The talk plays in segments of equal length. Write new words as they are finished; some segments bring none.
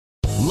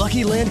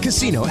Lucky Land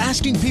Casino,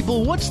 asking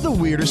people, what's the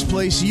weirdest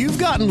place you've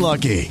gotten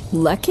lucky?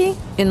 Lucky?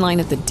 In line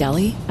at the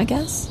deli, I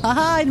guess?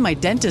 Aha, in my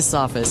dentist's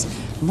office.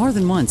 More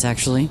than once,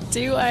 actually.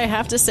 Do I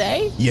have to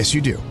say? Yes,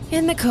 you do.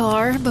 In the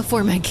car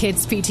before my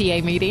kids'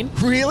 PTA meeting.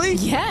 Really?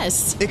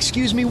 Yes.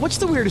 Excuse me, what's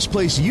the weirdest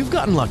place you've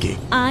gotten lucky?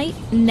 I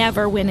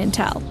never win and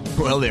tell.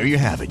 Well, there you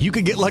have it. You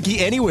can get lucky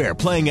anywhere,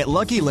 playing at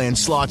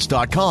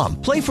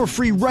LuckyLandSlots.com. Play for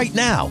free right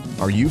now.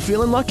 Are you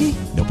feeling lucky?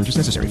 No purchase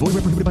necessary. Void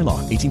where prohibited by law.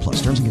 18 plus.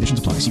 Terms and conditions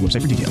apply. See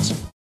website for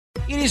details.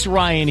 It is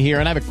Ryan here,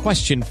 and I have a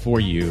question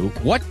for you.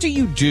 What do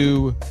you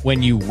do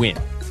when you win?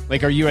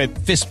 Like, are you a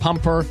fist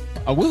pumper,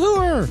 a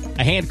woohooer,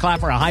 a hand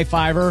clapper, a high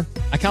fiver?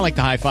 I kind of like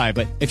the high five,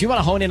 but if you want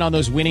to hone in on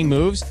those winning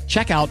moves,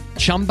 check out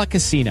Chumba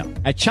Casino.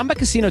 At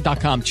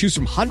ChumbaCasino.com, choose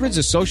from hundreds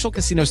of social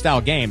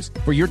casino-style games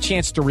for your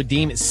chance to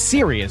redeem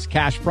serious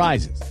cash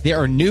prizes. There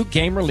are new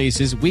game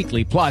releases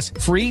weekly, plus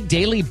free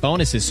daily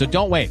bonuses. So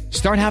don't wait.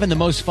 Start having the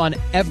most fun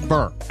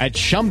ever at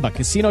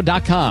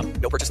ChumbaCasino.com.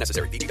 No purchase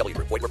necessary. VGW.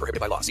 Void where prohibited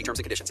by law. See terms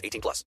and conditions.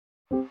 18 plus.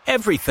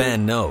 Every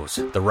fan knows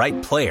the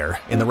right player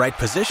in the right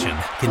position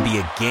can be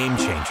a game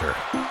changer.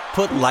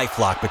 Put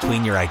LifeLock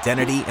between your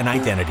identity and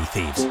identity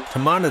thieves to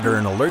monitor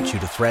and alert you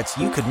to threats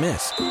you could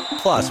miss.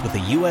 Plus, with a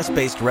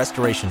U.S.-based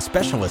restoration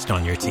specialist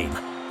on your team,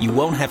 you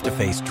won't have to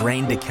face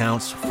drained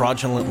accounts,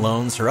 fraudulent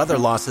loans, or other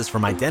losses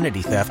from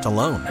identity theft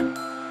alone.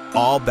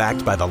 All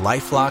backed by the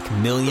LifeLock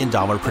 $1 Million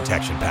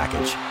Protection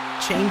Package.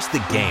 Change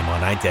the game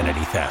on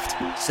identity theft.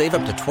 Save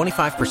up to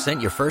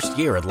 25% your first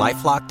year at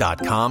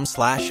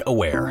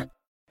LifeLock.com/aware.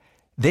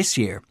 This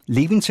year,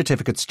 Leaving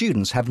Certificate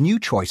students have new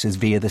choices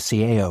via the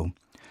CAO.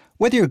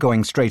 Whether you're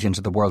going straight into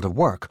the world of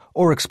work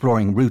or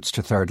exploring routes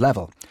to third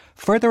level,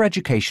 further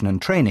education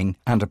and training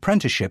and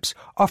apprenticeships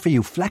offer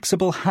you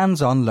flexible,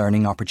 hands-on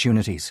learning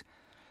opportunities.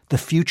 The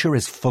future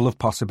is full of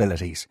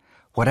possibilities.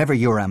 Whatever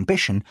your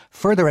ambition,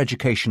 further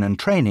education and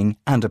training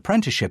and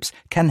apprenticeships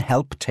can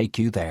help take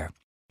you there.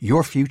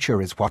 Your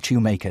future is what you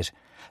make it.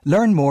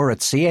 Learn more at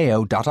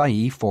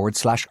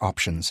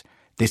cao.ie/options.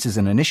 This is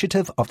an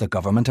initiative of the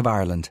Government of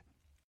Ireland.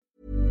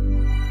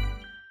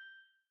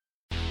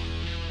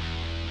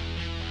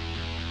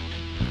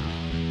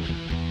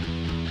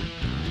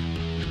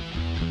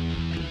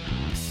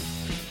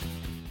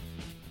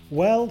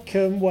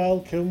 Welcome,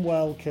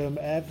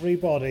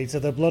 everybody, to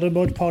the Blood and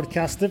Mud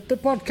podcast. The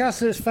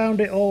podcast that's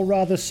found it all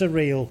rather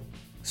surreal,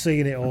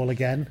 seeing it all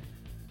again.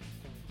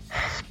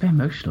 It's a bit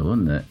emotional,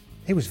 wasn't it?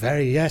 It was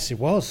yes, it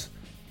was.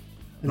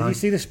 Did you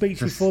see the speech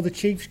before the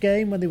Chiefs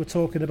game when they were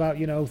talking about,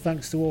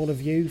 thanks to all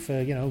of you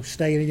for,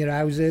 staying in your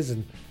houses,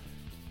 and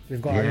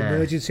we've got our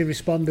emergency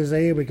responders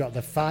here, we've got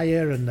the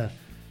fire and the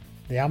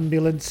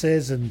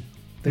ambulances and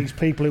these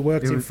people who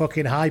worked in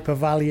fucking Hyper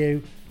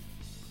Value.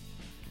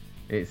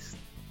 It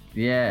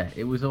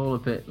was all a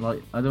bit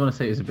like, I don't want to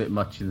say it was a bit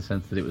much in the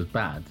sense that it was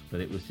bad, but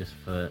it was just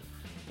at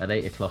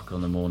 8 o'clock in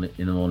the morning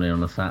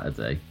on a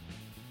Saturday.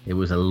 It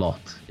was a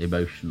lot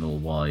emotional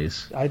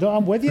wise.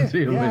 I'm with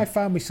you. I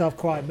found myself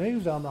quite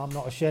moved. I'm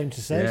not ashamed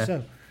to say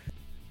so.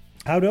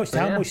 How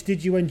much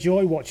did you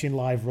enjoy watching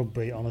live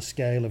rugby on a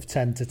scale of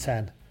 10 to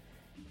 10?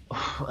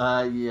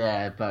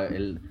 About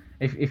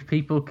if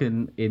people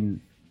can in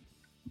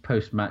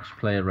post-match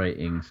player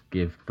ratings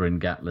give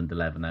Bryn Gatland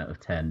 11 out of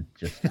 10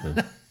 just for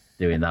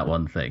doing that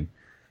one thing,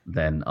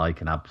 then I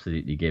can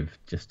absolutely give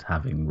just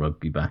having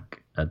rugby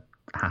back a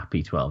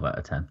happy 12 out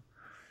of 10.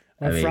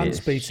 When France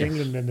beat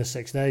England in the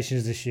Six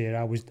Nations this year,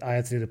 I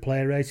had to do the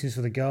player ratings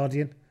for The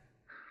Guardian,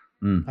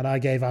 and I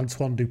gave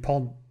Antoine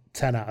Dupont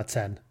 10 out of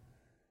 10,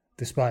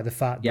 despite the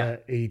fact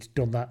that he'd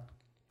done that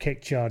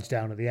kick charge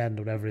down at the end,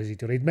 or whatever it is he'd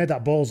done. He'd made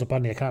that balls up,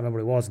 hadn't he? I can't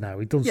remember what it was now.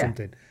 He'd done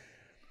something.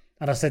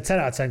 And I said 10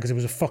 out of 10 because it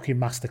was a fucking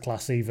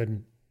masterclass,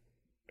 even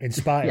in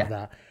spite of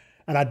that.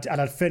 And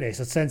I'd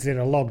finished. I'd sent it in.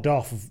 I logged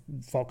off,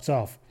 fucked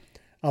off.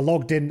 I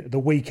logged in the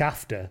week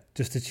after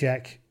just to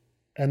check,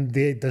 and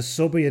the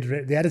subby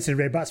the editor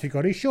read back to me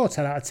going, "Are you sure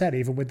 10 out of 10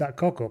 even with that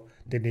cock up?"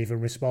 Didn't even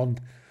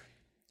respond.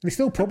 They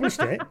still published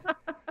it.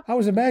 I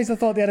was amazed. I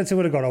thought the editor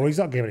would have gone, "Oh, he's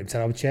not giving him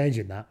 10. I'm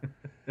changing that."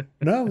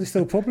 No, they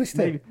still published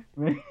it.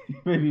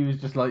 Maybe he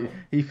was just like,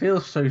 he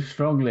feels so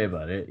strongly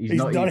about it. He's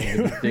not even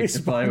going to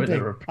dignify with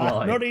a reply.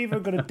 I'm not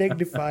even going to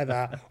dignify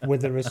that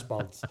with a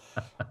response.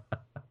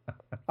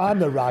 I'm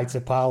the writer,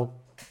 pal.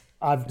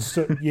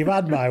 You've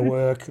had my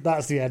work.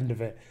 That's the end of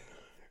it.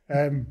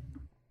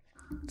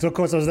 So of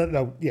course I was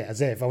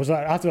as if I was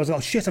like, after I was like,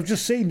 oh shit, I've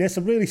just seen this.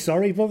 I'm really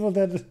sorry, but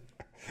then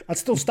I'd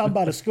still stand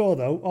by the score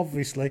though,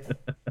 obviously.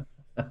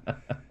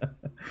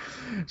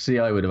 See,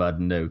 I would have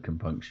had no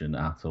compunction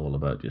at all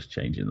about just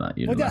changing that.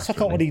 Well, that's I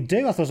thought what he'd do.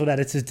 I thought that's what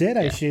editors did.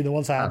 I assume the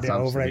once I had it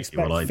over, I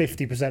expect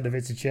 50% of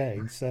it to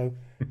change. So.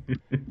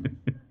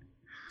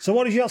 So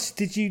what did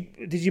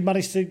you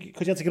manage to,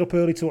 because you had to get up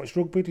early to watch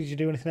rugby, did you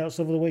do anything else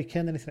over the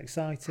weekend, anything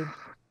exciting?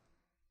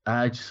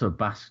 I just sort of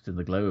basked in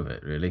the glow of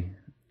it, really.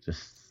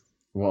 Just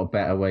what a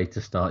better way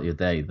to start your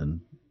day than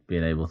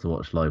being able to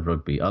watch live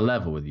rugby. I'll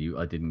level with you,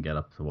 I didn't get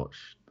up to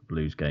watch the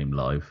Blues game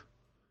live.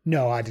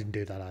 No, I didn't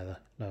do that either,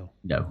 no.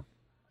 No,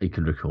 you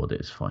can record it,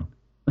 it's fine.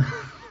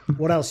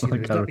 What else are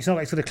you doing? It's not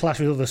like it's going to clash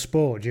with other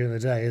sport during the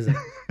day, is it?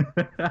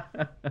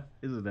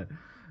 Isn't it?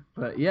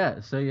 But yeah,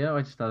 so yeah,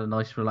 I just had a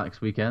nice,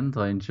 relaxed weekend.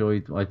 I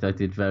enjoyed. I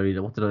did very.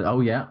 What did I?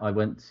 Oh yeah, I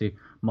went to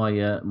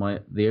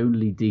the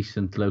only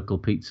decent local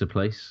pizza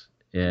place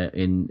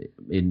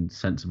in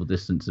sensible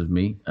distance of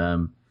me.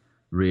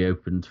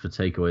 Reopened for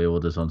takeaway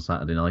orders on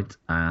Saturday night,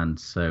 and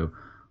so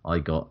I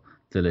got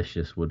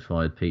delicious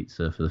wood-fired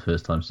pizza for the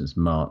first time since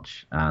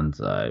March, and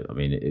I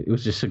mean it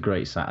was just a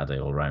great Saturday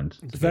all round.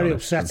 It's very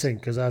upsetting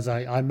because as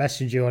I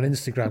messaged you on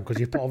Instagram because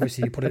you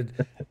put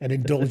an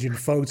indulgent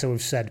photo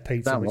of said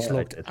pizza which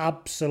looked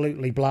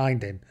absolutely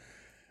blinding.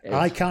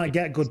 I can't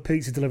get good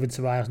pizza delivered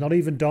to my house. Not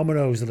even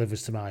Domino's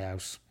delivers to my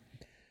house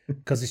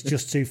because it's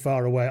just too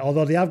far away.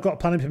 Although they have got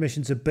planning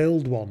permission to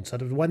build one, so I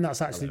don't know when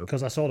that's actually,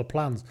 because I saw the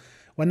plans.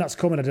 When that's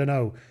coming, I don't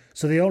know.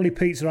 So the only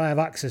pizza I have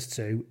access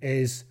to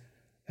is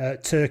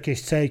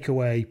Turkish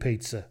takeaway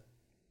pizza.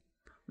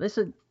 There's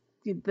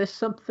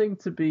something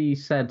to be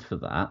said for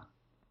that,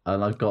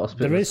 and I've got a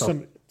bit. There is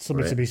something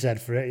to be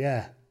said for it.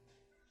 Yeah,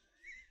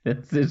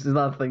 it's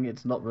that thing.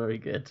 It's not very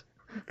good.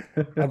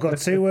 I've got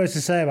 2 words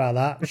to say about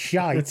that: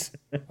 shite.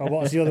 Or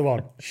what's the other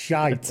one?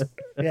 Shite.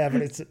 Yeah,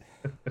 but it's.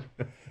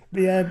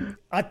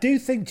 I do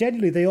think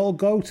genuinely they all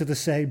go to the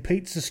same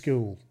pizza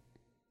school.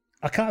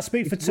 I can't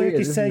speak for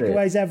Turkish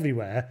takeaways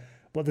everywhere.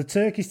 But the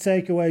Turkish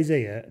takeaways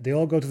here, they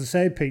all go to the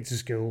same pizza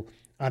school,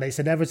 and it's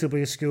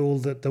inevitably a school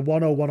that the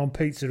 101 on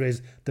pizza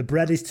is the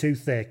bread is too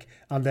thick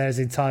and there's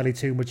entirely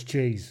too much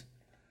cheese.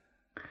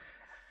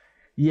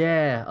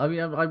 Yeah, I mean,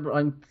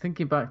 I'm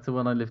thinking back to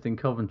when I lived in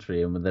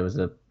Coventry, and there was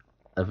a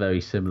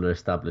very similar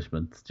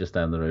establishment just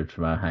down the road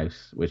from our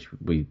house, which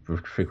we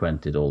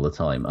frequented all the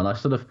time. And I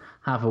sort of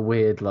have a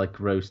weird, like,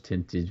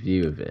 rose-tinted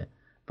view of it,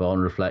 but on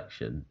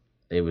reflection,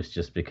 it was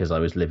just because I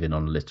was living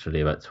on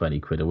literally about 20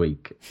 quid a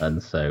week.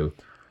 And so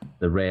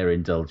the rare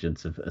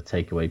indulgence of a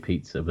takeaway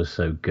pizza was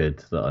so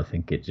good that I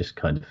think it just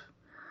kind of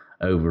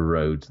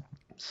overrode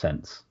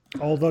sense.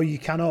 Although you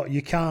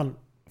can't,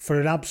 for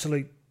an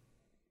absolute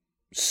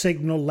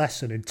signal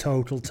lesson in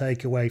total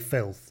takeaway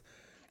filth,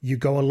 you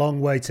go a long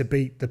way to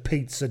beat the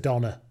pizza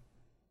Donna,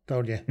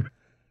 don't you?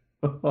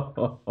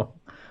 I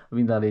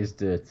mean, that is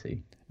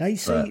dirty. Now you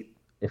see...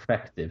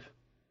 effective.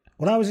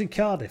 When I was in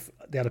Cardiff,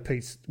 they had a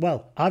pizza.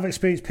 Well, I've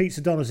experienced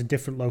pizza donnas in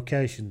different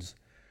locations.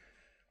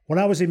 When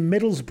I was in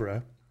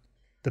Middlesbrough,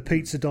 the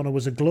pizza donna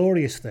was a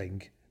glorious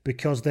thing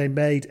because they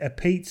made a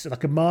pizza,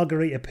 like a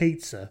margherita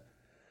pizza,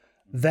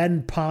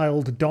 then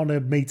piled donna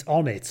meat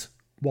on it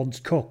once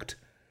cooked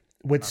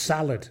with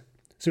salad.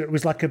 So it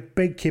was like a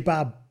big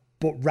kebab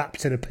but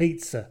wrapped in a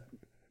pizza.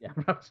 Yeah,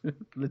 wrapped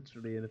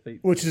literally in a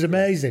pizza. Which is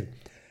amazing.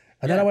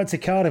 And then I went to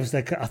Cardiff,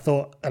 I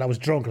thought, and I was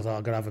drunk, I thought,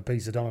 I'm going to have a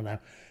pizza donna now.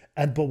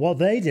 But what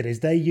they did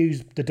is they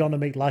used the donna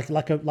meat like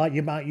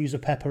you might use a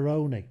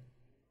pepperoni,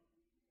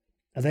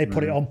 and they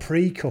put it on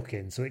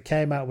pre-cooking, so it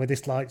came out with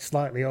this like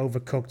slightly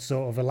overcooked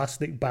sort of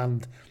elastic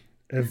band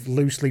of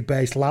loosely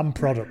based lamb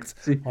product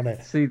on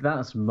it. See,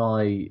 that's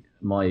my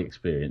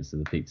experience of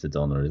the pizza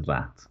donna is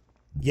that.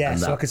 Yeah,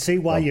 so I could see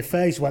why your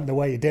face went the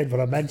way it did when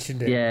I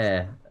mentioned it.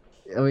 Yeah,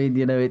 I mean,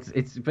 you know,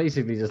 it's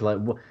basically just like,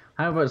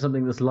 how about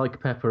something that's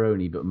like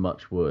pepperoni but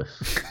much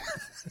worse?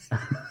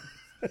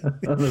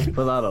 Let's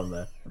put that on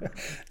there.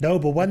 No,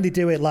 but when they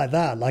do it like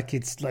that, like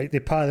it's like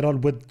they pile it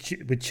on with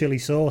chili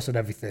sauce and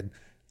everything,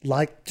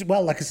 like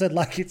I said,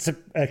 like it's a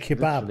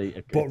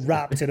kebab, but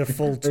wrapped in a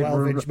full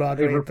 12-inch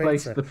margherita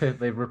pizza.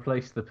 They've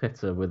replaced the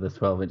pita with a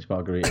 12-inch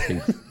margherita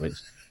pizza, which,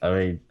 I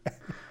mean,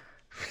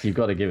 you've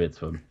got to give it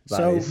to them.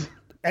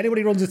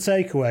 Anybody runs a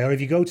takeaway, or if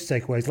you go to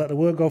takeaways, let the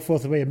word go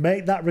forth of me and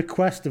make that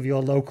request of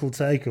your local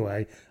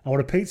takeaway. I want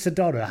a pizza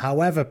donna.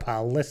 However,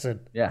 pal,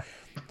 listen. Yeah.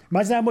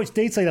 Imagine how much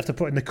detail you have to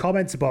put in the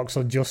comments box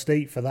on Just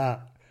Eat for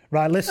that.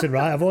 Right, listen,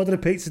 right, I've ordered a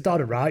pizza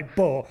donna, right,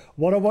 but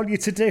what I want you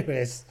to do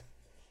is...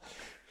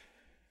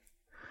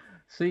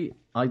 See,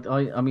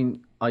 I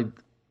mean, I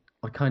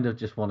kind of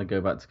just want to go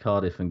back to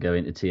Cardiff and go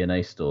into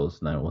TNA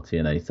stores now, or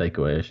TNA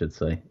takeaway, I should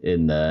say,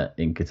 in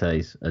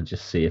Cathays, and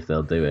just see if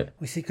they'll do it.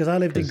 We see, because I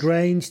lived in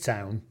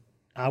Grangetown,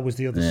 I was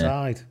the other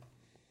side.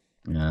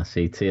 Yeah,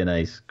 see,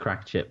 TNA's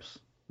crack chips,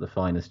 the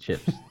finest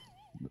chips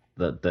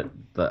that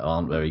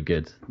aren't very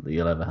good that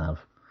you'll ever have.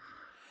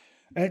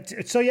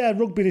 So yeah,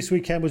 rugby this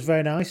weekend was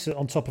very nice.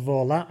 On top of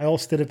all that, I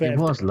also did a bit of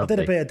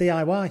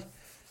DIY.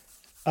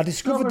 I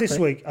discovered this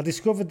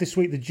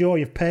week the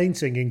joy of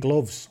painting in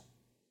gloves.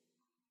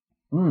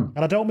 And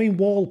I don't mean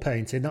wall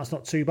painting, that's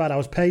not too bad. I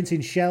was painting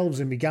shelves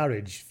in my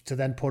garage to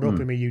then put up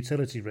in my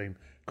utility room,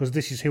 because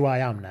this is who I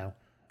am now,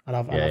 and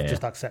I've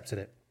just accepted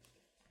it.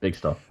 Big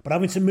stuff. But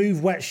having to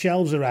move wet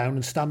shelves around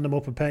and stand them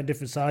up and paint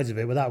different sides of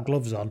it without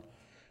gloves on,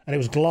 and it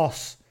was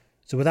gloss.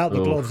 So without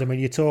the gloves, I mean,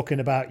 you're talking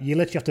about, you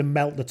literally have to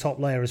melt the top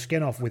layer of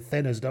skin off with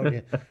thinners, don't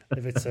you?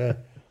 If it's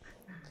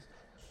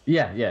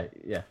Yeah.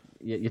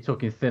 You're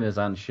talking thinners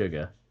and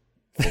sugar.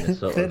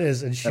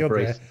 Thinners and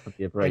sugar,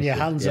 and your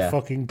hands are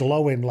fucking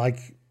glowing like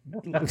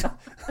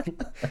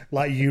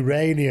like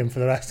uranium for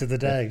the rest of the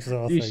day.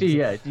 Sort of Do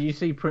you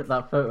see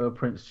that photo of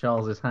Prince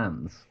Charles's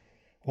hands?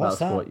 What's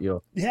That's that? what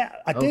you're... Yeah,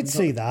 I did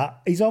see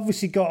that. He's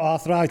obviously got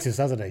arthritis,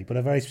 hasn't he? But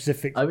a very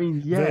specific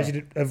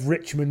version of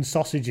Richmond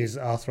sausages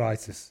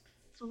arthritis.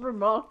 It's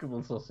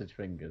remarkable sausage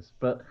fingers,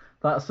 but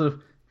that sort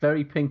of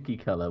very pinky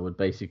colour would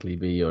basically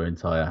be your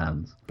entire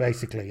hands.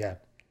 Basically, yeah.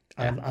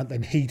 And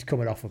then heat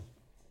coming off them.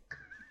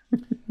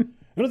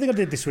 Another thing I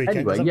did this weekend,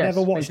 Anyway, because I've yes,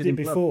 never watched Painted it in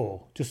Blood.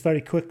 before, just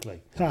very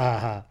quickly,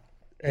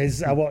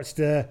 is I watched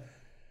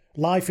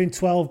Life in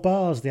 12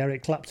 Bars, the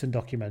Eric Clapton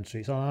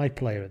documentary. It's on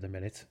iPlayer at the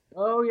minute.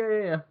 Oh,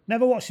 yeah.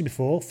 Never watched it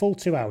before, full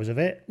 2 hours of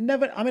it.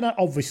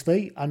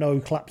 Obviously, I know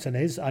who Clapton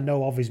is. I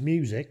know of his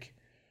music.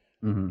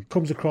 Mm-hmm.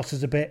 Comes across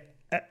as a bit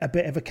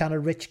of a kind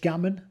of Rich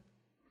Gammon.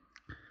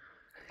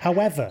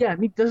 However... Yeah,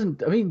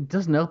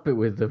 doesn't help it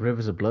with the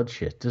Rivers of Blood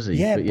shit, does he?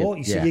 Yeah, but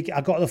you see,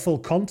 I got the full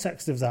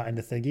context of that in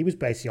the thing. He was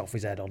basically off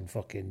his head on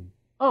fucking...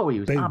 Oh,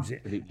 he was booze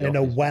absolutely in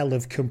a off his- well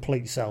of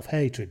complete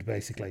self-hatred,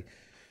 basically.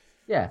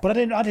 Yeah. But I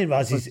didn't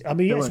realise he's... I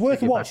mean, it's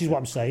worth a watch is what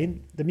I'm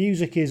saying. The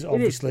music is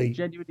obviously... It is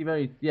genuinely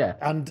very... Yeah.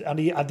 And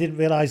I didn't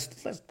realise...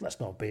 Let's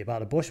not be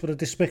about the bush, what a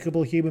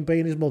despicable human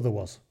being his mother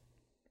was.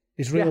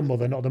 His real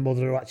mother, not the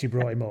mother who actually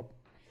brought him up.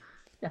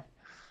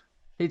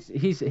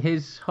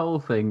 His whole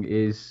thing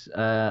is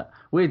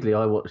weirdly.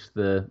 I watched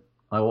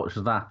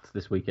that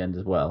this weekend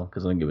as well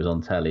because I think it was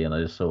on telly and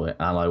I just saw it.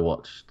 And I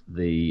watched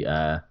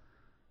the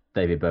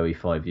David Bowie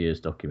 5 Years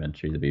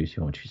documentary, the BBC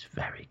one, which is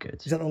very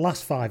good. Is that the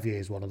last 5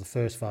 years one or the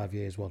first 5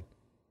 years one?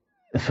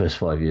 The first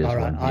 5 years All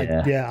right, one.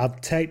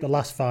 I've taped the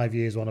last 5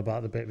 years one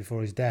about the bit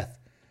before his death.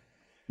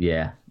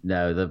 Yeah,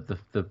 no, the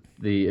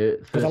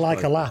because I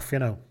like a laugh, you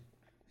know.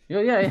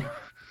 Yeah.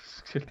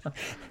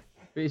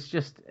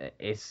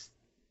 It's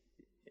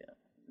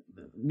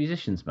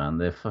musicians, man.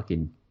 They're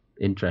fucking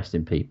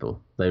interesting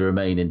people. They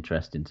remain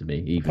interesting to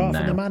me even Apart now.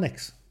 from the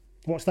Manics,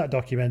 watch that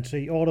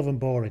documentary. All of them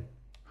boring.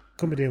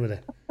 Couldn't be dealing with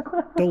it.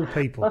 Dull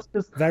people.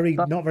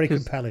 Not very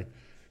compelling.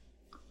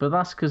 But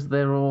that's because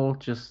they're all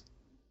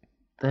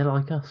they're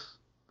like us.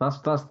 That's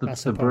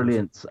the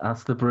brilliance.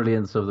 That's the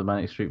brilliance of the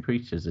Manic Street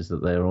Preachers is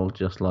that they're all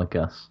just like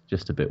us,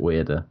 just a bit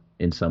weirder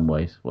in some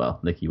ways. Well,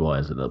 Nicky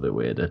Wire's a little bit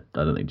weirder.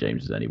 I don't think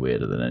James is any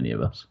weirder than any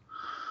of us.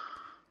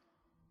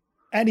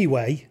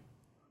 Anyway,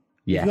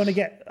 yes. If you want to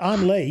get,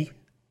 I'm Lee.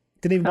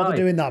 Didn't even bother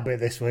doing that bit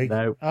this week.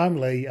 No. I'm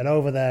Lee, and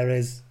over there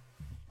is.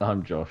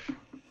 I'm Josh.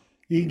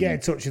 You can get in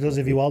touch with us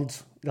if you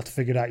want. You have to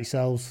figure it out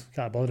yourselves.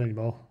 Can't bother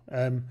anymore.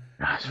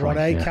 We're on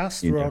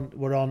Acast.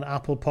 We're on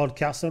Apple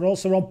Podcasts, and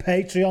also on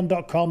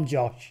Patreon.com,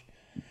 Josh.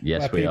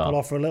 Yes, where we are. People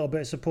offer a little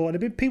bit of support.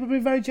 People have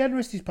been very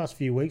generous these past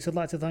few weeks. I'd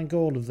like to thank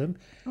all of them.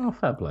 Oh,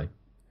 fair play.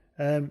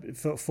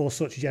 For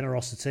such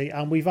generosity.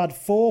 And we've had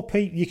 4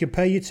 people. You can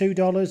pay your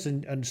 $2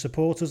 and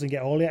support us and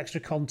get all the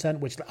extra content,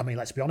 which, I mean,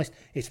 let's be honest,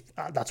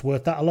 that's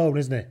worth that alone,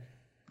 isn't it?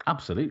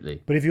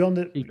 Absolutely. But if you want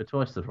to keep it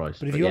twice the price.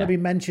 But if you want to be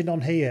mentioned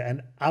on here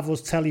and have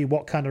us tell you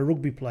what kind of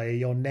rugby player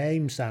your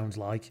name sounds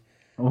like,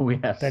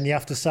 then you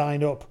have to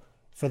sign up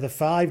for the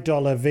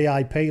 $5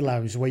 VIP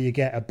lounge where you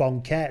get a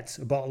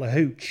bonquette, a bottle of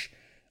hooch,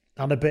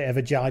 and a bit of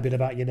a jibing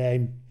about your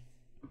name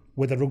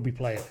with a rugby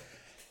player.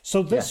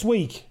 So this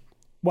week,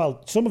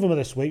 well, some of them are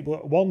this week,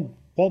 but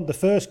the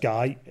first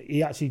guy,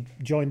 he actually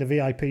joined the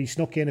VIP,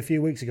 snuck in a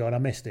few weeks ago, and I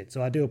missed it.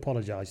 So I do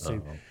apologise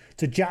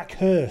to Jack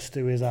Hurst,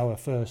 who is our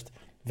first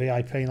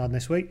VIP lad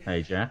this week.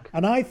 Hey, Jack.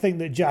 And I think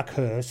that Jack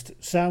Hurst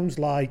sounds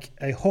like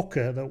a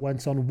hooker that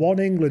went on one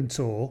England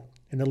tour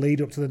in the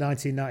lead up to the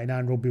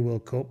 1999 Rugby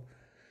World Cup,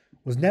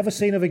 was never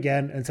seen of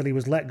again until he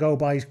was let go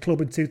by his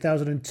club in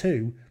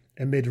 2002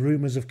 amid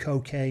rumours of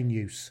cocaine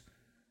use.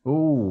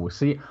 Oh,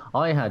 see,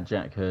 I had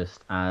Jack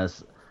Hurst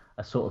as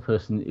a sort of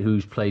person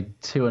who's played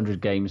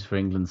 200 games for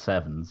England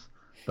Sevens,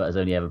 but has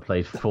only ever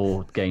played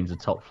 4 games of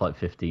top flight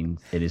 15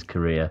 in his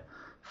career,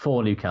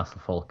 4 Newcastle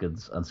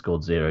Falcons, and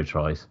scored 0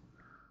 tries.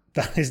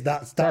 That is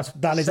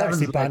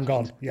actually bang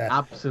on. Yeah,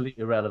 absolute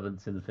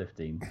irrelevance in the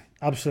 15.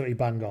 Absolutely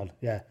bang on.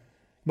 Yeah,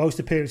 most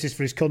appearances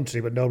for his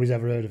country, but nobody's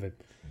ever heard of him.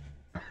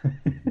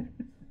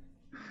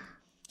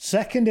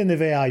 Second in the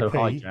VIP,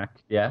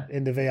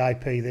 in the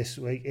VIP this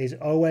week is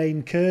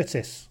Owain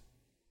Curtis.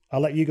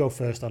 I'll let you go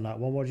first on that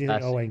one. What do you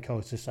think Owain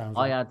Curtis sounds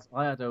like?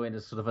 I had Owain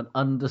as sort of an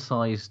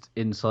undersized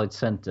inside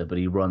centre, but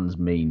he runs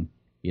mean.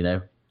 You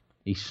know,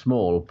 he's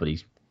small, but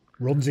he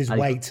runs his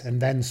weight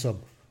and then some.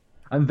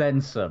 And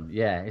then some,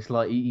 yeah. It's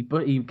like he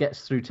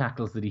gets through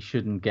tackles that he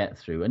shouldn't get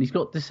through. And he's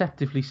got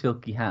deceptively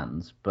silky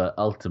hands, but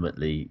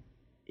ultimately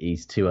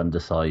he's too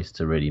undersized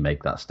to really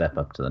make that step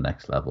up to the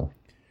next level.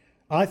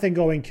 I think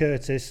Owain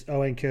Curtis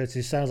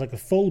sounds like a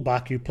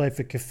fullback who played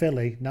for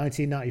Caerphilly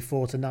 1994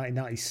 to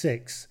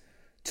 1996,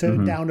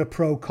 turned down a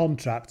pro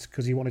contract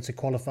because he wanted to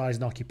qualify as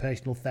an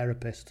occupational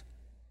therapist.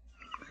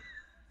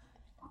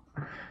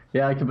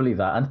 Yeah, I can believe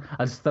that. And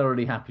I'm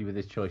thoroughly happy with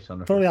his choice.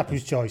 Thoroughly happy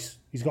with his choice.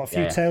 He's got a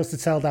few tales to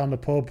tell down the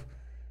pub,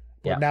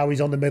 but now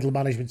he's on the middle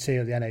management team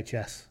at the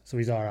NHS, so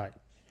he's all right.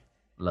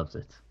 Loves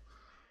it.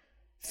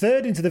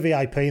 Third into the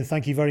VIP, and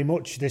thank you very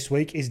much this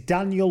week, is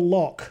Daniel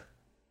Locke.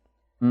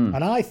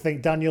 And I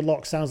think Daniel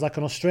Locke sounds like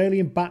an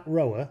Australian back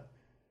rower,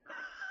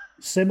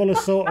 similar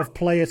sort of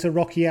player to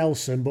Rocky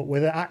Elson, but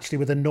with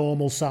a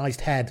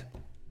normal-sized head.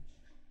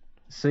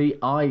 See,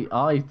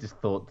 I just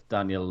thought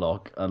Daniel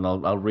Locke, and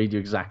I'll read you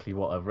exactly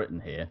what I've written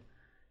here.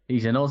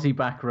 He's an Aussie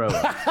back rower,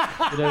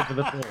 good over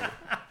the ball,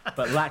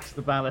 but lacks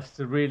the ballast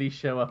to really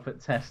show up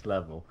at test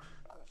level.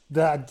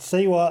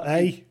 See what,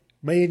 eh?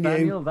 Me and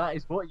Daniel, you.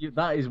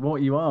 that is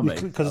what you are,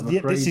 mate. Because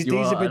these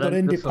have been done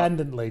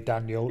independently,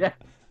 Daniel. Yeah.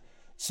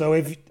 So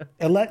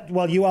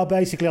you are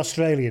basically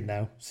Australian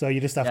now, so you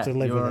just have to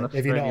live with it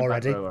if you're not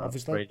already.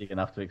 Obviously, you're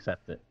gonna have to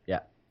accept it. Yeah.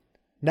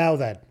 Now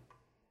then,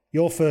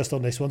 you're first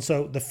on this one.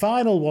 So the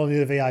final one in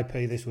the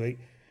VIP this week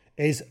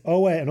is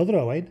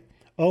another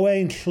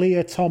Owain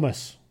Clear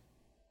Thomas.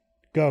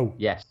 Go.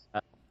 Yes.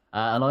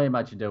 And I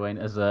imagined Owain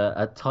as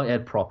a tight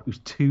head prop who's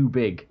too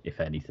big, if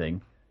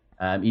anything.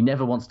 He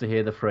never wants to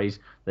hear the phrase,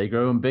 they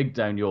grow 'em big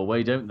down your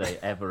way, don't they,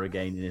 ever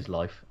again in his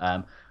life.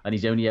 And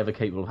he's only ever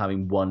capable of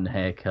having one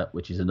haircut,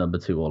 which is a number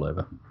 2 all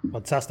over.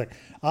 Fantastic.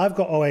 I've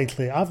got Owain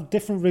Clear. I've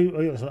different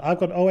route. I've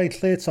got Owain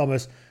Clear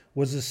Thomas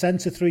was a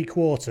centre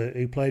 3/4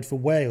 who played for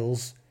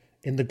Wales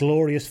in the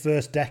glorious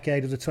first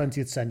decade of the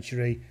 20th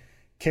century,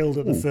 killed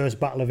at the first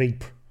Battle of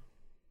Ypres.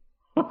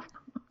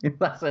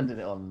 That's ending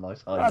it on a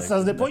nice high note.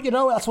 But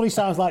that's what he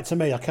sounds like to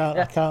me. I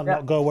can't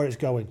not go where it's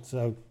going.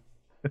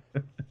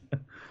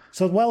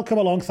 So welcome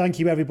along. Thank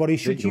you, everybody.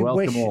 Should you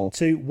wish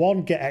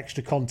to get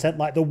extra content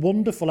like the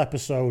wonderful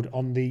episode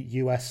on the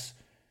US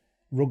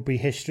rugby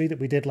history that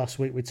we did last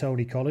week with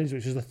Tony Collins,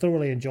 which was a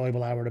thoroughly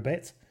enjoyable hour and a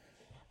bit.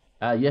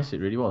 Yes, it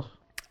really was.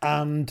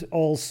 And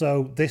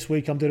also this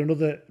week I'm doing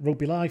another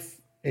Rugby Life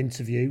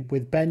interview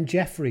with Ben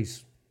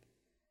Jeffries,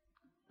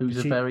 who's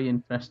a very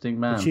interesting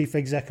man. The chief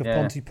exec of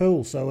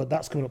Pontypool. So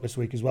that's coming up this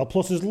week as well.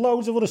 Plus there's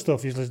loads of other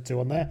stuff you listen to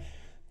on there.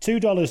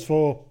 $2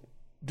 for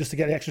just to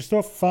get the extra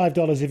stuff.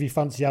 $5 if you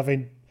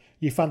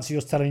fancy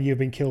us telling you've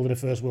been killed in a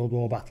First World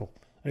War battle.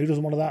 Who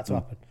doesn't want that to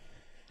happen?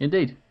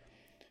 Indeed.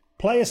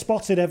 Player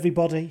spotted,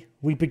 everybody.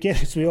 We begin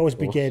as we always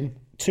begin,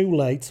 too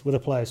late with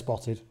a player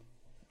spotted.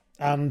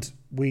 And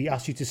we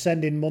ask you to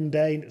send in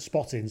mundane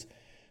spottings.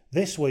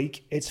 This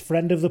week, it's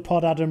friend of the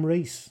pod, Adam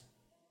Rees,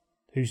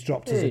 who's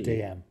dropped us a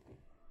DM.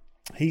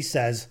 He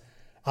says,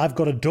 I've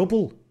got a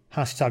double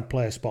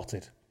 #player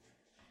spotted.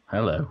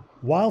 Hello.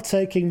 While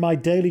taking my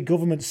daily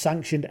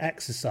government-sanctioned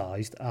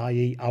exercise,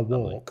 i.e. a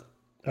walk,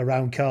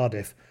 around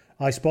Cardiff,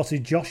 I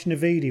spotted Josh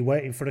Navidi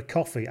waiting for a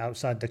coffee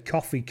outside the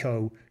Coffee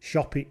Co.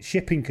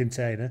 shipping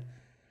container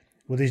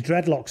with his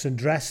dreadlocks and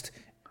dressed...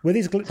 With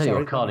his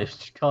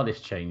Cardiff's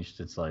changed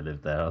since I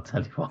lived there, I'll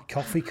tell you what.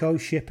 Coffee Co.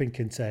 shipping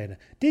container.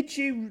 Did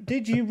you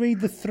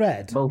read the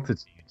thread?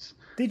 Multitudes.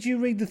 Did you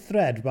read the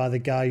thread by the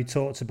guy who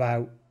talked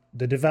about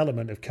the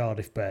development of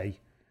Cardiff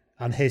Bay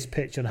and his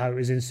pitch on how it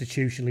was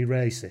institutionally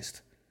racist?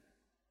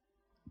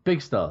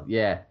 Big start,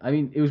 yeah. I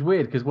mean, it was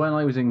weird because when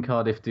I was in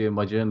Cardiff doing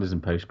my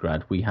journalism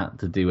postgrad, we had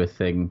to do a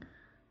thing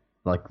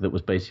that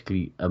was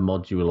basically a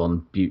module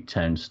on Butte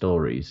Town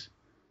stories,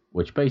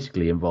 which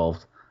basically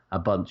involved a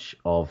bunch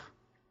of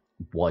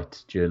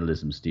white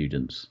journalism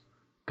students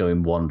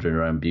going wandering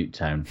around Butte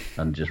Town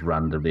and just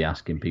randomly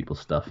asking people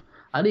stuff.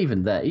 And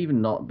even there,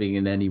 even not being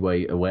in any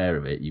way aware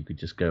of it, you could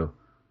just go,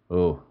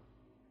 oh,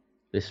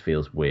 this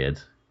feels weird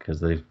because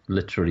they've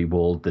literally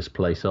walled this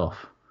place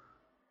off.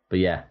 But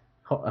yeah,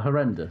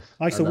 horrendous.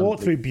 I used to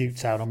walk through Butte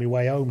Town on my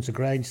way home to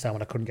Grangetown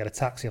when I couldn't get a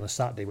taxi on a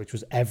Saturday, which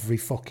was every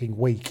fucking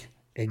week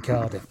in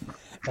Cardiff.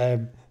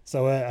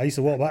 So I used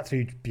to walk back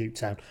through Butte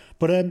Town.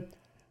 But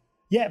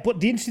yeah, but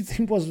the interesting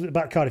thing was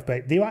about Cardiff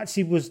Bay, they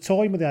actually was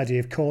toying with the idea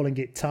of calling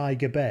it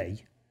Tiger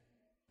Bay.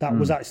 That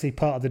was actually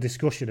part of the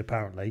discussion,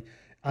 apparently.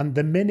 And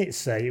the minutes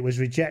say it was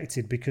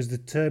rejected because the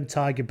term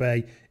Tiger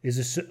Bay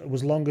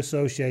was long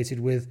associated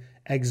with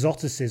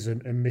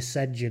exoticism and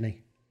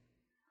misogyny.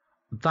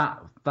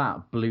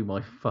 That blew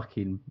my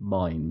fucking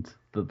mind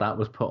that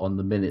was put on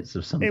the minutes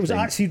of something. It was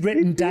actually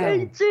written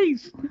down.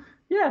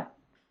 Yeah.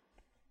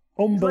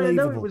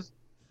 Unbelievable.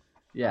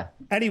 Yeah.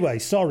 Anyway,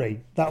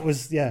 sorry. That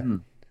was, yeah.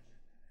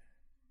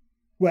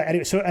 Well,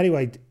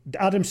 anyway,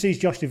 Adam sees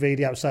Josh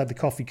Navidi outside the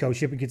Coffee Co.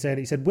 shipping container.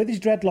 He said, with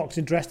his dreadlocks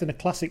and dressed in a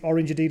classic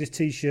orange Adidas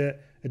t-shirt,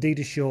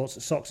 Adidas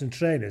shorts, socks and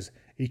trainers,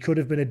 he could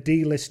have been a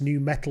D-list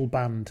new metal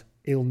band,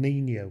 Il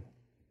Nino.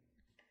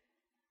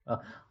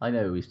 I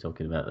know who he's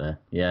talking about there.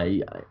 Yeah.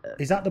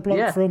 Is that the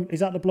bloke from? Is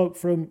that the bloke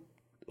from?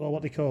 Well,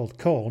 what they called?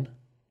 Korn.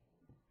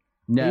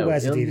 No, he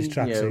wears Adidas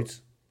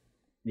tracksuits.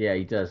 Yeah,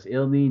 he does.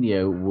 Il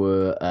Nino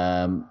were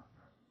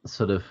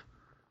sort of.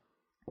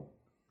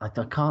 I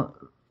can't.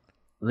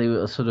 They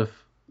were sort of.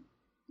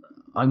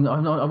 I'm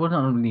not. I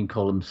wouldn't even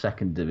call them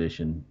second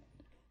division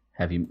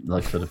heavy,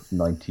 like sort of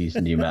 90s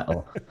new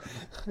metal.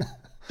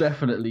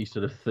 Definitely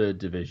sort of third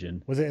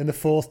division. Was it in the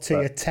fourth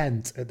tier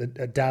tent at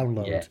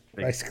Download? Yeah,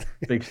 basically.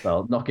 Big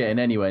style. Not getting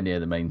anywhere near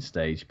the main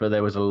stage, but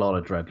there was a lot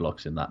of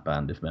dreadlocks in that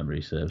band, if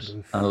memory serves,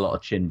 and a lot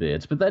of chin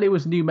beards. But then it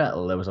was new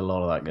metal. There was a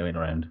lot of that going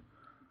around.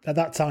 At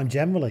that time,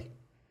 generally.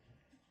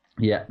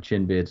 Yeah,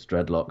 chin beards,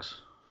 dreadlocks.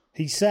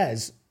 He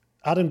says,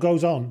 Adam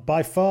goes on,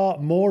 by far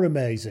more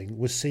amazing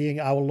was seeing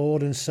our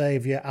Lord and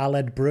Saviour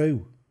Aled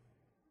Brew.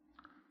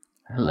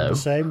 Hello. On the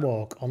same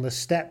walk, on the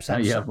steps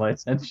outside. Now you have my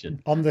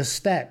attention. On the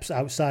steps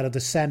outside of the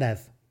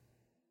Senev.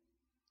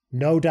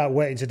 No doubt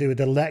waiting to do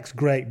the next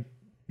great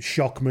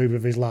shock move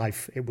of his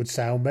life, it would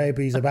sound.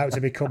 Maybe he's about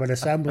to become an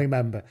assembly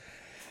member.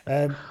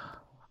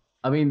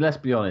 I mean, let's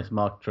be honest,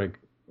 Mark Drake,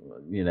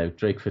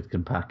 Drakeford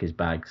can pack his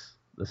bags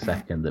the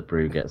second that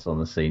Brew gets on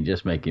the scene.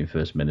 Just make him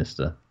First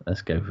Minister.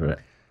 Let's go for it.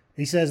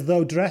 He says,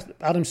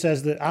 Adam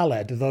says that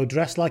Aled, though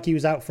dressed like he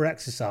was out for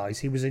exercise,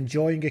 he was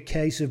enjoying a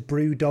case of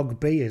Brewdog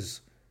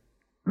beers.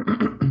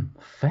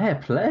 Fair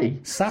play.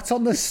 Sat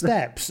on the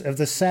steps of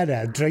the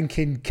Senedd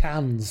drinking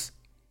cans.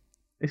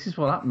 This is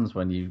what happens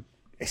when you...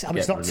 It's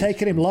not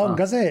taking him long,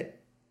 has it?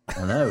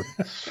 I know.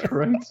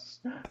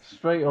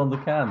 Straight on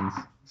the cans.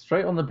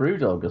 Straight on the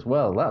Brewdog as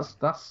well.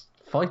 That's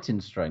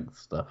fighting strength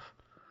stuff.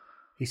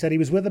 He said he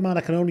was with a man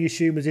I can only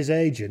assume as his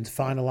agent,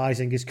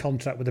 finalising his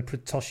contract with the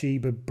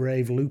Toshiba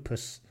Brave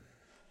Lupus.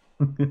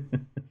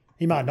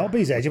 He might not be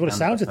his agent, but it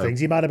sounds of things,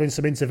 he might have been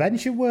some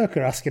intervention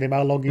worker asking him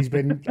how long he's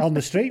been on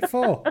the street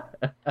for.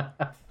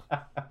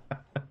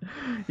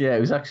 Yeah, it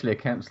was actually a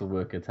council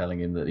worker telling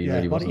him that he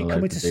really wasn't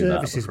allowed to do that. Why don't you come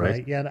into services,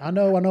 mate? Yeah, I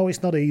know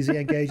it's not easy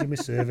engaging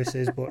with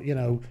services, but, I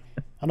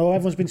know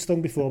everyone's been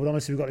stung before, but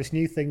honestly, we've got this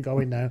new thing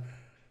going now.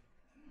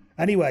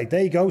 Anyway,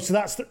 there you go. So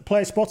that's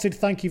Player Spotted.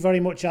 Thank you very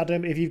much,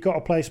 Adam. If you've got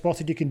a Player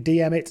Spotted, you can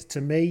DM it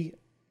to me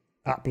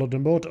at Blood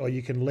and Mud, or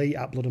you can Lee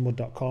at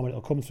bloodandmud.com, and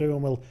it'll come through,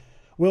 and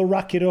we'll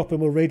rack it up and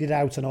we'll read it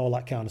out and all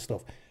that kind of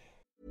stuff.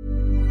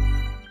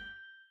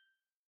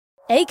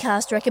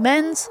 Acast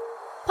recommends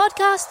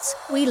podcasts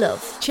we love.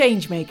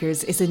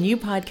 Changemakers is a new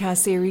podcast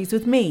series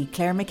with me,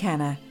 Claire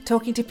McKenna,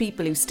 talking to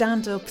people who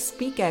stand up,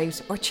 speak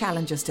out, or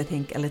challenge us to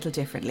think a little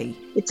differently.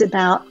 It's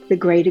about the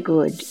greater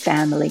good,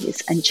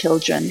 families and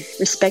children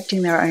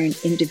respecting their own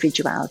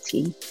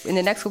individuality. In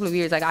the next couple of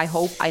years, I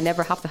hope I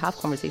never have to have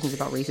conversations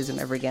about racism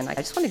ever again. I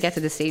just want to get to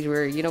the stage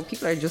where,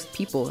 people are just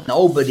people.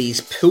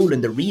 Nobody's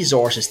pooling the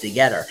resources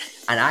together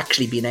and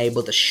actually being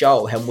able to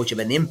show how much of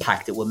an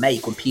impact it will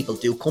make when people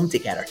do come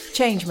together.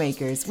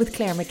 Changemakers with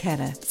Claire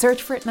McKenna.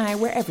 Search for it now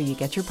wherever you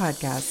get your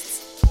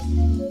podcasts.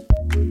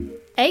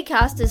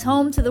 Acast is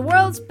home to the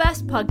world's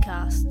best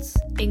podcasts,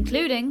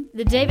 including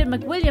the David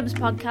McWilliams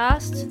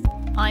podcast,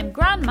 I'm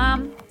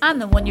Grandmam, and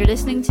the one you're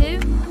listening to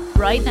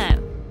right now.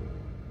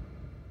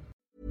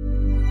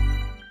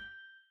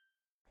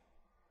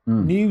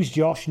 News,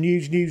 Josh.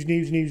 News.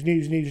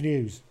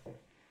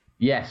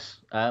 Yes,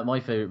 my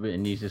favourite bit of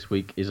news this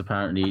week is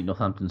apparently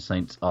Northampton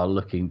Saints are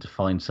looking to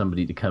find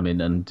somebody to come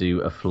in and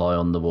do a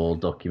fly-on-the-wall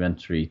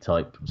documentary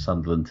type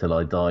Sunderland Till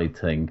I Die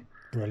thing.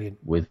 Brilliant.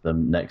 With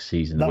them next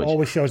season. That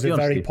always shows a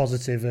very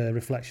positive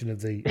reflection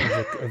of the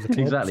club.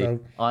 Exactly.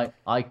 So.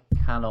 I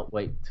cannot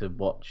wait to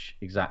watch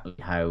exactly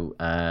how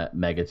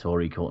Mega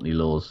Tory Courtney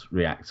Laws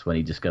reacts when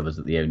he discovers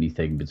that the only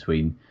thing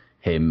between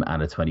him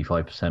and a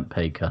 25%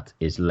 pay cut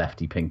is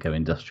Lefty Pinko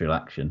Industrial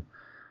Action,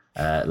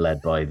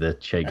 led by the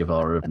Che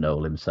Guevara of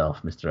Noel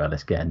himself, Mr.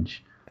 Ellis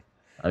Genge.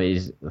 I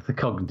mean, the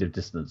cognitive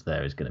dissonance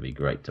there is going to be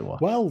great to watch.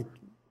 Well,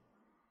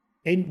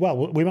 we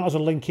might as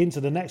well link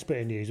into the next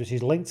bit of news, which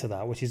is linked to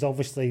that, which is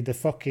obviously the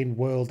fucking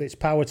world. It's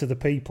power to the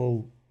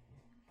people,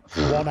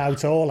 one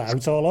out, all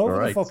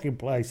over the fucking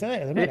place, isn't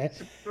it? At the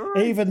minute,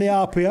 even the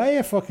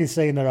RPA are fucking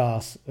seeing their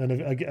arse and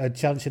are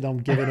chancing on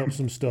giving up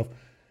some stuff.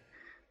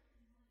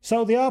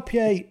 So the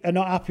RPA are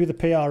not happy with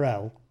the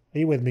PRL. Are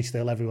you with me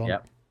still, everyone?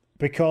 Yep.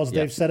 Because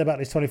they've said about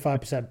this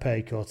 25%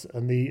 pay cut,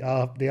 and the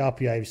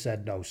RPA have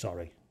said no,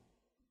 sorry.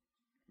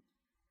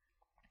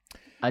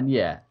 And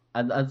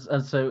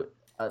so.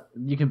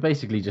 You can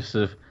basically just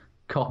sort of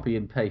copy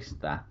and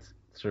paste that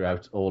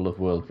throughout all of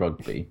World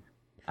Rugby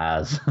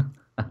as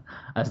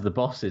the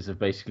bosses have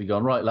basically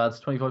gone, right,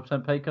 lads,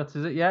 25% pay cut,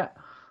 is it? Yeah.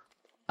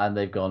 And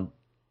they've gone,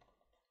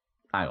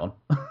 hang on.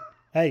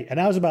 Hey, and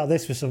how's about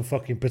this for some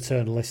fucking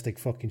paternalistic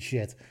fucking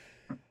shit?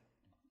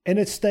 In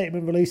a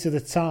statement released to the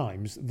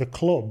Times, the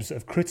clubs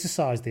have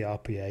criticised the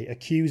RPA,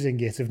 accusing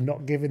it of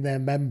not giving their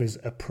members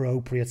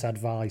appropriate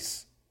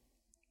advice.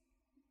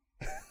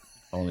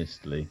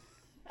 Honestly.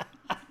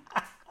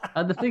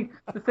 And the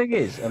thing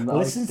is...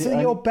 Listen to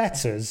your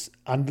betters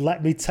and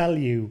let me tell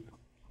you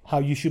how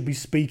you should be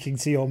speaking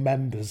to your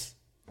members.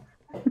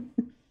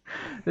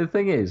 The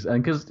thing is,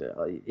 and because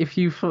if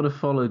you've sort of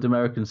followed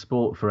American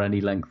sport for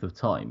any length of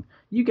time,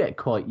 you get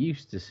quite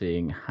used to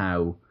seeing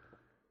how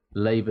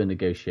labour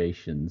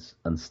negotiations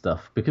and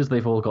stuff, because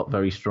they've all got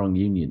very strong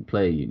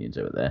player unions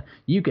over there,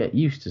 you get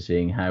used to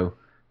seeing how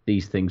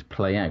these things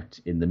play out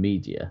in the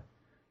media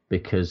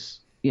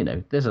because...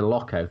 there's a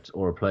lockout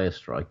or a player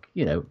strike,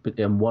 but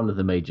in one of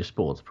the major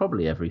sports,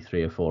 probably every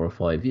 3 or 4 or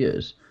 5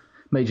 years.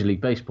 Major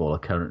League Baseball are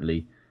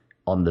currently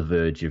on the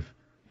verge of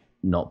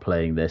not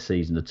playing their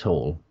season at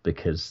all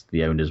because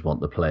the owners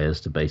want the players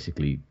to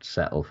basically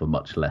settle for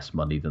much less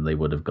money than they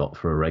would have got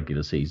for a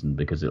regular season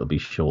because it'll be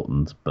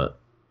shortened, but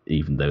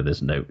even though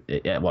there's no...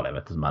 whatever,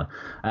 it doesn't matter.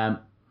 And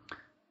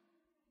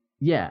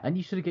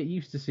you sort of get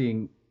used to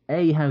seeing...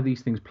 how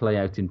these things play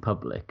out in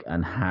public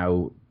and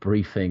how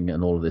briefing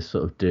and all of this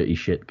sort of dirty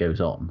shit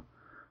goes on.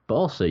 But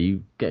also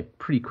you get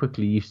pretty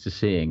quickly used to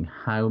seeing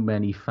how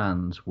many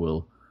fans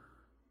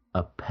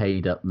are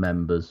paid up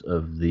members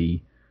of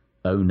the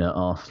owner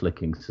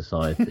arse-licking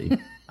society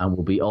and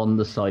will be on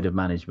the side of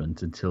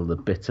management until the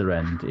bitter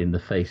end in the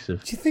face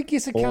of... Do you think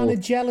it's a kind of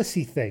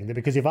jealousy thing? That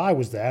because if I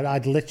was there,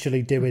 I'd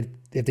literally do it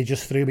if they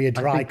just threw me a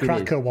dry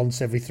cracker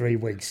once every 3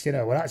 weeks. You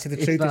know, well, actually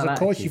the truth is, of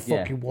course you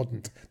fucking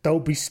wouldn't.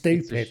 Don't be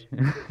stupid.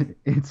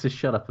 It's a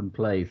shut up and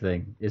play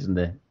thing, isn't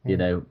it? You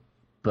know,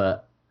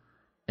 but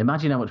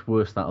imagine how much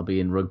worse that'll be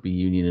in rugby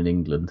union in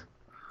England.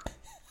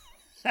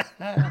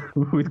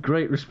 With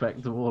great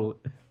respect to all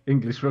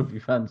English rugby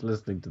fans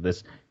listening to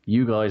this,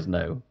 you guys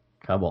know,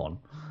 come on.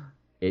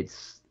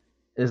 There's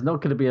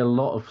not going to be a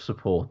lot of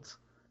support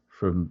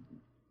from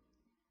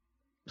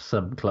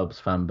some clubs'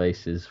 fan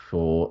bases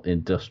for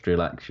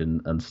industrial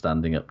action and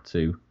standing up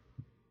to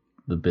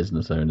the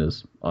business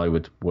owners, I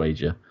would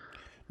wager.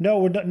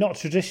 No, not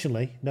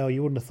traditionally. No,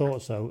 you wouldn't have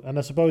thought so. And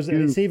I suppose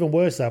it's even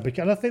worse now,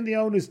 because I think the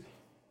owners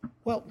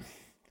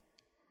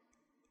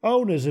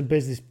and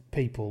business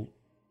people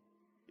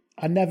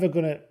are never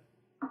going to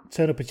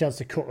turn up a chance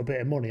to cut a bit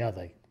of money, are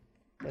they?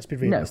 Let's be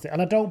realistic. No.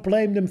 And I don't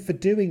blame them for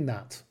doing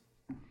that.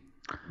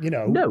 You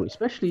know, no,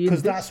 especially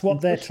because that's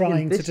what they're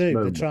trying to do.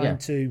 Moment, they're trying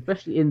to,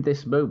 especially in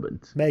this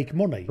moment, make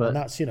money, and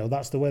that's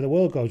the way the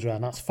world goes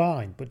around. That's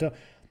fine, but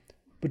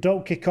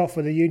don't kick off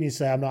with the union.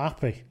 Say I'm not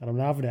happy and I'm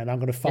not having it, and I'm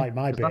going to fight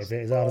my bit of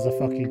it as hard as I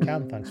fucking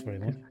can. Thanks very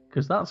much.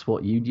 Because that's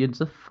what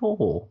unions are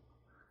for,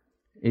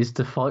 is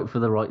to fight for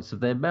the rights of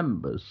their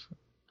members,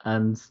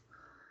 and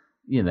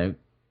you know.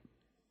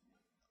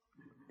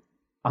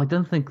 I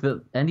don't think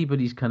that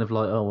anybody's kind of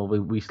like, oh,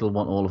 well, we still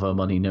want all of our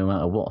money no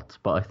matter what.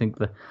 But I think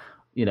that,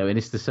 you know, and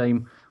it's the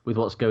same with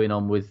what's going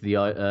on with the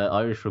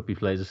Irish Rugby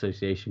Players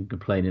Association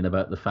complaining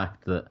about the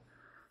fact that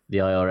the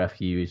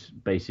IRFU is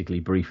basically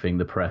briefing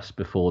the press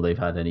before they've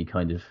had any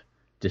kind of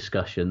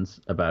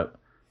discussions about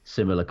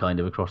similar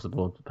kind of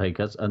across-the-board pay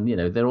cuts. And, you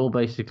know, they're all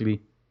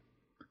basically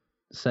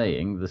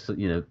saying, this,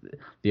 you know,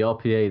 the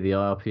RPA, the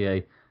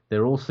IRPA,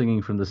 they're all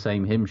singing from the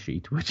same hymn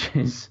sheet, which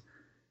is...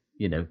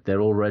 You know, they're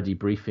already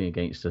briefing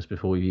against us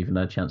before we've even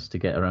had a chance to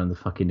get around the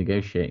fucking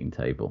negotiating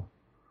table.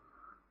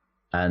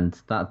 And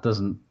that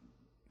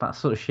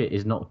sort of shit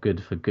is not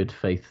good for good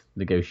faith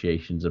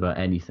negotiations about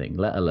anything,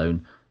 let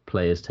alone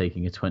players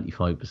taking a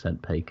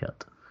 25% pay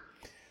cut.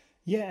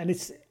 Yeah, and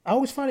I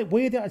always find it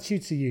weird, the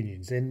attitude to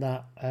unions, in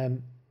that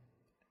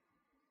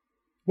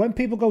when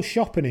people go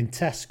shopping in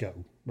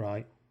Tesco,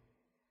 right,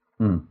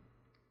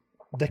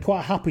 they're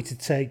quite happy to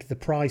take the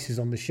prices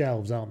on the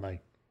shelves, aren't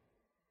they?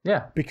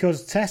 Yeah.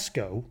 Because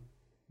Tesco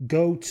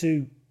go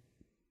to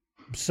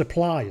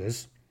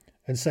suppliers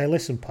and say,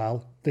 listen,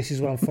 pal, this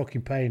is what I'm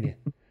fucking paying you.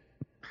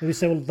 And they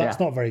say, well, that's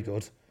not very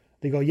good.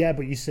 They go, yeah,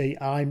 but you see,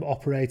 I'm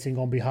operating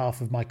on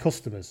behalf of my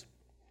customers.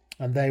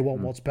 And they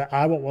want what's best.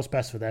 I want what's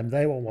best for them.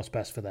 They want what's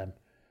best for them.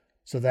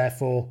 So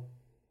therefore...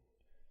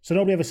 So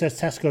nobody ever says,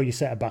 Tesco, you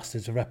set of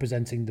bastards, for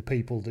representing the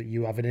people that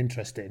you have an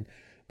interest in.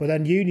 But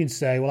then unions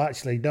say, well,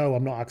 actually, no,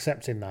 I'm not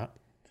accepting that.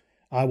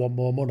 I want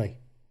more money.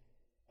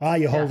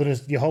 You're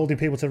holding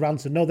people to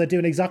ransom. No, they're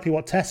doing exactly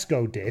what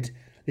Tesco did.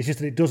 It's just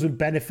that it doesn't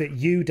benefit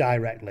you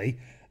directly.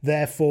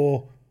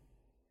 Therefore,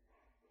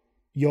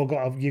 you're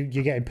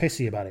getting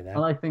pissy about it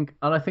now. And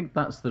I think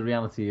that's the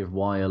reality of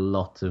why a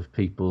lot of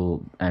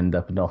people end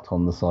up not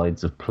on the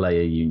sides of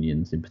player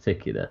unions in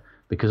particular,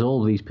 because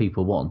all these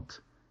people want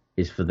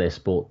is for their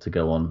sport to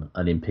go on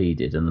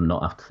unimpeded and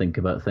not have to think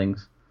about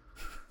things.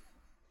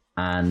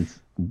 And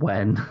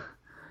when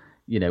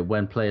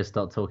players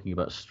start talking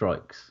about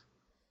strikes,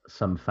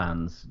 some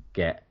fans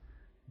get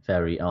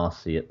very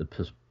arsey at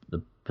the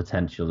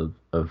potential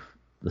of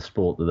the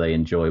sport that they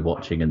enjoy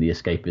watching and the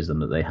escapism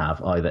that they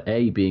have, either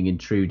A, being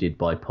intruded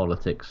by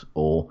politics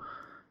or,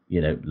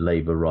 you know,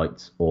 labour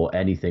rights or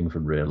anything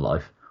from real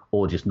life,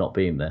 or just not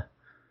being there,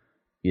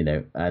 you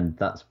know, and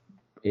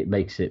it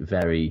makes it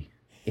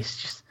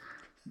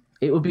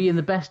it would be in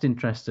the best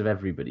interest of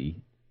everybody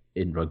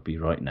in rugby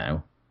right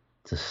now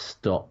to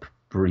stop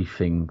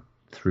briefing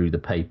through the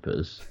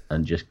papers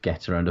and just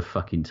get around a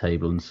fucking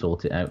table and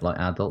sort it out like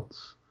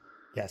adults.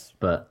 Yes.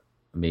 But,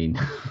 I mean...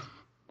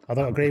 I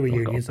don't agree with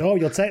unions. Oh,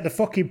 you'll take the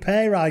fucking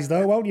pay rise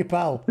though, won't you,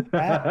 pal?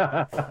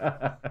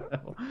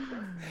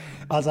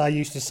 As I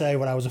used to say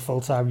when I was a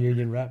full-time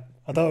union rep.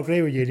 I don't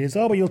agree with unions.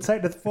 Oh, but you'll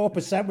take the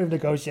 4% we've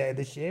negotiated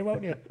this year,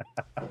 won't you?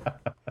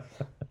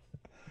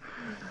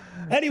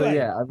 Anyway. So,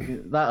 yeah, I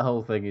mean, that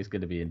whole thing is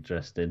going to be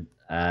interesting,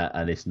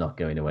 and it's not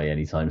going away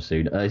anytime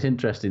soon. It's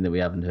interesting that we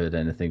haven't heard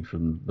anything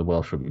from the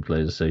Welsh Rugby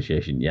Players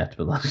Association yet,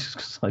 but that's just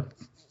because I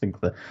think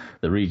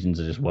the regions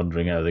are just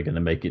wondering how they're going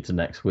to make it to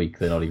next week.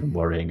 They're not even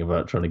worrying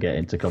about trying to get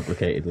into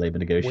complicated labour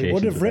negotiations. We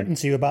would have written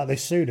to you about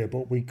this sooner,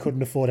 but we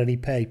couldn't afford any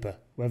paper.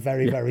 We're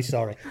very, very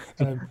sorry.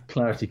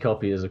 Clarity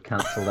copiers have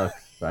cancelled out.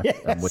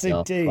 Yes,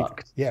 indeed.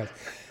 Yes.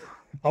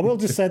 I will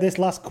just say this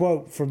last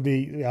quote from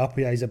the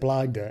RPA is a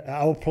blinder.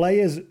 Our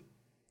players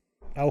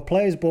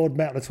board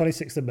met on the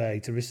 26th of May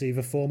to receive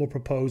a formal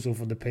proposal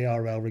from the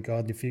PRL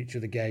regarding the future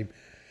of the game.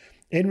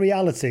 In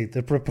reality,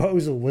 the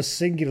proposal was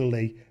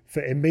singularly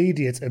for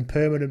immediate and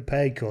permanent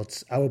pay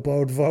cuts. Our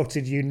board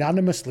voted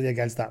unanimously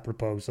against that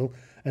proposal,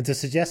 and to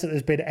suggest that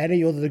there's been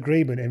any other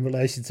agreement in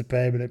relation to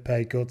permanent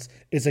pay cuts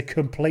is a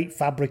complete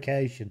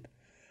fabrication.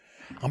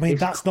 I mean,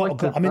 that's not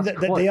good. I mean,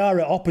 they are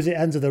at opposite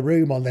ends of the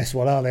room on this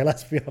one, aren't they?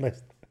 Let's be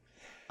honest.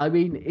 I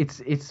mean,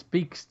 it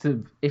speaks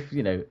to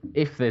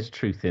if there's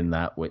truth in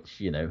that, which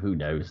who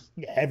knows?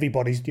 Yeah,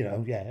 everyone's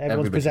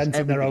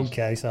presenting their own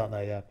case, aren't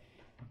they? Yeah.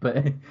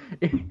 But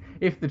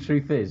if the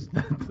truth is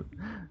that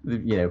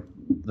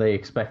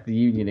the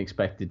union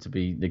expected to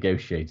be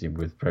negotiating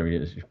with Premier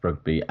League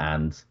Rugby,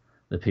 and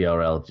the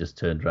PRL just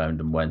turned around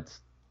and went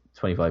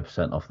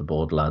 25% off the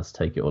board, lads,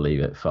 take it or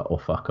leave it, or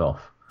fuck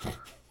off.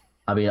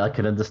 I mean, I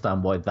can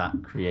understand why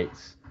that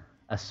creates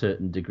a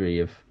certain degree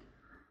of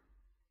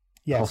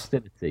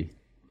hostility,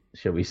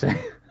 shall we say?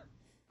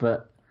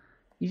 But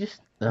you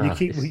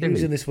keep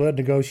using this word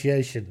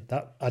negotiation.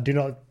 That I do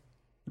not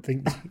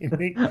think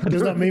it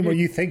does not mean what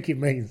you think it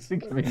means.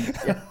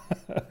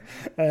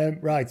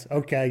 Right.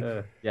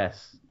 Okay.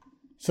 Yes.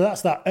 So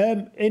that's that.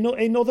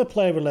 In other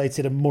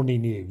player-related and money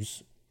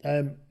news,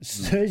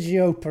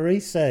 Sergio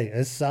Parisse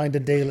has signed a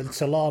deal at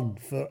Toulon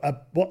for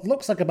what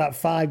looks like about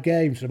 5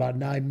 games for about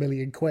 £9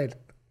 million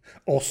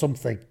or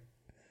something.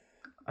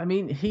 I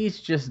mean,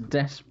 he's just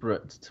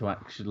desperate to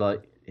actually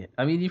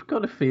you've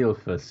got a feel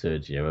for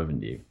Sergio,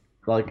 haven't you?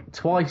 Like,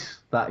 twice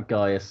that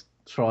guy has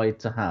tried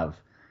to have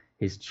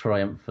his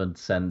triumphant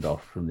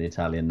send-off from the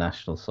Italian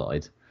national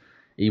side.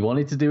 He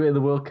wanted to do it in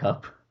the World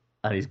Cup,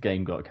 and his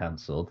game got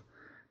cancelled.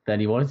 Then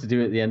he wanted to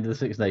do it at the end of the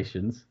Six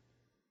Nations,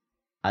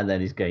 and then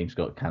his games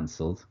got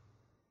cancelled.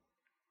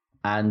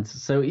 And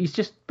so he's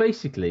just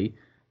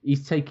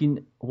he's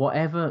taking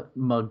whatever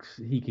mugs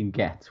he can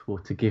get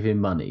to give him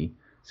money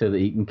so that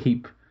he can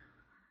keep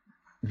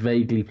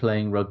vaguely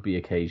playing rugby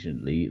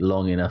occasionally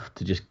long enough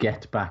to just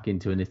get back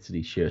into an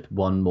Italy shirt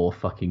one more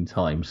fucking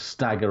time,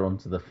 stagger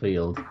onto the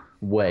field,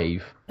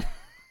 wave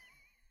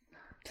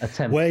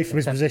from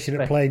his position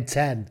at playing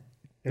 10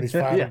 in his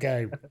final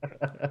game,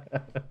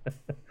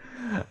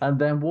 and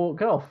then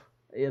walk off.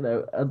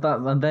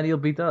 And then he'll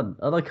be done.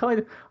 And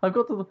I've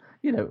got to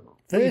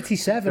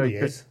 37 he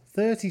is.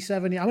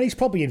 37. I mean, he's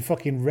probably in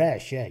fucking rare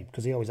shape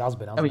because he always has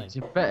been. Hasn't he's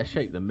in better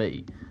shape than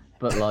me,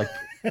 but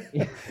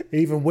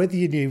even with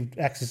your new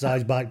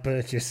exercise bike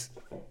purchase,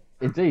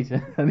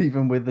 indeed, and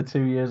even with the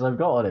 2 years I've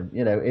got on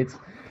him,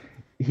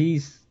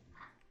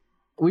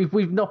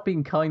 We've not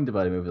been kind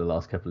about him over the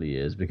last couple of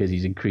years because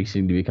he's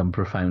increasingly become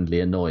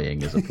profoundly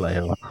annoying as a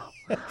player.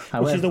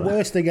 However, which is the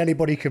worst thing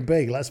anybody can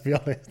be, let's be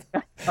honest.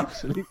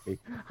 Absolutely.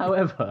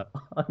 However,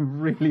 I'm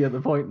really at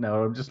the point now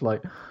where I'm just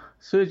like,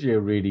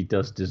 Sergio really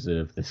does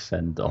deserve this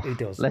send-off. He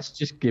does. Let's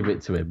just give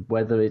it to him.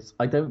 Whether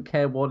I don't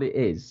care what it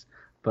is,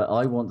 but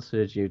I want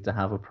Sergio to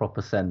have a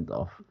proper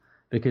send-off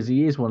because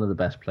he is one of the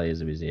best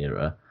players of his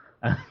era.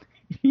 And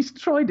he's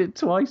tried it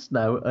twice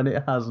now and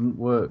it hasn't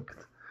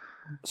worked.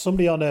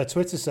 Somebody on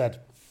Twitter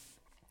said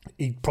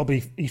he's probably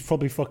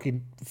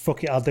fucking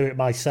fuck it, I'll do it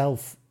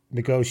myself.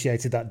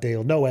 Negotiated that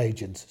deal. No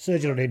agent.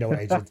 Sergio don't need no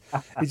agent.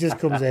 He just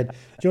comes in. Do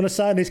you want to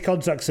sign this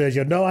contract,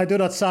 Sergio? No, I do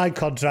not sign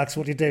contracts.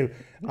 What do you do?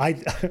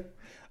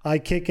 I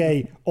kick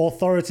a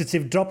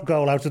authoritative drop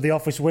goal out of the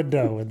office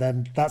window, and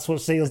then that's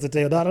what seals the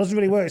deal. No, that doesn't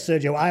really work,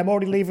 Sergio. I am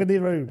already leaving the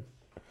room.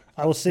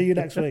 I will see you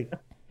next week.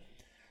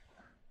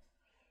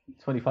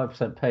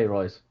 25% pay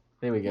rise.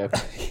 There we go.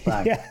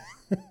 Bang. Yeah.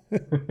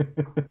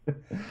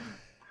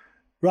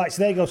 Right,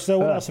 so there you go. So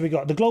what else have we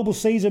got? The global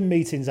season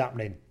meeting's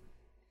happening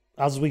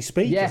as we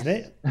speak, isn't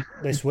it?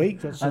 This week.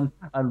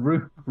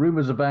 and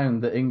rumours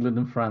abound that England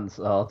and France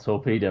are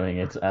torpedoing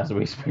it as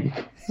we speak.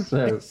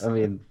 So, I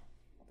mean,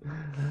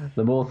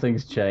 the more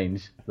things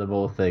change, the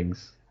more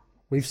things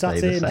we've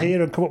sat in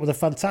here and come up with a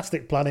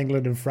fantastic plan,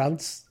 England and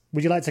France.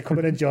 Would you like to come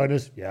in and join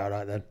us? Yeah, all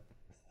right then.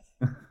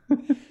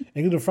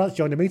 England and France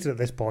joined the meeting at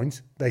this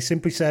point. They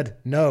simply said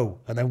no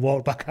and then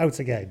walked back out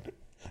again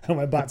and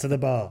went back to the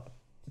bar.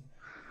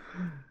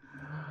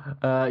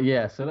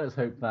 So let's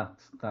hope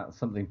that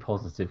something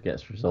positive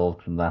gets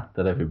resolved from that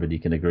everybody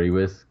can agree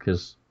with,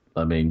 because,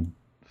 I mean,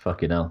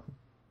 fucking hell.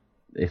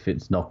 If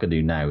it's not going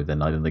to now,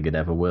 then I don't think it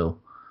ever will.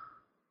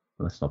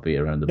 Let's not beat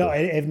around the bush. No,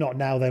 if not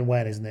now, then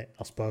when, isn't it?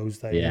 I suppose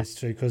that is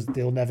true, because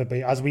they'll never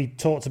be. As we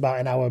talked about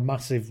in our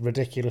massive,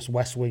 ridiculous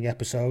West Wing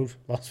episode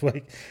last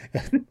week.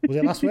 Was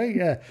it last week?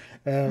 Yeah.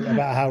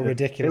 About how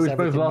ridiculous it was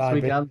everything both last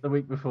week be. and the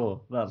week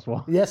before. That's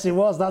why. Yes, it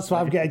was. That's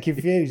why I'm getting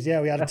confused.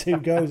 Yeah, we had 2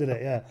 goes at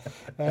it.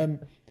 Yeah.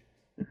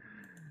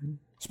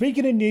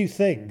 Speaking of new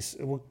things,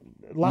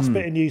 last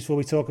bit of news before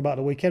we talk about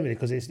the weekend,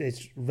 because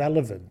it's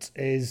relevant,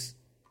 is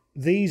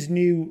these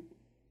new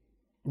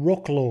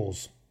ruck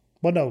laws.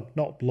 Well, no,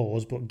 not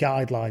laws, but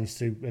guidelines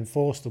to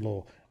enforce the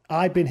law.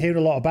 I've been hearing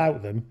a lot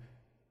about them,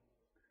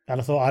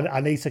 and I thought I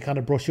need to kind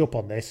of brush up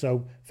on this.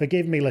 So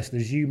forgive me,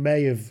 listeners, you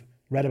may have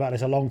read about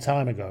this a long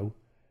time ago.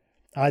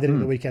 I did it at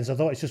the weekend, so I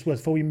thought it's just worth,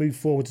 before we move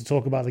forward to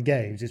talk about the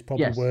games, it's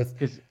probably worth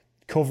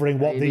covering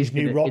what these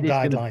new rock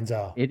guidelines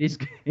are. It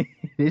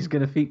is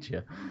going to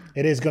feature.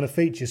 It is going to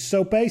feature.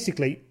 So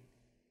basically,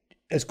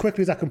 as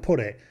quickly as I can put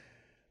it,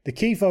 the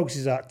key focus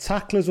is that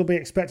tacklers will be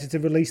expected to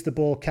release the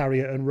ball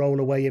carrier and roll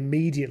away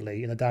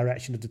immediately in the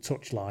direction of the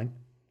touchline.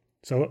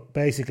 So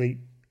basically,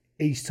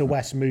 east to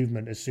west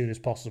movement as soon as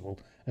possible.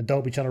 And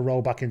don't be trying to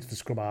roll back into the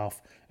scrum half.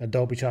 And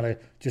don't be trying to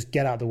just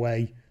get out of the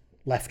way,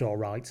 left or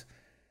right.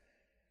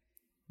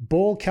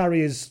 Ball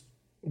carriers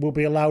will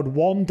be allowed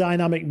one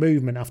dynamic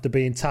movement after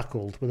being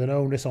tackled, with an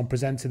onus on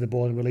presenting the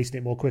ball and releasing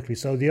it more quickly.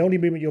 So the only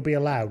movement you'll be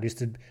allowed is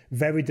to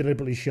very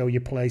deliberately show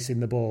your place in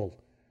the ball.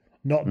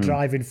 Not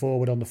driving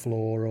forward on the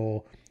floor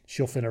or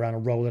shuffling around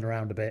and rolling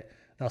around a bit.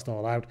 That's not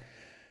allowed.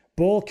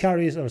 Ball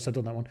carriers... Oh, so I've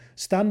done that one.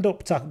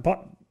 Stand-up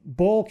tackle...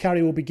 Ball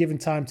carrier will be given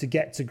time to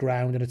get to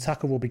ground and a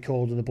tackle will be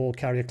called and the ball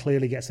carrier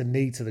clearly gets a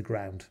knee to the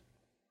ground.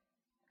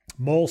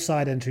 Maul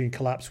side entry and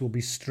collapse will be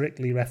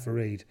strictly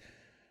refereed.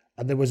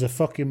 And there was a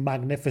fucking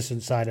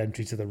magnificent side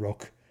entry to the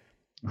ruck.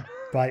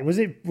 Right, was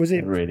it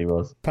It really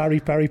was. Parry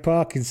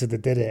Parkinson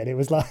that did it? And it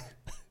was like...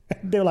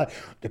 They were like,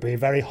 they're being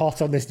very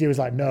hot on this news.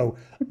 Like, no,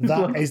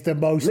 that is the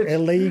most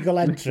illegal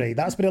entry.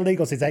 That's been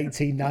illegal since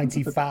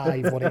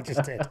 1895, what it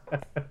just did.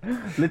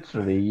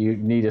 Literally, you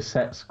need a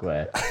set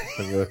square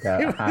to work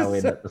out how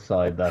in at the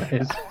side that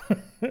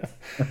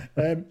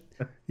is.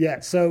 Yeah,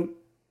 so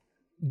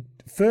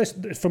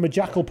first, from a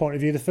Jackal point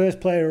of view, the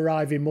first player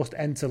arriving must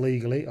enter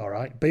legally, all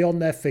right, be on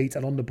their feet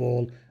and on the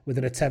ball with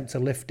an attempt to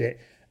lift it.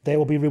 They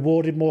will be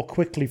rewarded more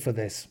quickly for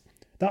this.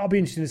 That'll be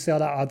interesting to see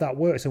how that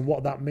works and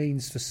what that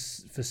means for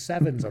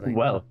sevens, I think.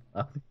 Well,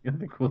 I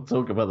think we'll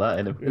talk about that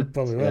in a bit.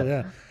 Probably will,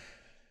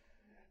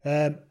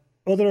 yeah.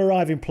 Other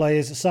arriving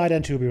players, side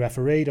entry will be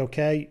refereed,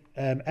 okay.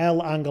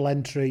 L angle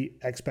entry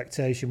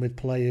expectation with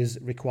players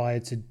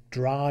required to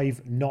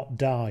drive, not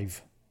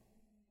dive.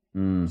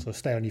 So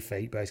stay on your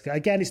feet, basically.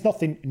 Again, it's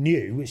nothing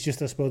new. It's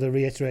just, I suppose, they're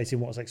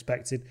reiterating what's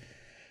expected.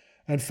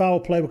 And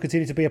foul play will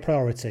continue to be a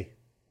priority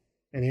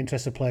in the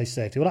interest of player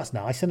safety. Well, that's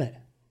nice, isn't it?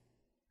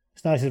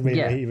 It's nice to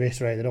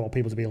reiterate they don't want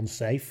people to be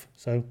unsafe.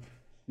 So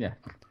yeah.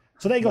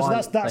 So there you go.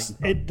 So that's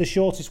it. The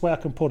shortest way I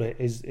can put it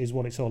is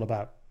what it's all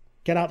about.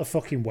 Get out the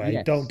fucking way.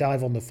 Yes. Don't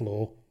dive on the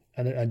floor,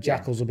 and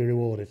jackals will be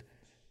rewarded.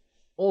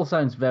 All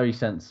sounds very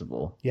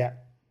sensible. Yeah.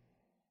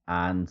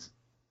 And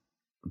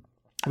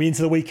are we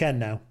into the weekend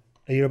now?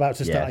 Are you about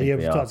to start?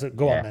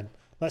 Go on then.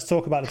 Let's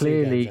talk about the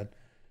clearly. Two games, then.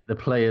 The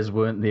players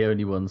weren't the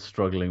only ones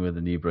struggling with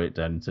the new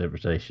breakdown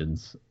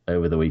interpretations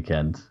over the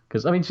weekend.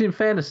 Because I mean, in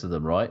fairness to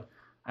them, right?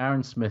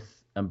 Aaron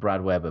Smith and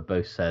Brad Weber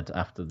both said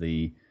after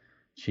the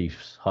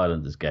Chiefs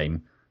Highlanders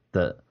game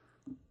that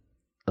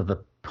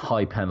the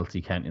high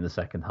penalty count in the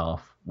second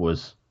half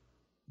was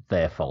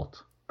their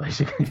fault,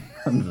 basically.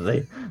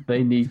 And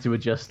they need to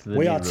adjust to the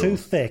We new are rules. too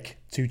thick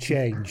to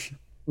change.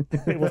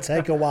 It will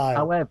take a while.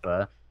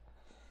 However,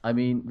 I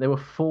mean, there were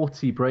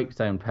 40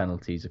 breakdown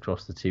penalties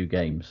across the two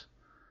games,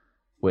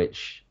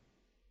 which,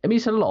 I mean,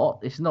 it's a lot.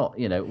 It's not,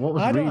 what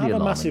was I don't really have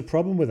alarming. a massive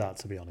problem with that,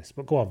 to be honest,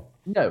 but go on.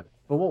 No,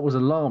 but what was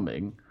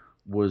alarming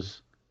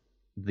was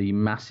the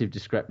massive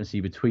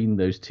discrepancy between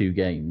those two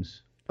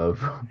games of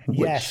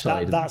which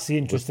side that's the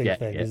interesting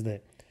thing, isn't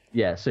it?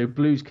 Yeah, so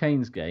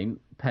Blues-Canes game,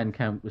 pen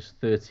count was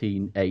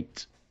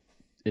 13-8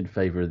 in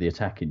favour of the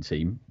attacking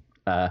team,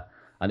 and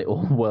it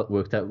all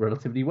worked out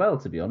relatively well,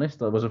 to be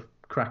honest. It was a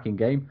cracking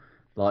game,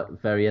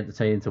 very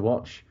entertaining to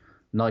watch,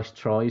 nice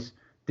tries,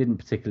 didn't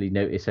particularly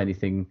notice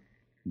anything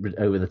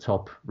over the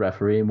top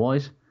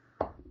refereeing-wise.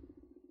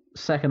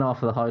 Second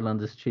half of the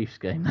Highlanders-Chiefs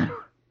game, though.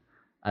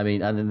 I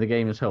mean, and in the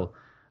game as whole,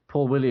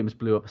 Paul Williams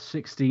blew up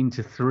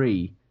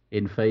 16-3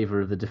 in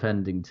favour of the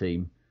defending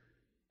team,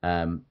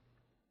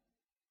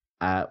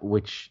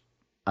 which,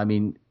 I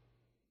mean,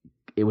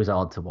 it was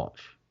hard to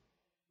watch,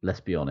 let's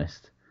be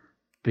honest,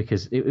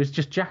 because it was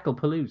just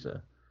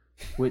Jackal-palooza,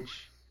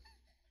 which,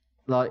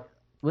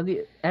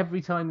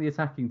 every time the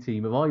attacking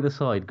team of either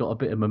side got a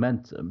bit of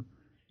momentum,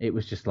 it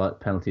was just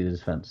penalty to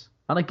defence.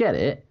 And I get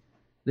it.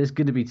 There's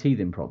going to be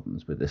teething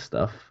problems with this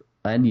stuff,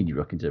 any new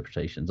ruck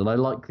interpretations. And I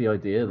like the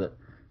idea that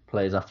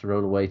players have to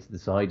roll away to the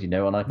side, and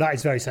that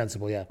is very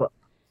sensible, yeah.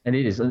 And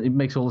it is, and it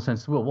makes all the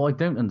sense in the world. What I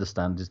don't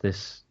understand is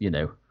this,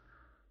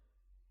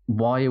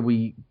 why are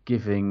we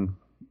giving...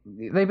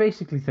 They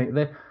basically think...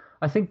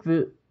 I think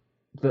the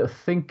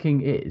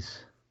thinking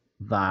is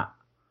that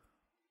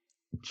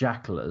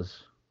jackalers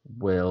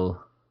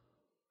will...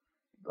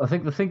 I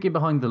think the thinking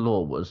behind the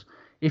law was,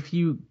 if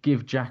you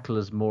give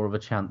jackalers more of a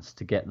chance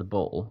to get the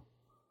ball...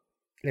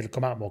 It'll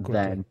come out more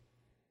quickly.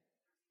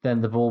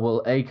 Then the ball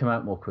will A, come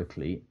out more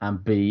quickly,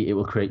 and B, it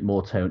will create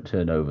more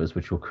turnovers,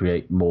 which will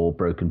create more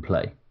broken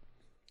play.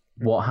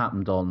 What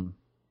happened on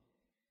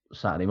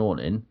Saturday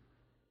morning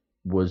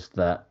was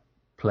that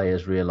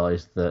players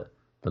realised that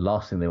the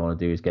last thing they want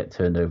to do is get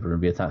turned over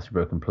and be attacked for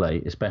broken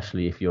play,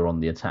 especially if you're on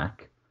the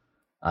attack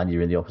and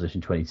you're in the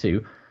opposition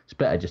 22. It's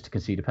better just to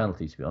concede a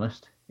penalty, to be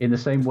honest. In the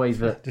same way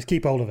that... Just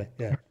keep hold of it,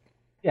 yeah.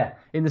 Yeah,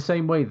 in the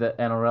same way that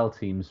NRL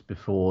teams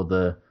before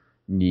the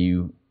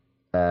new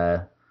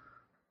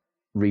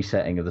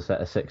resetting of the set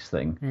of six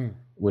thing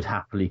would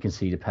happily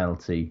concede a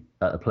penalty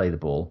to play the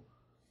ball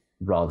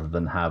rather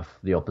than have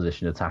the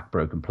opposition attack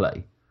broken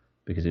play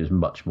because it was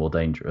much more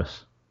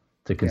dangerous.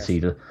 to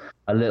concede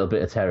a little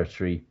bit of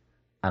territory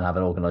and have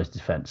an organised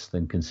defence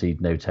than concede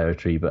no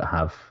territory but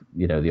have,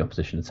 the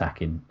opposition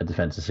attacking a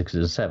defence of 6s or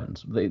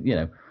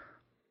 7s.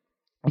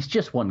 It's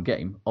just one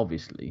game,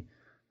 obviously,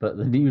 but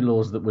the new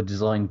laws that were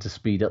designed to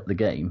speed up the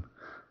game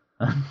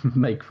and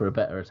make for a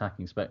better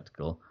attacking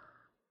spectacle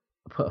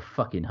put a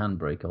fucking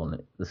handbrake on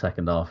it the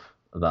second half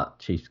of that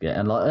Chiefs game.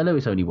 And I know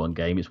it's only one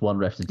game, it's one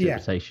ref's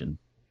interpretation.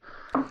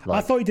 Yeah.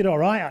 I thought he did all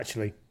right,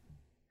 actually.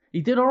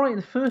 He did all right in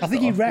the first. I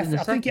think he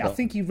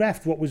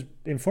refed what was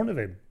in front of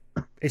him.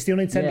 It's the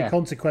unintended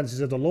consequences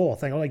of the law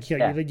thing.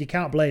 You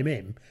can't blame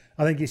him.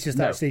 I think it's just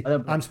actually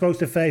I'm supposed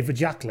to favour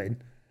Jacqueline,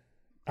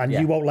 and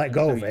you won't let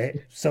go of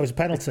it, so it's a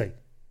penalty.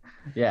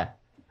 Yeah,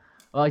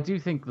 well, I do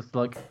think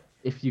that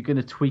if you're going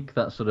to tweak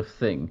that sort of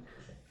thing,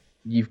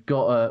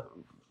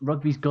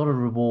 rugby's got to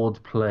reward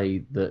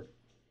play that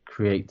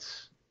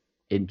creates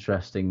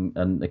interesting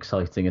and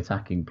exciting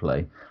attacking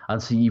play,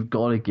 and so you've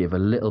got to give a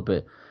little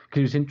bit. Because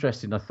it was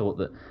interesting, I thought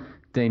that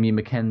Damien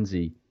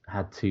McKenzie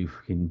had 2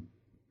 fucking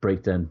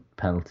breakdown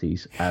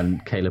penalties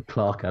and Caleb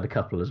Clark had a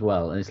couple as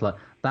well. And it's like,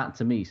 that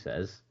to me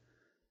says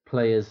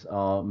players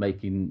are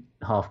making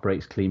half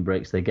breaks, clean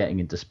breaks, they're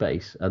getting into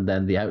space, and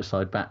then the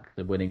outside back,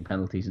 they're winning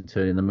penalties and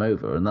turning them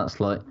over. And that's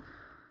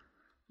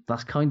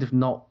kind of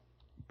not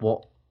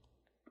what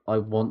I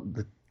want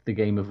the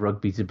game of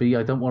rugby to be.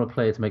 I don't want a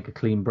player to make a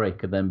clean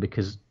break and then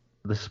because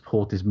the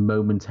support is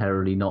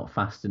momentarily not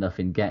fast enough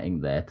in getting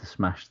there to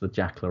smash the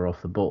jackler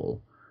off the ball,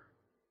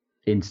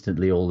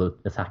 instantly all the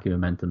attacking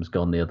momentum's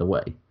gone the other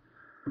way.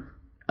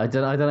 I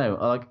don't know.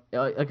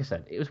 Like I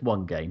said, it was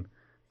one game,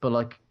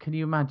 but can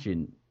you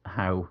imagine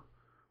how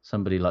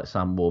somebody like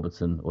Sam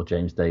Warburton or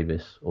James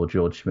Davis or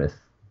George Smith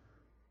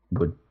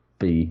would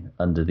be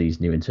under these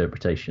new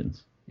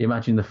interpretations? You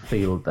imagine the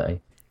field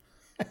day.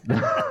 They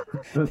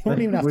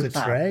wouldn't even have to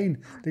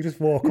train. They just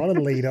walk on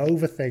and lead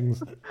over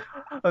things.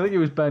 I think it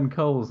was Ben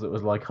Coles that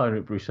was like,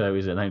 Heinrich Brousseau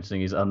is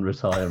announcing his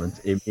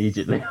unretirement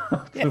immediately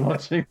after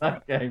watching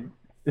that game.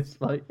 It's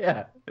like,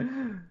 it's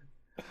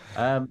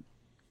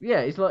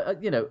like,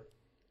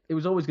 it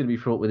was always going to be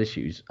fraught with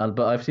issues.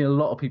 But I've seen a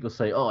lot of people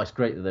say, oh, it's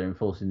great that they're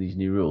enforcing these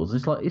new rules.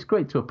 It's like, it's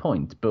great to a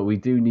point, but we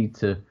do need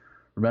to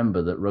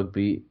remember that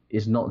rugby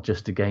is not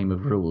just a game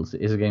of rules.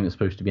 It is a game that's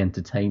supposed to be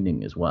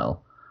entertaining as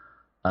well.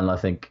 And I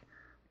think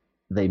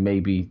they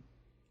maybe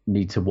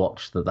need to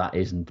watch that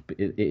isn't.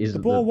 It isn't.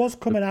 The ball was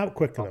coming out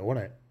quicker, though,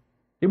 wasn't it?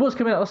 It was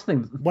coming out. That's the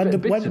thing. When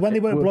they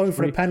weren't blowing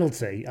for a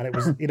penalty, and it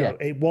was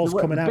it was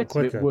coming out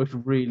quicker. It worked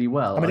really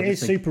well. I mean, it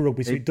is Super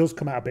Rugby, so it does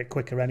come out a bit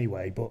quicker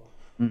anyway. But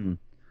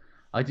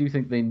I do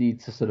think they need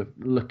to sort of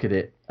look at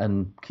it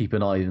and keep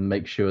an eye and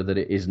make sure that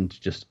it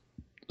isn't just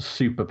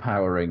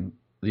superpowering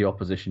the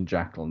opposition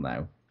jackal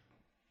now,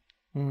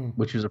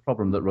 which was a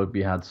problem that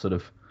rugby had sort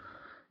of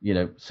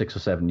 6 or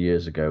 7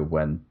 years ago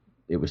when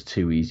it was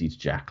too easy to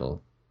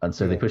jackal, and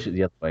so they pushed it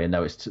the other way, and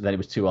now then it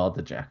was too hard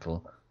to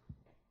jackal.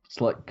 It's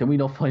like, can we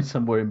not find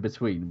somewhere in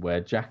between where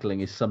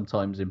jackling is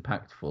sometimes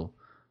impactful,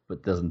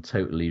 but doesn't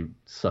totally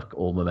suck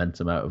all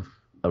momentum out of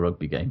a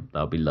rugby game?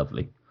 That would be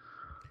lovely.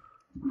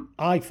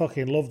 I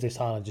fucking love this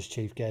Highlanders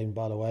Chief game,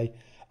 by the way.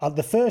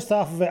 The first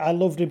half of it, I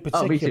loved in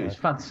particular. Oh, me too. It's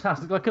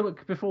fantastic.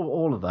 Before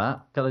all of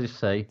that, can I just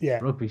say,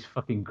 rugby's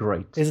fucking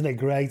great. Isn't it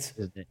great?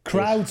 Isn't it?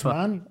 Crowds,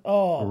 man.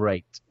 Oh,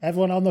 great.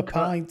 Everyone on the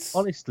pints.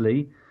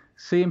 Honestly,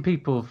 seeing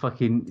people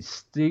fucking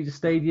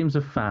stadiums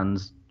of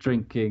fans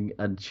drinking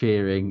and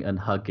cheering and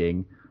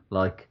hugging,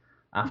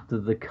 after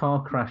the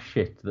car crash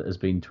shit that has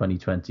been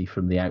 2020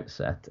 from the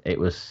outset, it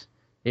was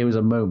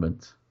a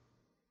moment,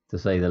 to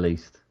say the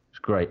least. It's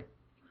great.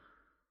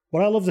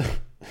 What I loved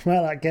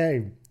about that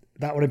game,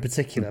 that one in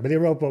particular, I mean, they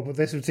were all, but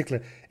this in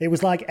particular, it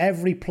was like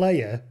every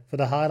player for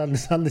the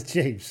Highlanders and the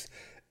Chiefs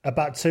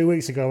about 2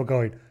 weeks ago were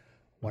going,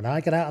 when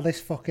I get out of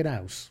this fucking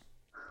house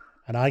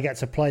and I get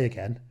to play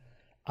again,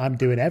 I'm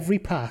doing every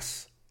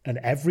pass and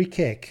every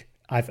kick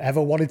I've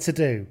ever wanted to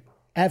do,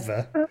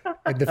 ever,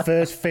 in the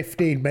first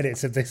 15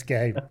 minutes of this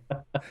game.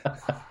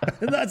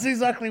 And that's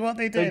exactly what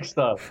they did. Big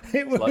stuff.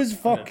 It was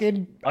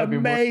fucking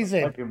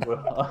amazing.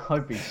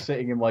 I've been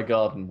sitting in my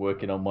garden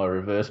working on my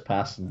reverse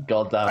pass, and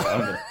goddamn it, I'm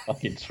going to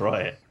fucking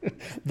try it.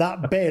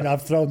 That bin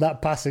I've thrown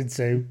that pass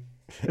into,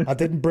 I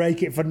didn't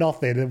break it for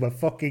nothing, and we're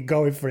fucking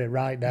going for it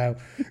right now.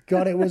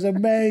 God, it was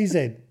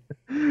amazing.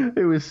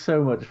 It was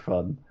so much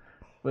fun.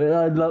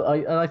 But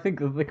I think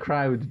that the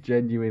crowd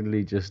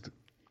genuinely just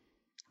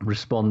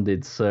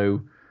responded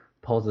so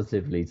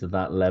positively to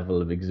that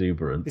level of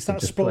exuberance. It's that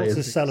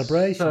sports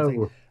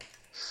celebration.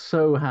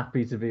 So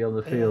happy to be on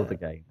the field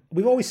again.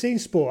 We've always seen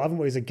sport, haven't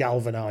we, as a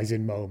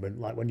galvanising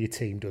moment, like when your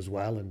team does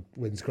well and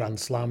wins Grand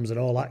Slams and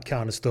all that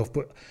kind of stuff.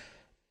 But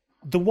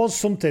there was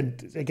something,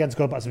 again, to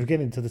go back to the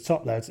beginning, to the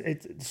top there,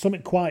 it's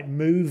something quite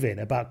moving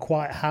about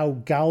quite how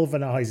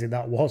galvanising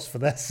that was for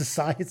their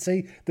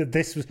society, that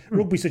this was,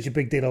 rugby's such a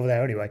big deal over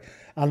there anyway,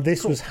 and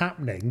this was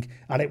happening,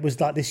 and it was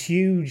like this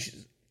huge,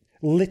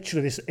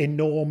 literally this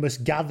enormous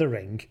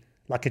gathering,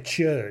 like a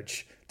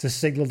church, to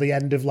signal the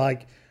end of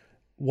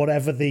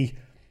whatever the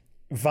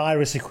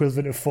virus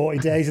equivalent of 40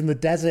 days in the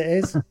desert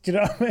is. Do you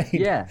know what I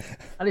mean? Yeah,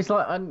 and it's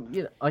like,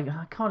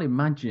 I can't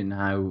imagine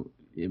how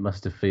it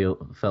must have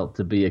felt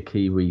to be a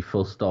Kiwi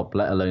full stop,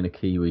 let alone a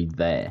Kiwi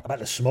there. I bet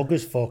the smug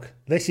as fuck.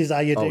 This is how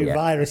you do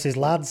viruses,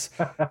 lads.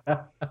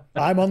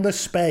 I'm on the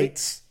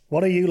Spates.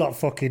 What are you lot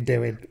fucking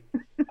doing?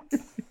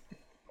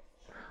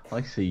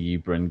 I see you,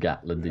 Bryn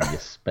Gatland, in your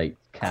Spate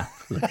cap,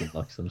 looking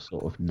like some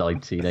sort of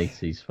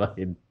 1980s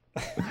fucking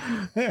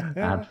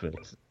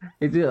advert.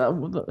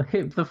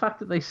 The fact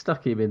that they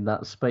stuck him in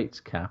that Spates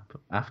cap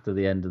after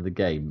the end of the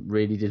game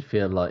really did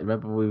feel like.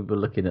 Remember, we were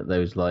looking at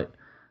those like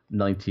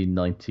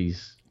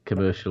 1990s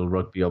commercial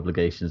rugby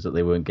obligations that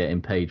they weren't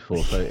getting paid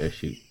for photo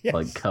shoot, yes.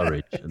 like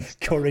Courage and stuff.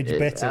 Courage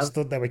Bitter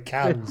stood there with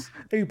cans.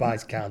 Who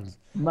buys cans?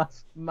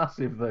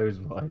 Massive those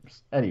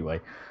vibes.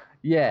 Anyway.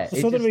 Yeah,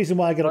 that's another reason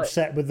why I get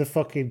upset with the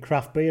fucking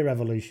craft beer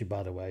revolution,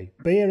 by the way.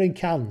 Beer in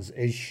cans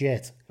is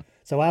shit.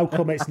 So how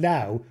come it's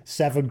now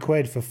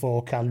 £7 for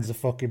 4 cans of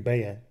fucking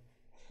beer?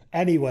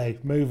 Anyway,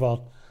 move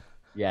on.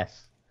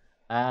 Yes.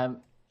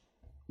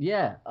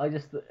 Yeah, I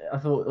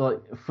thought, like,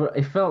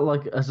 it felt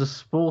like as a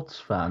sports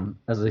fan,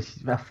 as a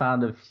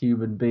fan of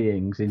human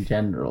beings in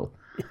general,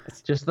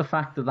 yes. Just the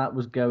fact that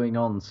was going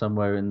on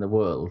somewhere in the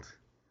world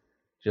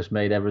just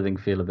made everything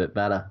feel a bit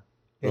better.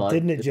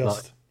 Didn't it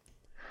just?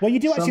 Well, you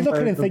do actually look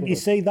at it and think, you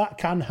see, that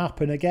can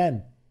happen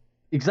again.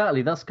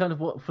 Exactly. That's kind of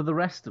what, for the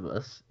rest of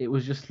us, it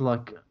was just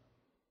like,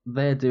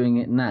 they're doing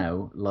it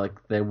now. Like,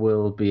 there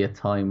will be a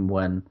time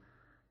when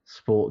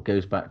sport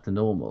goes back to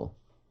normal.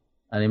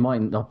 And it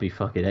might not be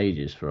fucking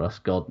ages for us,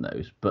 God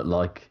knows. But,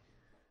 like,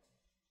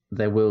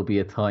 there will be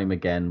a time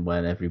again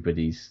when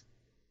everybody's,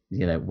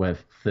 where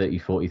 30,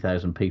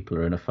 40,000 people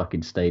are in a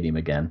fucking stadium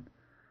again.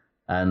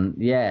 And,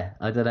 yeah,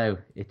 I don't know.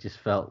 It just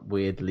felt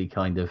weirdly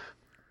kind of...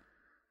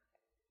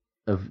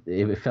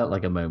 It felt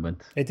like a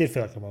moment. It did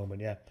feel like a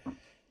moment, yeah.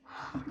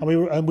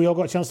 And we all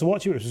got a chance to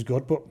watch it, which was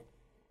good. But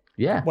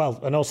yeah, well,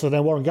 and also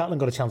then Warren Gatland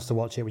got a chance to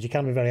watch it, which you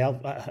can be very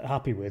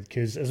happy with,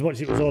 because as much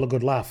as it was all a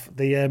good laugh,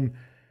 the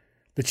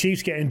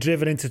Chiefs getting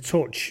driven into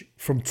touch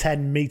from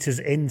 10 metres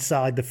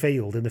inside the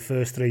field in the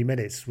first 3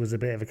 minutes was a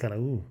bit of a kind of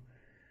ooh.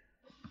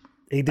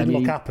 He didn't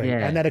look happy,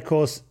 yeah. And then of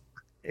course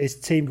his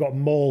team got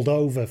mauled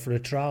over for a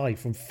try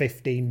from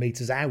 15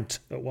 metres out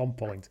at one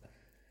point.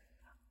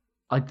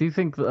 I do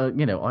think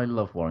that, I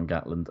love Warren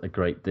Gatland a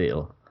great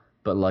deal,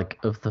 but like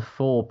of the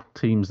 4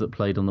 teams that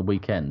played on the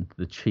weekend,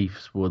 the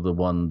Chiefs were the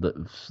one that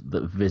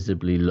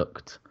visibly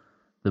looked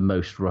the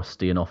most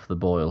rusty and off the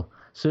boil,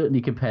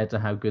 certainly compared to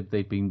how good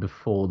they'd been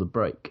before the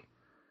break.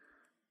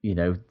 They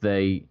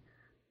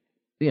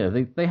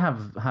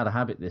have had a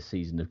habit this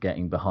season of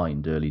getting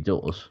behind early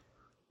doors,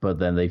 but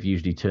then they've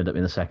usually turned up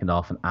in the second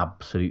half and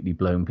absolutely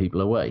blown people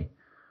away.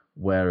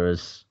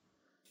 Whereas,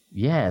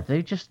 yeah,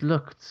 they just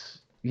looked,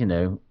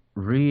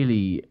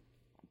 really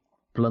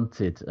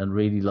blunted and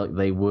really like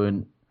they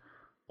weren't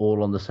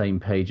all on the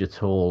same page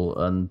at all,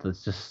 and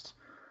it's just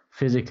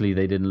physically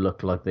they didn't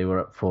look like they were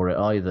up for it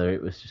either.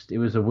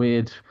 It's a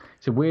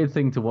weird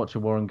thing to watch a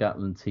Warren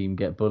Gatland team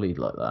get bullied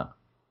like that.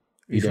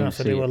 He's going to have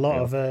to do a lot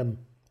of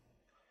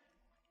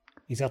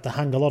he's going to have to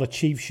hang a lot of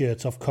Chief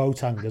shirts off coat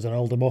hangers and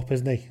hold them up,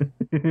 isn't he?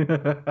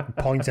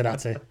 Pointed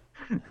at it.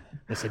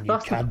 Listen, you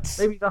can't.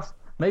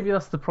 Maybe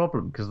that's the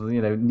problem, because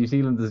New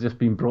Zealand has just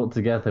been brought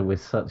together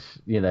with such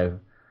unity.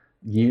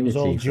 It was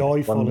all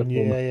joyful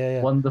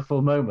and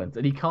wonderful moment,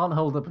 and he can't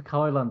hold up a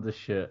Kylander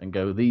shirt and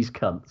go, "These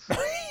cunts,"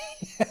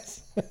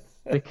 yes.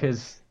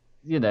 Because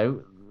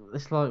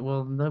it's like,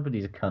 well,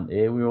 nobody's a cunt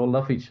here. We all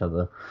love each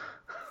other.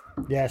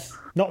 Yes,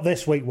 not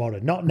this week,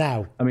 Warren. Not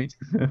now. I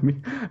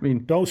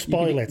mean, don't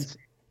spoil it.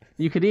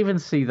 You could even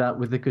see that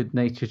with the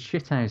good-natured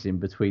shithousing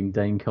between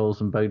Dane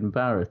Coles and Beauden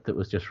Barrett that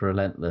was just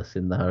relentless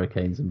in the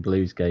Hurricanes and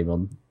Blues game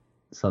on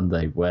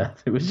Sunday, where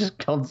it was just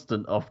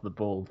constant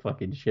off-the-ball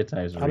fucking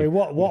shithousery. I mean,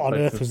 what on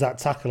earth was that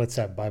tackle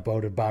attempt by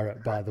Beauden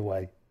Barrett, by the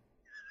way?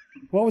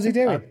 What was he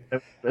doing?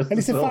 And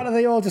it's the fact that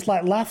they all just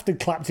like laughed and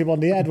clapped him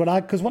on the head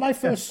because when I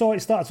first saw it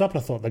start to happen,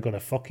 I thought they're going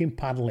to fucking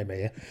paddle him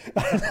here,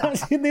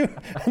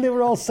 and they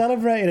were all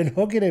celebrating and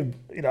hugging him.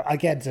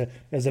 Again,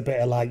 as a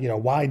bit of like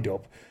wind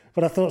up.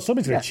 But I thought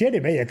somebody's going to chin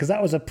him here, because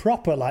that was a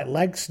proper like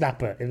leg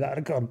snapper if that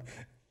had gone.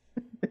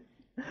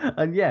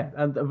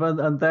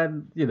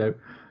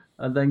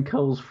 And then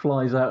Coles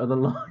flies out of the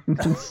line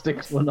and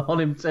sticks one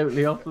on him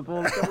totally off the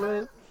ball.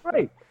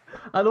 Great.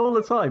 And all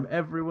the time,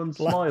 everyone's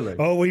smiling.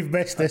 Oh, we've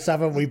missed this,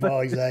 haven't we,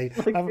 boys? It's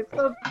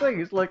that thing.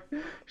 It's like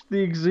the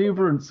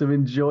exuberance of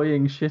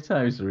enjoying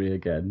shithousery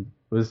again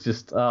was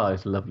just,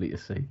 it's lovely to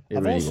see.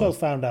 I've also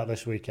found out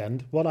this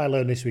weekend, what I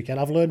learned this weekend,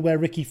 I've learned where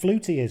Ricky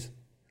Flutie is.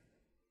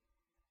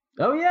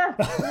 Oh, yeah.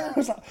 I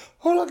was like,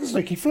 oh, look, it's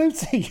Ricky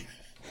Flutie.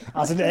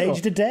 Hasn't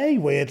aged a day,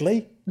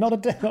 weirdly.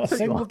 Not a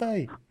single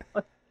day.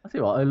 I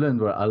tell you what, I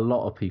learned where a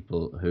lot of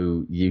people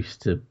who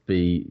used to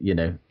be,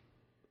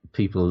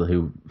 people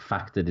who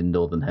factored in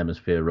Northern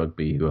Hemisphere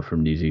rugby who are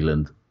from New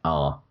Zealand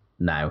are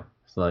now.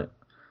 It's like,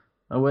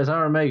 oh, where's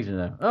Aaron Major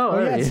now? Oh,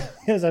 yes.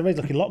 Aaron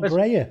Major's looking a lot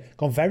greyer.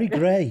 Gone very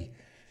grey.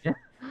 Yeah.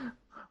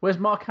 Where's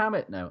Mark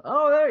Hammett now?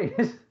 Oh, there he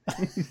is.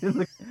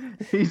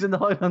 He's in the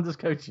Highlanders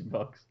coaching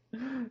box.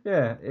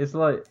 Yeah, it's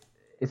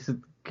a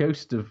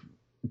ghost of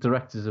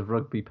directors of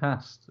rugby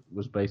past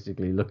was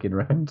basically looking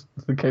around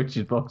the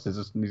coaching boxes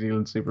of New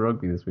Zealand Super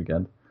Rugby this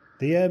weekend.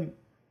 The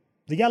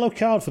yellow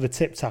card for the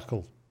tip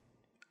tackle.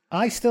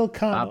 I still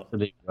can't.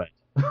 Absolutely right.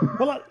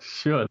 Well,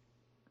 sure.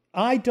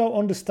 I don't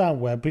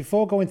understand where,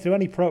 before going through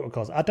any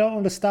protocols, I don't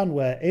understand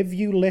where if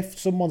you lift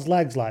someone's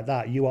legs like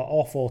that, you are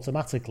off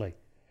automatically.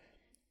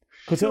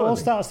 Because it all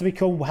starts to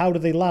become, how do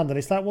they land? And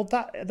it's like, well,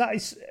 that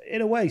is,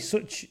 in a way,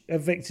 such a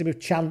victim of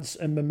chance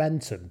and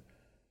momentum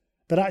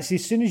that actually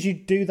as soon as you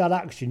do that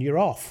action, you're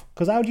off.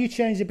 Because how do you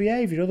change the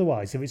behaviour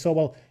otherwise? If it's all,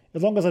 well,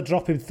 as long as I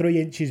drop him 3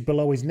 inches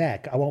below his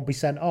neck, I won't be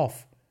sent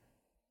off.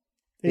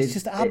 It's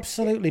just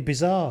absolutely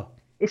bizarre.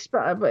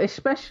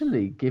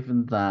 Especially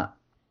given that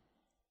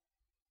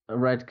a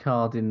red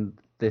card in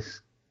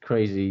this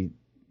crazy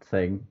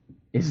thing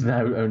is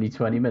now only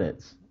 20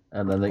 minutes,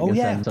 and then they can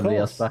send somebody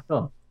else back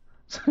on.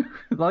 So,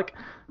 like,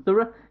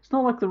 it's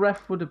not like the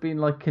ref would have been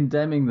like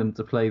condemning them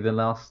to play the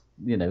last,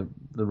 the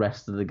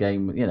rest of the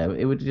game.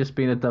 It would have just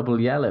been a double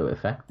yellow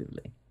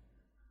effectively.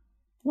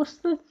 But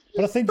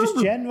I think just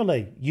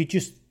generally,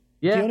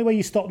 the only way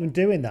you stop them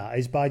doing that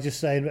is by just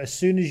saying, as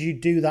soon as you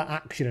do that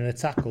action in a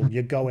tackle,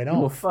 you're going off.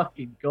 You're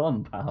fucking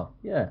gone, pal.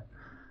 Yeah.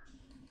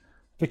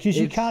 Because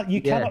you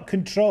cannot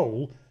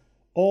control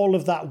all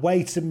of that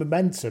weight and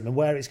momentum and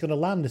where it's going to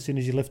land as soon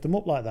as you lift them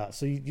up like that.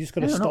 So you just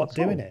got to stop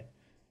doing it.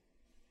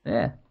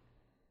 Yeah.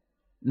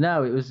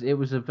 No, it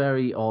was a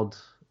very odd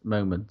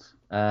moment.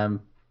 I'll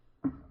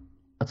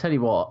tell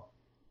you what,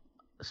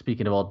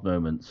 speaking of odd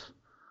moments,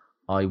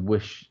 I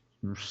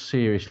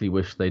seriously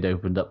wish they'd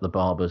opened up the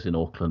barbers in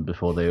Auckland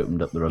before they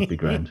opened up the rugby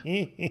ground.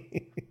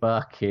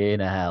 Fucking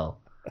hell.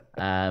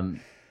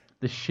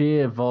 The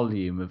sheer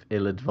volume of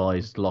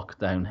ill-advised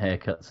lockdown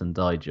haircuts and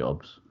dye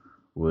jobs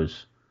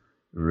was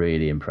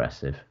really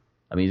impressive.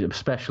 I mean, a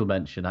special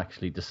mention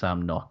actually to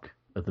Sam Knock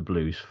of the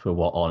Blues for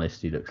what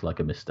honestly looks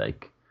like a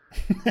mistake.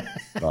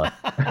 I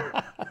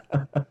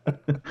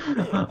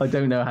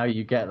don't know how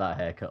you get that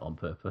haircut on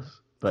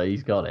purpose, but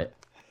he's got it.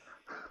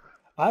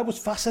 I was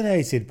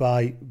fascinated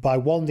by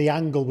the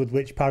angle with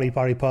which Parry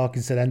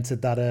Parkinson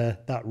entered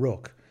that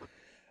ruck.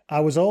 I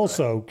was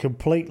also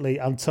completely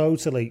and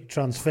totally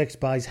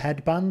transfixed by his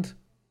headband.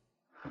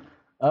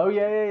 Oh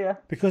yeah.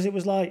 Because it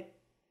was like,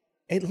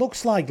 it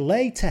looks like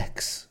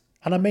latex,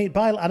 and I mean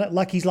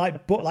like he's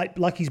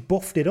like he's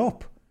buffed it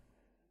up.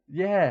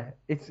 Yeah,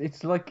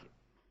 it's like,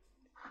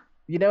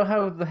 you know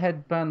how the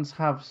headbands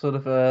have sort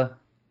of a,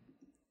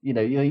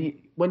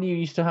 when you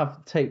used to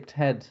have taped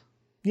head,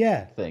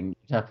 thing,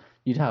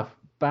 you'd have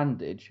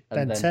bandage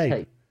and then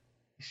tape.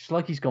 It's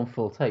like he's gone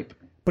full tape,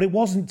 but it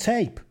wasn't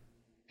tape.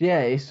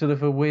 Yeah, it's sort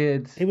of a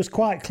weird... It was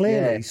quite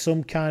clearly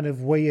some kind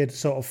of weird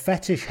sort of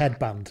fetish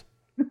headband.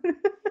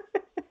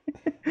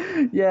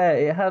 Yeah,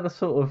 it had a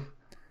sort of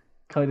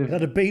kind of... It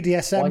had a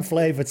BDSM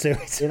flavour to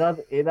it.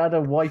 It had a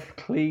wife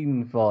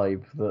clean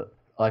vibe that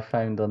I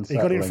found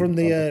unsettling. He got it from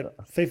the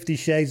 50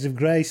 Shades of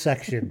Grey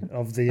section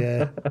of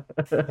the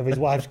of his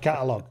wife's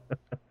catalogue.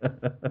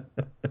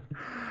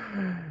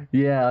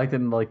 Yeah, I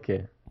didn't like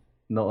it.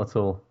 Not at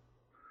all.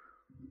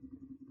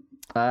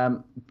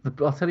 I'll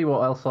tell you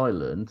what else I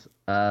learned.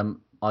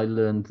 I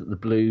learned that the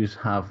Blues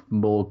have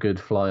more good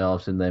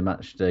fly-halves in their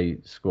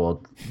matchday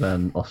squad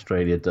than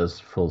Australia does,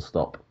 full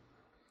stop.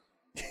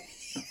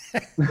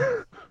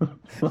 And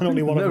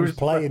only one of them is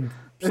playing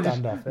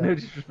stand-off. No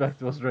disrespect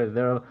to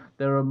Australia.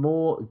 There are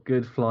more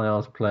good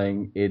fly-halves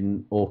playing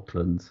in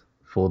Auckland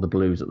for the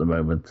Blues at the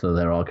moment than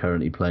there are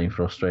currently playing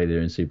for Australia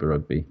in Super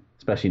Rugby,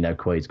 especially now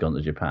Quade's gone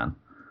to Japan.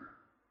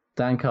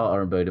 Dan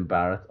Carter and Beauden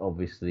Barrett,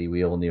 obviously,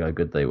 we all knew how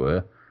good they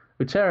were.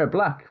 Utera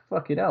Black,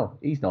 fucking hell,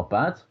 he's not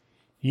bad.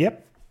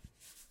 Yep.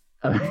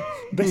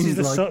 This is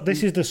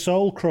the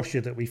soul crusher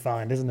that we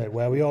find, isn't it?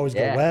 Where we always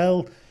go,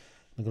 well,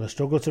 they're going to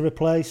struggle to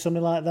replace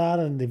something like that,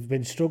 and they've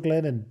been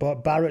struggling,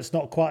 but Barrett's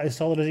not quite as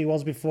solid as he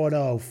was before.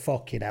 No,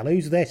 fucking hell,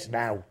 who's this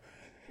now?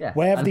 Yeah.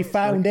 Where have they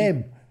found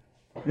him?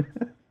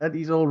 And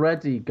he's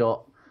already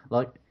got,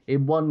 like,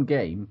 in one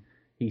game,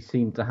 he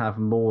seemed to have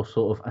more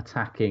sort of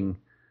attacking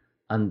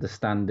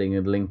understanding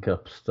and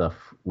link-up stuff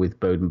with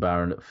Beauden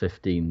Barrett at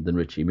 15 than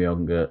Richie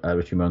Mo'unga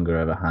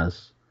ever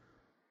has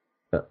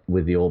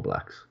with the All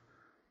Blacks.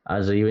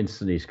 As you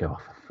instantly just go,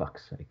 oh, for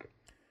fuck's sake.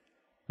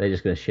 They're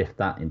just going to shift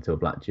that into a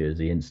black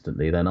jersey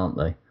instantly then, aren't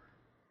they?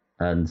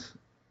 And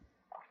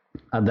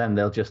then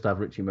they'll just have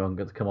Richie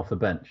Mo'unga to come off the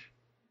bench.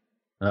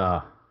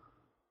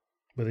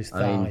 With his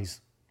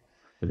thighs.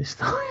 With his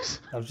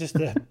thighs.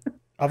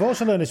 I've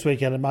also learned this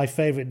weekend that my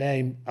favourite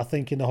name, I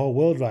think, in the whole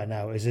world right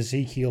now is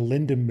Ezekiel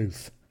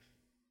Lindenmuth.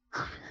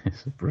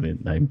 It's a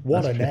brilliant name.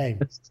 What a name.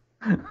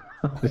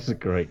 This is a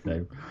great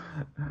name.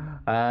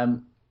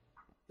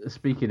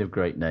 Speaking of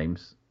great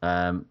names,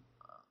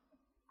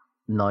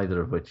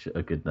 neither of which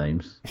are good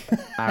names.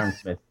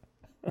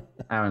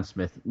 Aaron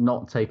Smith,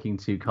 not taking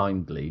too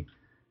kindly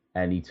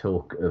any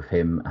talk of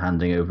him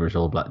handing over his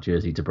All Black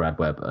jersey to Brad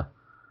Weber.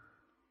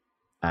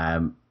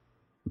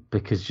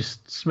 Because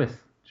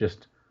Smith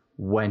just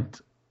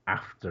went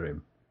after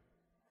him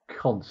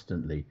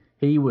constantly.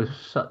 He was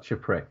such a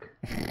prick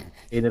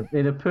in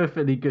a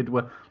perfectly good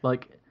way.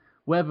 Like,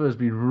 Webber has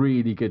been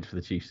really good for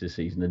the Chiefs this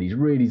season, and he's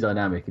really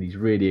dynamic and he's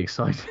really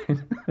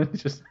exciting.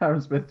 Just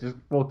Aaron Smith just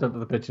walked up to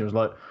the pitch and was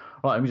like,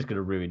 "Right, I'm just going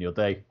to ruin your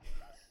day.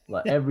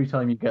 Like, every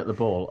time you get the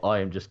ball, I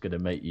am just going to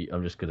make you.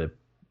 I'm just going to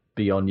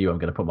be on you. I'm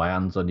going to put my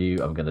hands on you.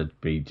 I'm going to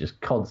be just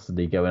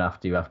constantly going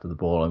after you after the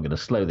ball. I'm going to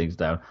slow things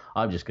down.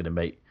 I'm just going to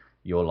make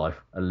your life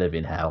a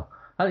living hell."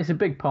 And it's a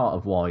big part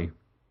of why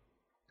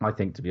I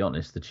think, to be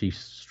honest, the Chiefs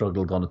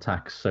struggled on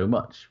attack so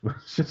much.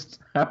 It's just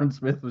Aaron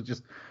Smith was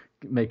just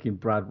making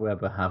Brad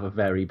Webber have a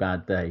very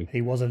bad day.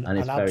 He was an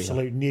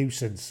absolute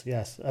nuisance,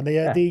 yes. And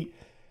hey,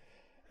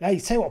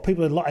 tell you what,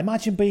 people are like,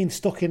 imagine being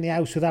stuck in the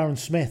house with Aaron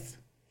Smith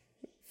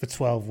for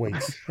 12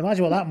 weeks.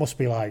 Imagine what that must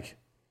be like.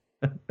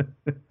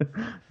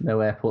 No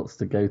airports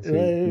to go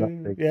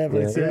to.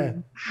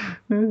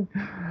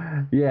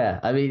 Yeah,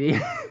 I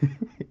mean,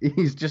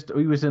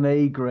 he was an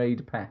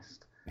A-grade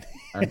pest.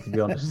 And to be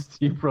honest,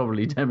 you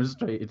probably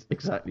demonstrated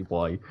exactly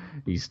why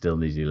he's still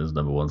New Zealand's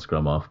number one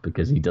scrum half,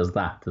 because he does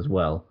that as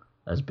well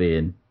as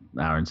being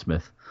Aaron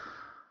Smith.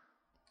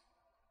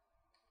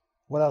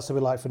 What else have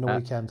we like from the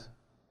weekend?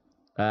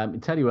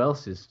 Tell you who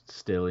else is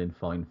still in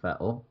fine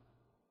fettle.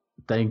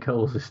 Dane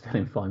Coles is still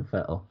in fine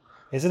fettle.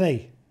 Isn't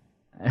he?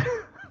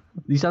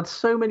 He's had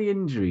so many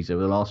injuries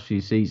over the last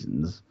few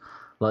seasons.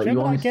 Like,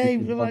 remember that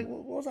game? What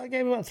was that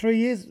game about 3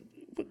 years?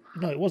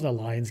 No, it wasn't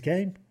a Lions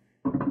game.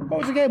 What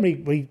was the game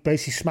where he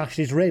basically smashed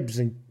his ribs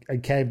and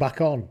came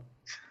back on?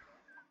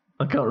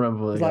 I can't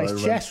remember.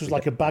 His chest was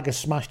like a bag of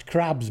smashed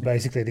crabs,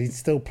 basically. And he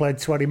still played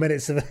 20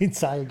 minutes of the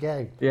entire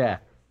game. Yeah.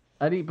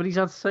 But he's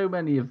had so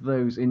many of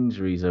those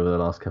injuries over the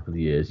last couple of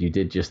years. You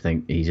did just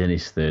think, he's in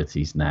his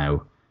 30s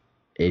now.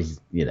 Is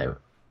he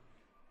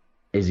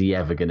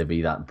ever going to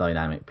be that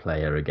dynamic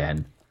player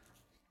again?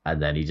 And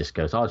then he just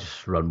goes, I'll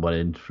just run one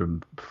in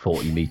from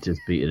 40 metres,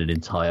 beating an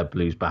entire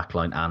Blues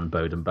backline and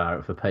Bowden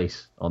Barrett for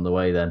pace on the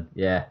way then.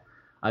 Yeah.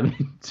 I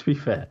mean, to be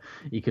fair,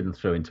 he couldn't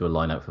throw into a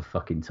line-out for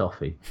fucking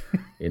toffee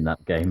in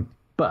that game.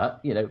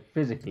 But,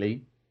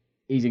 physically,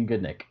 he's in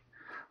good nick.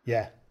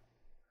 Yeah.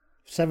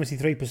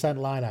 73%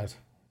 line-out.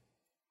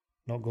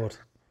 Not good.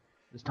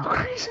 It's not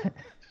great.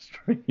 It's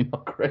really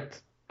not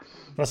great.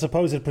 But I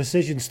suppose the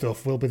precision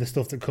stuff will be the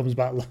stuff that comes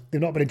back.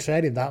 They've not been in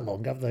training that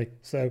long, have they?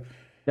 So...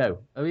 No,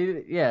 I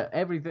mean, yeah,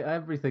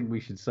 everything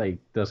we should say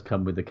does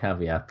come with the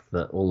caveat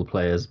that all the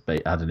players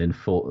had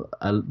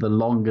the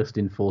longest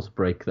enforced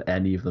break that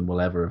any of them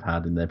will ever have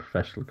had in their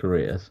professional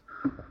careers,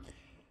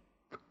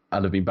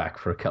 and have been back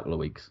for a couple of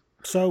weeks.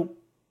 So,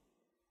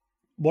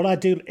 what I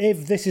do,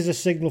 if this is a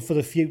signal for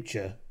the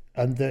future,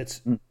 and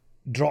that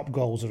drop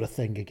goals are a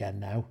thing again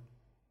now,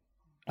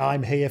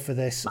 I'm here for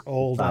this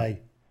all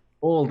day.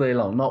 All day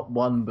long, not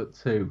one but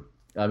two.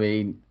 I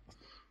mean...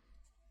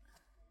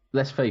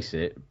 Let's face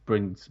it,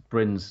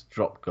 Bryn's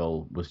drop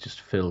goal was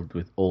just filled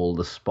with all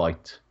the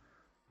spite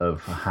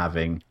of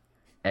having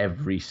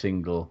every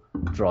single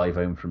drive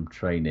home from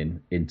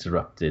training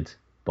interrupted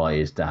by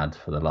his dad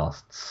for the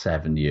last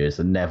 7 years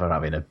and never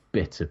having a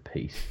bit of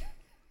peace.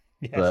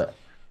 Yes. But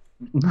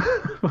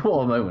what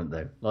a moment,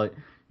 though. Like,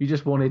 you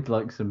just wanted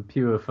like some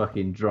pure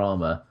fucking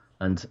drama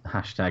and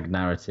hashtag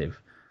narrative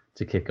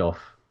to kick off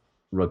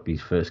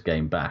rugby's first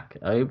game back.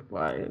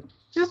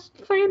 Just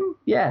fucking,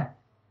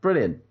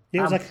 brilliant. It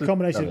was like a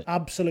combination of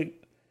absolute...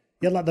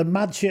 You had like the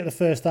mad shit of the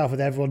first half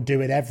with everyone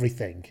doing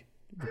everything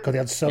because they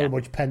had so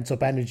much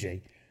pent-up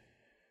energy.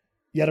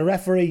 You had a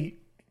referee,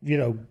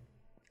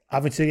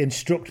 having to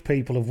instruct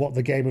people of what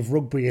the game of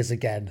rugby is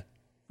again,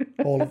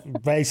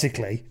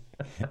 basically.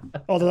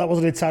 Although that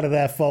wasn't entirely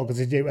their fault because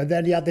they do. And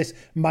then you had this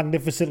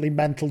magnificently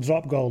mental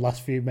drop goal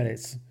last few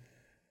minutes.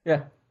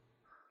 Yeah.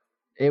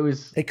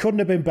 It couldn't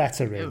have been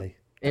better, really.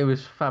 It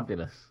was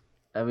fabulous.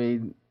 I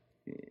mean...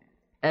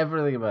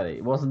 Everything about it.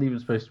 It wasn't even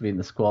supposed to be in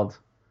the squad.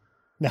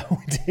 No,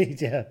 indeed,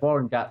 yeah.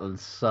 Warren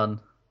Gatland's son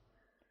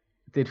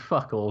did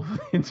fuck all for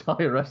the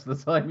entire rest of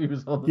the time he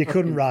was on the... You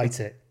couldn't write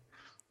it.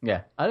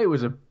 Yeah, and it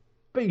was a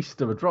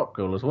beast of a drop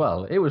goal as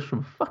well. It was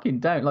from fucking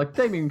down... Like,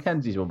 Damien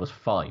McKenzie's one was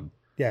fine.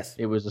 Yes.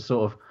 It was a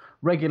sort of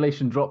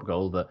regulation drop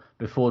goal that,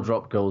 before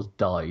drop goals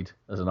died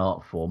as an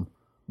art form,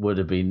 would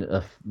have been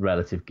a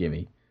relative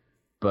gimme.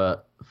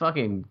 But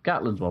fucking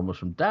Gatland's one was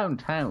from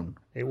downtown.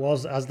 It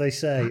was, as they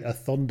say, a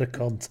thunder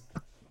cunt.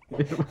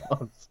 It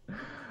was.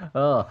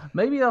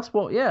 Maybe that's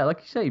what,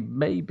 like you say,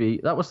 maybe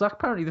that's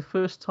apparently the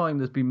first time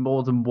there's been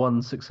more than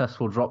one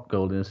successful drop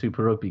goal in a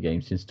Super Rugby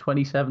game since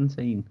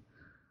 2017.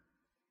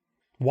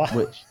 What?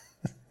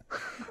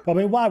 I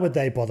mean, why would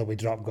they bother with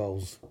drop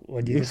goals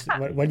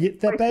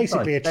they're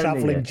basically a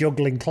travelling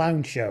juggling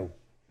clown show?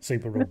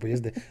 Super Rugby,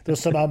 isn't it? There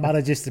somehow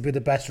manages to be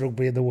the best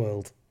rugby in the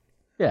world.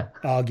 Yeah,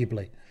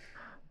 arguably,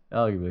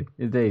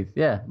 indeed,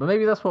 yeah. But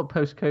maybe that's what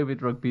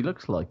post-COVID rugby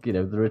looks like.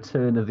 The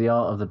return of the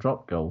art of the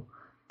drop goal,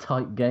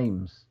 tight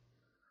games.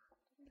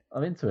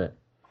 I'm into it.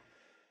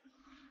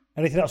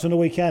 Anything else on the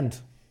weekend?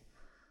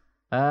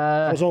 It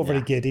was all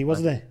very giddy,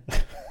 wasn't it?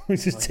 It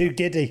was just too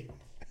giddy.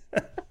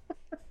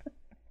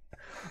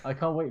 I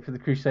can't wait for the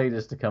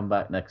Crusaders to come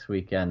back next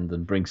weekend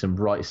and bring some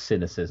right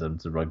cynicism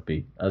to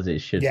rugby, as it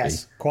should be.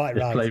 Yes, quite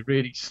right. Play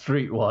really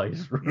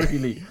streetwise,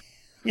 really.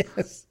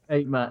 Yes.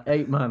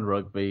 8-man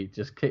rugby,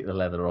 just kick the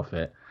leather off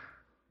it.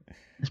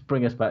 Just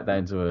bring us back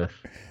down to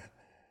earth.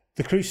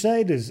 The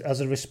Crusaders,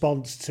 as a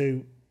response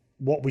to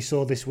what we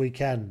saw this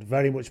weekend,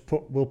 very much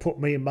will put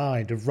me in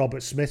mind of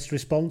Robert Smith's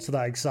response to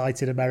that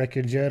excited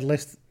American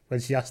journalist when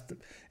she asked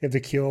if the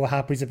Cure were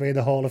happy to be in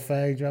the Hall of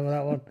Fame. Do you remember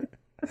that one?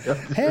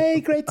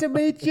 Hey, great to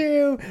meet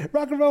you.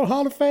 Rock and Roll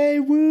Hall of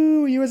Fame.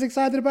 Woo. Are you as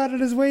excited about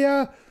it as we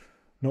are?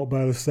 Not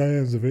by the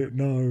sounds of it,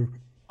 no.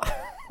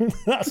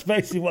 That's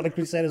basically what the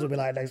Crusaders will be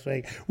like next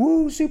week.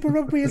 Woo, Super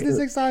Rugby, is this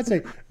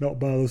exciting? Not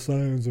by the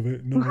sounds of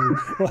it, no.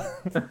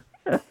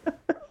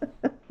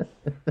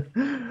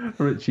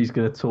 Richie's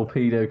going to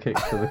torpedo kick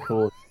to the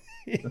court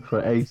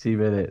for 80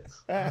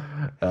 minutes.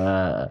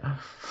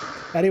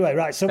 Anyway,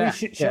 right, so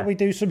shall we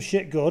do some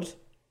shit good?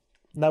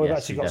 Now we've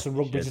actually got some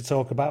rugby should. to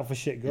talk about for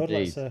shit good.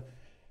 Indeed. Let's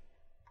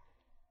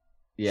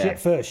Yeah. shit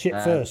first. Shit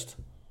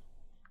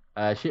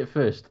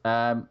first.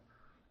 The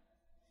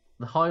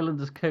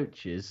Highlanders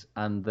coaches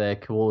and their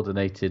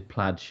coordinated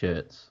plaid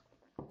shirts.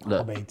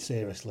 Look, I mean,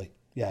 seriously,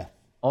 yeah.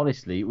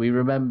 Honestly, we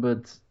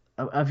remembered.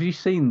 Have you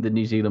seen the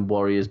New Zealand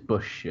Warriors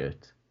Bush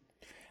shirt?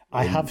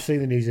 I have seen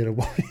the New Zealand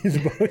Warriors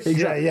Bush.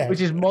 Exactly. Yeah.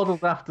 Which is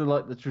modelled after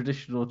like the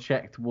traditional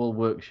checked wool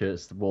work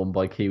shirts worn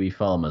by Kiwi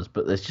farmers.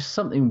 But there's just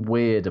something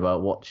weird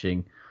about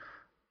watching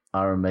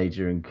Aaron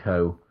Major and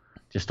co.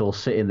 just all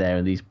sitting there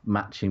in these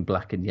matching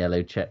black and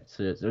yellow checked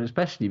shirts,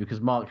 especially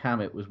because Mark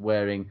Hammett was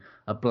wearing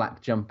a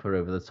black jumper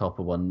over the top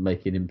of one,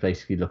 making him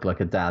basically look like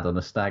a dad on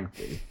a stag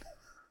do.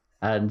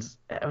 And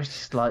it was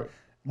just like,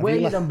 wear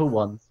your number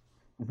ones,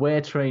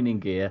 wear training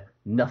gear,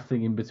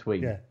 nothing in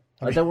between. Yeah.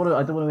 I don't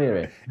want to hear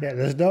it. Yeah,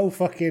 there's no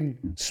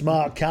fucking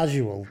smart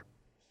casual.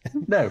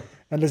 No.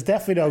 And there's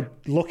definitely no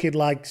looking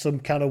like some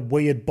kind of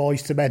weird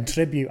Boys to Men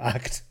tribute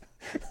act.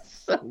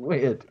 So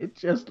weird. It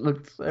just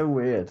looked so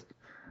weird.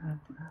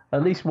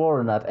 At least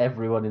Warren had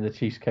everyone in the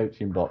Chiefs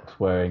coaching box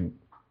wearing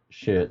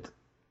shirt,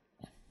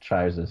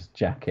 trousers,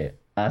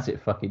 jacket, as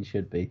it fucking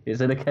should be.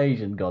 It's an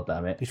occasion,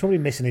 goddammit. He's probably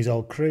missing his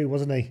old crew,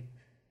 wasn't he?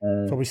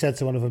 Probably said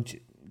to one of them, do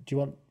you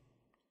want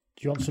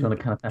some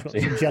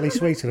jelly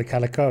sweets and a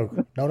can of Coke?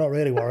 No, not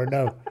really, Warren,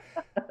 no.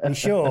 Are you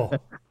sure?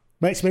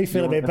 Makes me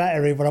feel a bit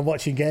better when I'm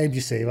watching games,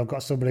 you see, if I've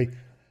got somebody...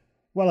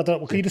 Well, I don't...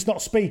 Well, can you just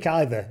not speak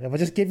either? If I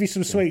just give you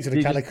some sweets and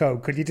a can of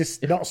Coke, could you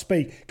just not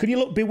speak? Could you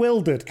look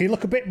bewildered? Can you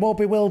look a bit more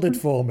bewildered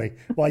for me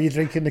while you're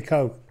drinking the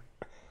Coke?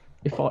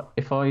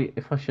 If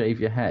I shave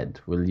your head,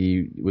 will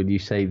you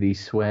say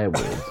these swear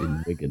words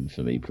in Wigan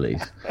for me,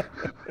 please?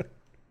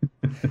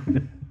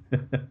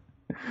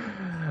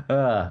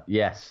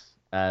 Yes.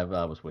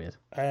 That was weird.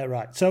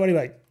 Right. So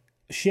anyway,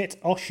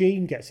 Shit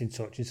Oshin gets in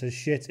touch and says,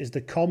 Shit, is the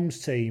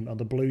comms team on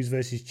the Blues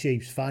versus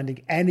Chiefs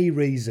finding any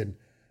reason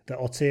that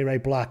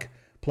Otire Black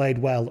played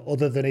well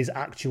other than his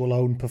actual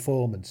own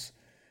performance?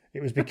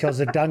 It was because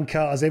of Dan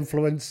Carter's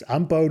influence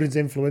and Bowden's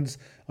influence,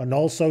 and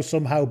also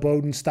somehow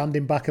Bowden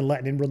standing back and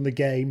letting him run the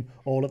game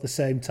all at the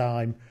same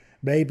time.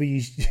 Maybe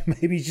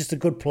he's just a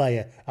good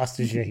player, asked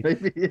Oshin.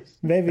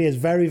 Maybe he is.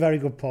 Very, very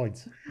good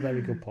point.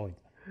 Very good point.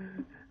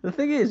 The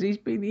thing is,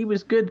 he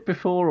was good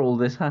before all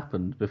this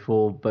happened,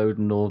 before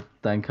Bowden or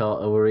Dan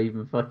Carter were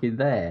even fucking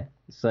there.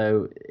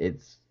 So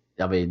it's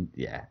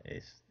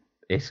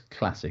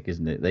classic,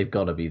 isn't it? They've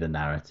got to be the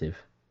narrative,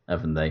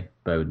 haven't they?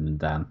 Bowden and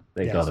Dan,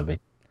 they've got to be.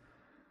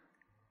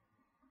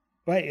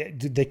 Right,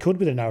 they could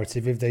be the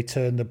narrative if they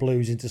turn the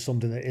Blues into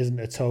something that isn't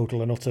a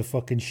total and utter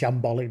fucking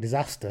shambolic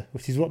disaster,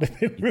 which is what they've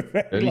been for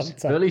a very long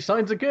time. Early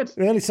signs are good.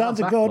 Early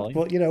signs are good,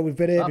 but we've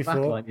been here before.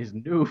 That backline is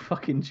no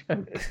fucking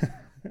joke.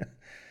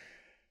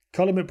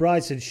 Colin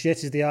McBride said,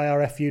 Shit is the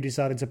IRFU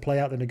deciding to play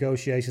out the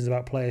negotiations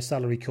about player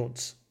salary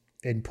cuts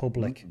in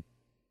public.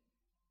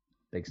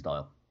 Big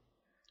style.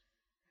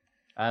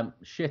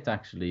 Shit,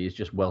 actually, is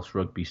just Welsh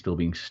rugby still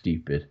being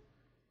stupid.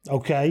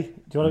 Okay.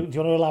 Do you want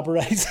to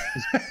elaborate?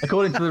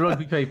 According to the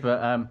rugby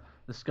paper,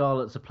 the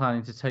Scarlets are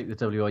planning to take the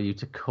WRU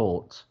to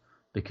court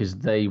because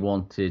they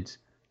wanted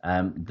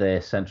their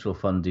central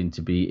funding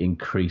to be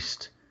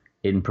increased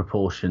in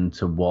proportion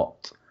to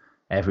what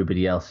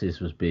everybody else's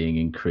was being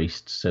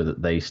increased, so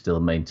that they still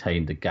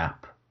maintained a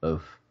gap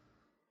of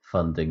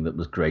funding that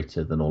was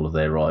greater than all of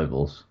their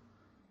rivals.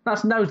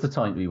 Now's the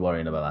time to be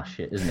worrying about that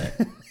shit, isn't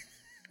it?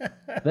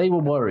 They were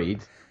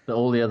worried that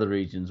all the other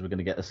regions were going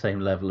to get the same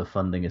level of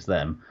funding as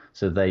them,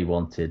 so they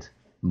wanted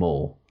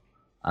more,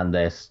 and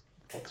they're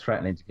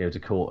threatening to go to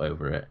court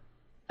over it.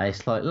 And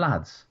it's like,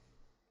 lads,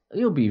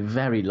 you'll be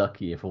very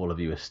lucky if all of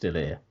you are still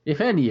here.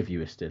 If any of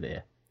you are still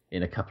here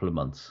in a couple of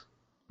months.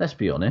 Let's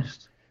be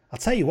honest. I'll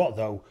tell you what,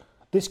 though,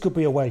 this could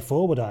be a way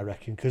forward, I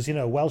reckon, because,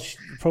 Welsh,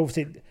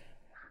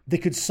 they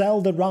could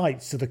sell the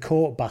rights to the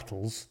court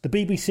battles. The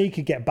BBC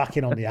could get back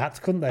in on the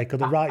act, couldn't they? Because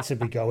the rights would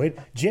be going.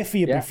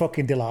 Jiffy would be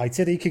fucking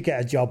delighted. He could get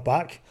a job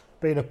back,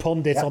 being a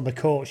pundit on the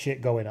court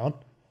shit going on.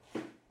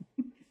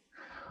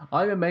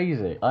 I'm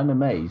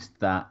amazed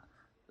that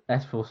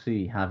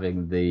S4C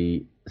having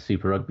the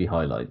Super Rugby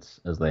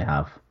highlights as they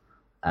have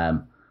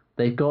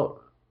They've got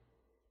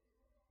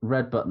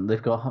Red Button.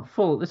 They've got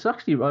full. It's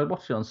actually, I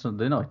watched it on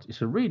Sunday night.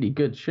 It's a really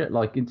good shit.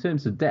 Like, in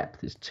terms of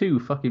depth, it's 2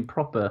 fucking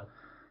proper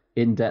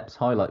in-depth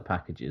highlight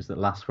packages that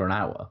last for an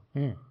hour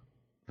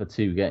for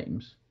 2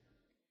 games,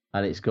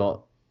 and it's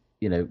got,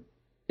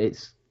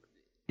 it's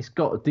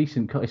got a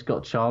decent. It's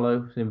got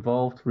Charlo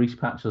involved. Reece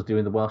Patchell's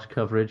doing the Welsh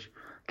coverage.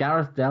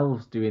 Gareth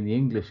Delves doing the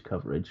English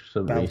coverage. For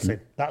some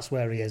reason. That's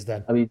where he is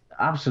then. I mean,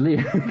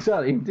 absolutely,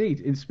 exactly,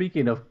 indeed. And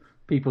speaking of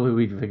people who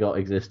we forgot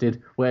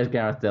existed, where's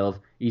Gareth Delves?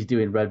 He's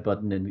doing Red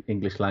Button in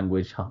English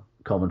language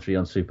commentary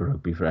on Super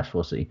Rugby for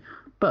S4C.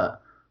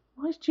 But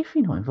why is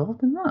Jiffy not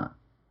involved in that?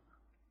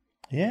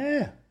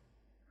 Yeah.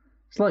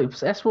 It's like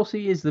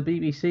S4C is the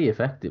BBC,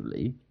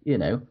 effectively,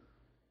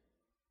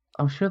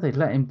 I'm sure they'd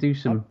let him do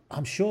some...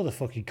 I'm sure the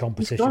fucking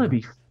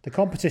competition... The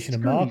Competition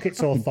and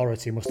Markets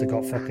Authority must have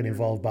got fucking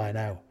involved by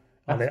now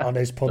on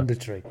his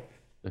punditry.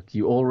 Look,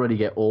 you already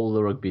get all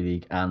the Rugby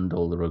League and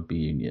all the Rugby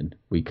Union.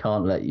 We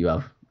can't let you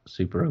have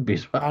Super Rugby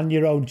as well. And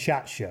your own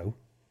chat show.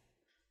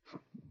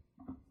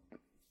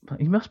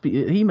 He must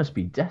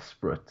be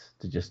desperate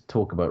to just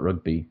talk about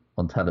rugby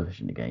on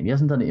television again. He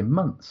hasn't done it in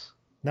months.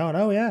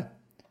 No, yeah.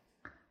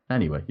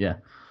 Anyway, yeah.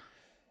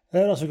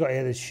 What else we got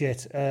here? This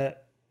shit.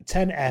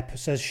 10 Ep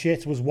says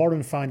shit was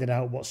Warren finding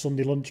out what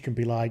Sunday lunch can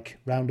be like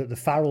round at the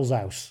Farrell's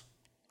house.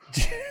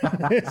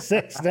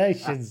 6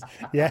 Nations.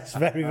 Yes,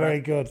 very,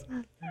 very good.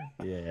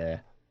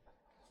 Yeah.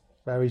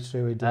 Very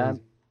true indeed.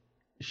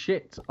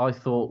 Shit, I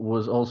thought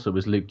was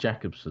Luke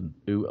Jacobson,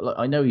 who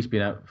I know he's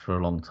been out for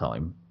a long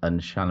time,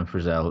 and Shannon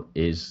Frizzell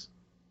is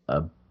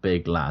a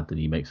big lad and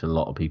he makes a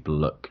lot of people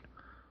look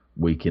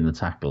weak in the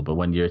tackle. But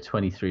when you're a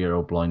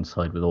 23-year-old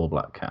blindside with All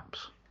Black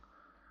caps,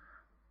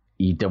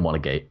 you don't want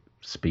to get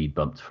speed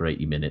bumped for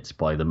 80 minutes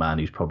by the man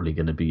who's probably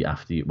going to be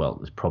after you.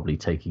 Well, is probably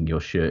taking your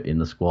shirt in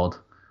the squad.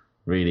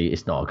 Really,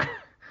 it's not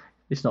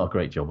a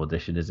great job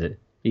audition, is it?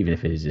 Even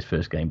if it is his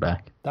first game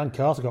back. Dan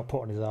Carter got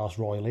put on his arse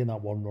royally in that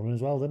one run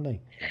as well, didn't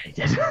he? Yeah, he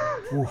did.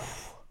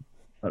 Oof.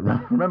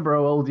 Remember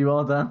how old you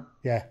are, Dan?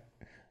 Yeah.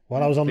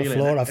 While I was on the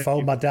floor, I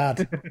phoned my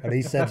dad, and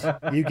he said,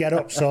 "You get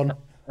up, son.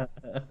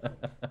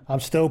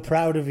 I'm still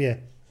proud of you."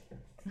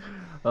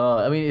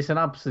 I mean, it's an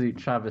absolute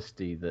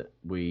travesty that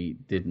we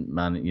didn't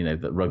manage,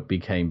 that rugby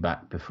came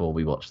back before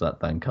we watched that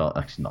Dan Carter.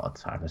 Actually, not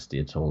a travesty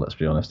at all, let's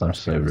be honest. I'm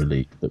so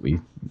relieved that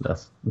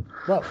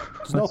Well,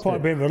 there's no point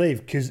in being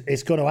relieved because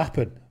it's going to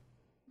happen.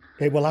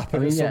 It will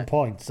happen at some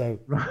point. So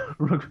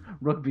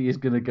rugby is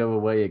going to go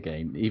away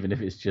again, even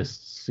if it's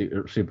just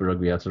Super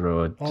Rugby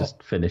Aotearoa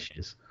just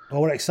finishes.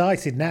 Well, we're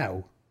excited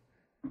now.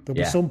 There'll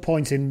be some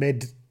point in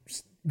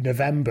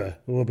mid-November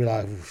where we'll be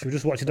like, should we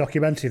just watch a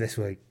documentary this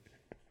week?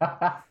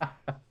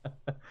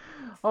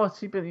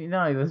 There's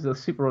the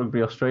Super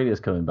Rugby Australia's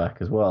coming back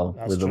as well.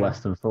 That's with true. The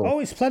Western Four. Oh,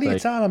 it's plenty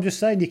of time. I'm just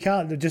saying you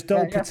can't. Just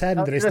don't pretend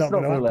that it's not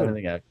going to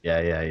happen.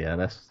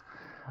 Yeah.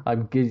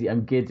 I'm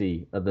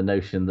giddy at the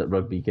notion that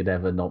rugby could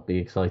ever not be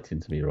exciting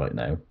to me right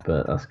now.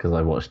 But that's because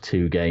I watched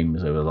 2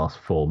 games over the last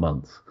 4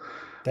 months.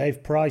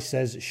 Dave Price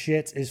says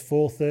shit is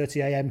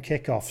 4:30 a.m.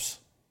 kickoffs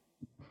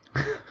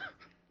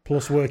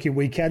plus working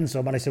weekends. So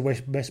I managed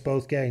to miss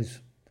both games.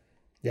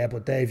 Yeah,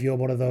 but Dave, you're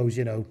one of those,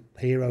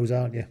 heroes,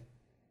 aren't you?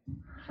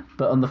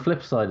 But on the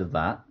flip side of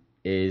that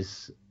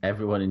is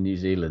everyone in New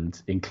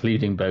Zealand,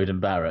 including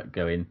Bowden Barrett,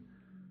 going,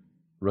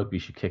 rugby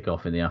should kick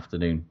off in the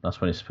afternoon. That's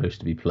when it's supposed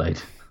to be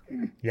played.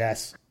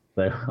 Yes.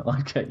 So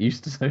I'd get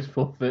used to those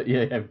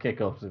 4:30 a.m.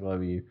 kickoffs if I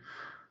were you.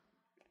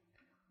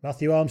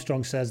 Matthew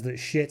Armstrong says that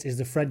shit is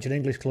the French and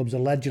English clubs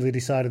allegedly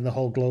deciding the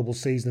whole global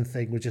season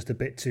thing was just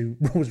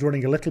was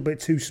running a little bit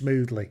too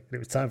smoothly. And it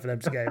was time for them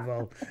to get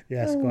involved.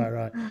 Yes, quite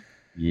right.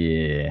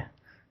 Yeah.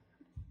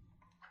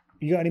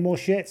 You got any more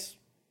shits?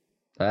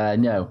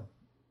 No.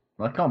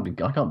 I can't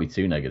be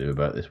too negative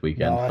about this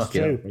weekend. No, that's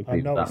true.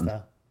 I've noticed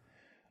that.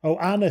 Oh,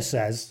 Anna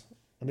says,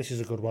 and this is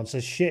a good one,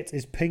 says shit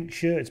is pink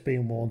shirts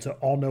being worn to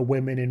honour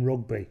women in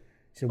rugby.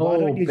 So why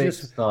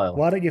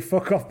don't you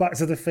fuck off back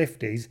to the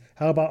 50s?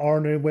 How about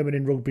honouring women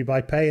in rugby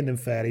by paying them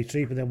fairly,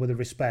 treating them with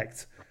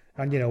respect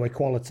and,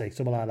 equality,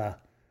 something like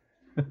that.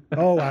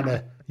 Oh,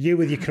 Anna, you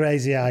with your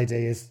crazy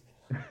ideas.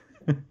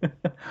 You've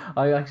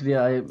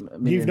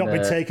not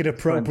been taking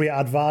appropriate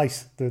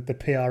advice, the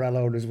PRL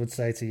owners would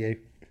say to you.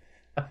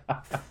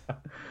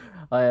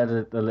 I had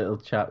a little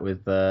chat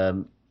with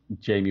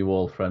Jamie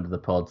Wall, friend of the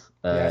pod,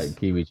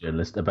 Kiwi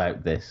journalist,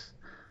 about this,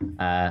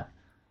 and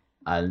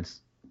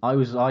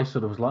I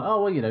sort of was like,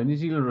 oh well, New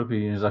Zealand Rugby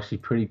Union is actually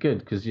pretty good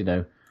because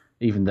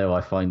even though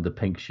I find the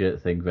pink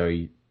shirt thing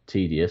very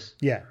tedious,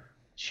 at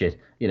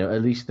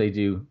least they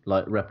do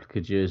like replica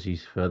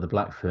jerseys for the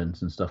Black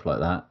Ferns and stuff like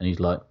that, and he's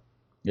like.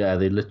 Yeah,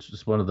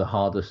 it's one of the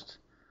hardest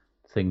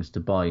things to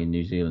buy in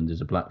New Zealand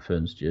is a Black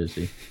Ferns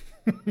jersey.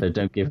 So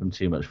don't give them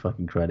too much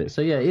fucking credit.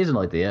 So yeah, here's an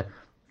idea.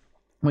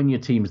 When your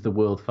team's the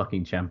world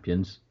fucking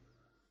champions,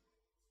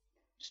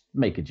 just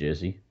make a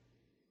jersey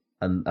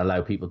and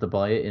allow people to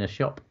buy it in a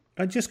shop.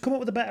 And just come up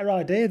with a better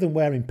idea than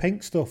wearing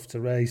pink stuff to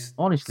raise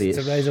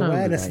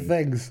awareness of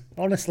things.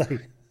 Honestly.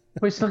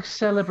 But it's like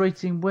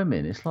celebrating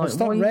women. It's like,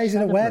 stop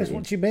raising awareness.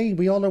 What do you mean?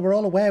 We're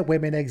all aware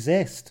women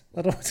exist.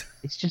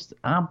 It's just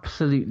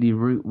absolutely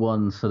route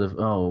one sort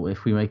of,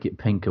 if we make it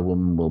pink, a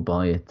woman will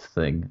buy it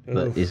thing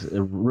that is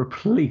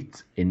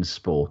replete in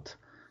sport.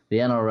 The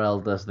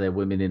NRL does their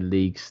women in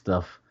league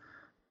stuff.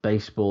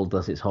 Baseball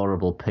does its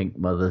horrible pink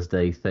Mother's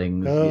Day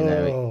things.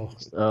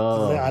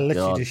 I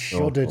literally just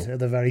shuddered at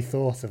the very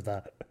thought of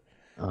that.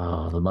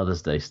 Oh, the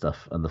Mother's Day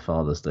stuff and the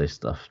Father's Day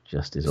stuff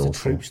just is awful.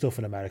 There's troop stuff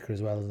in America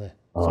as well, isn't there?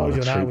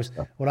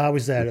 When I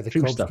was there at the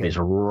troop Cubs stuff game, is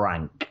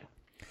rank.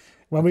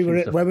 When we were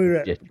at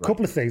a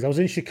couple of things, I was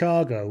in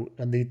Chicago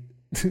and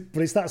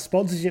but it's that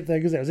sponsorship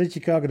thing, isn't it? I was in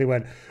Chicago and they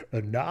went,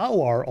 and now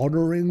our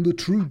Honoring the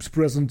Troops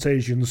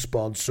presentation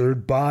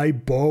sponsored by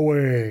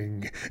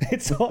Boeing.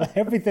 It's all,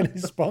 everything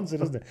is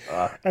sponsored, isn't it?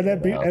 And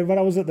then when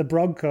I was at the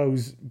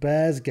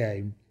Broncos-Bears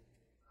game,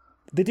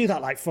 they do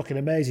that like fucking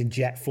amazing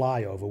jet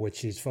flyover,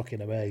 which is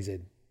fucking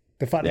amazing.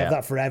 The fact they have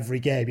that for every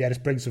game,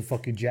 just bring some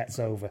fucking jets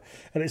over.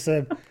 And it's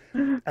and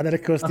then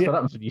of course... That's what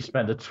happens when you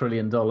spend $1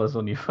 trillion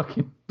on your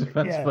fucking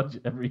defence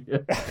budget every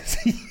year.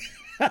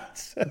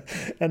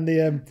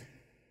 And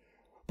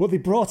but they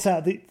brought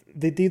out,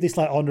 they do this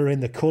like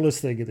honouring the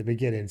colours thing at the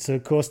beginning. So,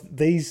 of course,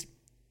 these,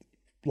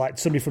 like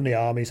somebody from the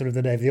army, somebody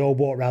from the Navy, they all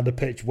walk around the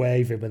pitch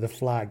waving with a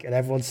flag and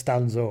everyone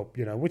stands up,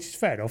 which is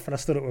fair enough. And I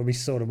stood up with my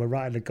son and we're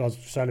writing the cause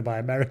surrounded by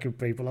American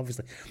people,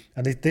 obviously.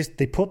 And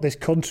they put this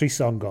country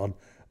song on,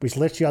 which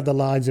literally had the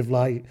lines of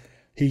like,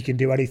 he can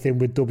do anything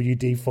with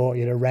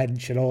WD-40 and a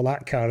wrench and all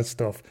that kind of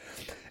stuff.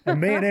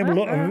 And me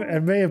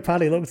and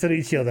Paddy looked at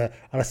each other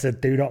and I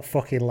said, do not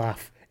fucking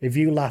laugh. If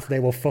you laugh, they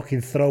will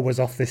fucking throw us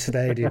off this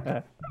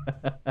stadium.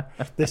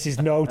 This is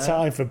no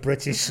time for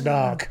British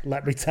snark.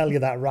 Let me tell you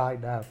that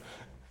right now.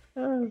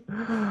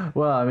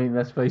 Well, I mean,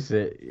 let's face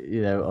it.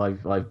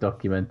 I've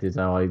documented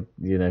how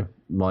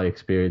my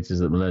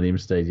experiences at Millennium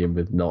Stadium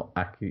with not,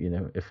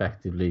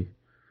 effectively.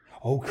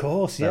 Oh, of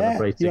course, yeah.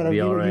 You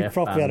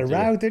probably had a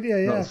row, didn't you?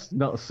 Yeah.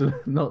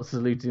 Not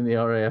saluting the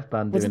RAF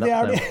band doing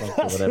Uptown Funk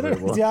or whatever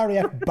it was. The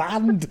RAF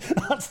band.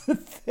 That's the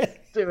thing.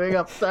 Doing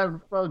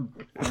Uptown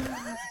Funk.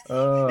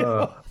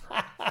 Or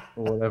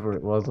whatever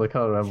it was. I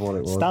can't remember what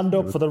it was. Stand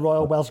up for the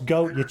Royal Welsh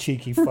Goat, you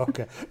cheeky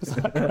fucker.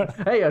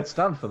 Hey, I'd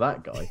stand for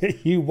that guy.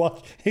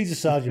 He's a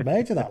sergeant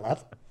major, that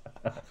lad.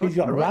 He's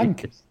got a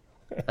rank.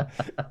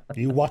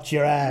 You watch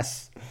your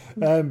ass.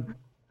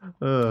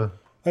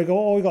 I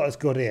go, we got is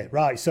good here.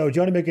 Right, so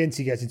Johnny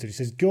McGinty gets into it. He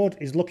says, Good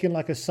is looking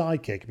like a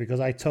sidekick because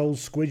I told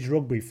Squidge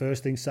Rugby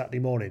first thing Saturday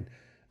morning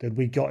that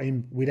we'd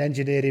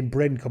engineered him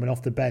Bryn coming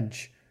off the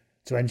bench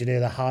to engineer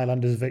the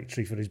Highlanders'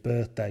 victory for his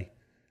birthday.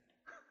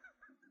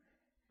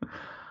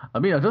 I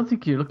mean, I don't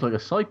think you look like a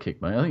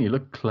sidekick, mate. I think you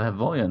look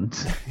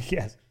clairvoyant.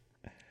 Yes.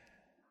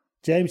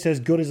 James says,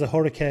 good as the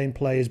Hurricane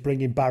players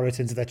bringing Barrett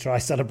into their try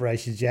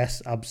celebrations.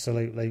 Yes,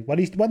 absolutely.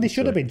 When they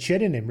should have been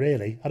chinning him,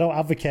 really. I don't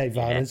advocate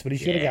violence, but he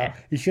should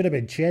have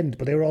been chinned.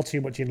 But they were all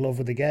too much in love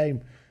with the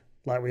game,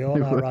 like we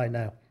all are right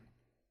now.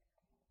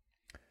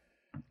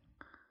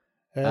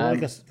 I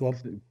guess, go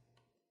on.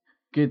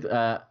 Good.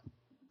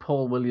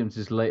 Paul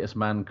Williams' latest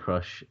man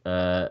crush,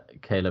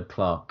 Caleb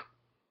Clark,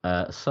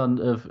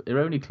 son of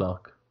Ironi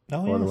Clark.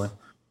 Oh, by the way.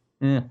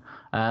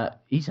 Yeah.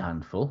 He's a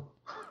handful.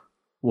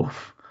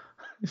 Woof.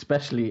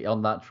 Especially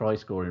on that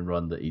try-scoring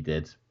run that he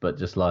did. But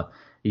just like,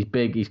 he's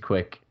big, he's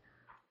quick,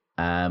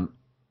 and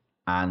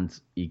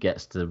he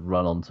gets to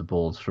run onto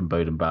balls from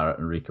Beauden Barrett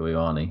and Rieko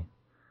Ioane.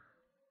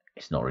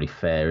 It's not really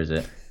fair, is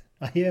it?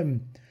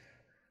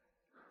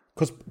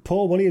 Because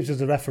Paul Williams was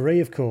the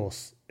referee, of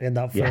course, in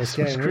that first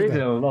game. Yes, it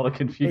created a lot of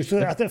confusion.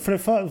 When I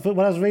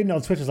was reading it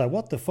on Twitter, I was like,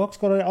 what the fuck's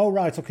going on? Oh,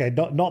 right, okay,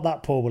 not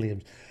that Paul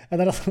Williams.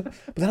 And then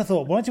I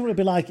thought, why do you want it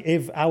to be like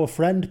if our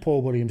friend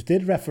Paul Williams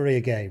did referee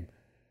a game?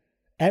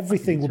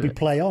 Everything would be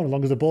play on as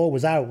long as the ball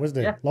was out, wasn't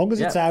it? Yeah, As long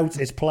as it's out,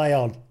 it's play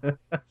on.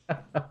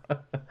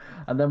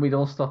 And then we'd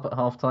all stop at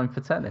half-time for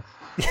tennis.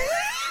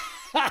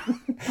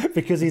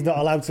 Because he's not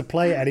allowed to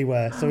play it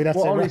anywhere. So we'd have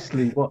to...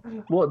 Honestly,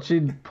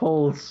 watching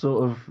Paul's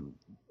sort of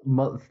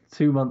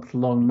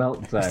 2-month-long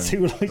meltdown.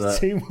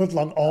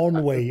 2-month-long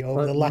ennui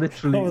over the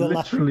last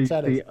literally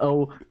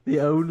the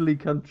only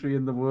country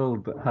in the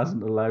world that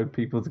hasn't allowed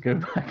people to go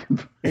back and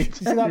play tennis.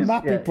 See that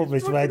map he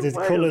published where there's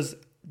colours...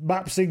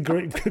 Maps in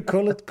green,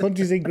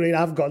 countries in green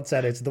have got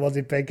tennis, the ones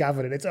in pink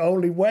haven't, and it's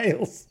only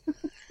Wales.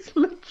 It's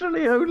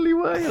literally only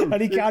Wales.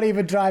 And he can't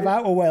even drive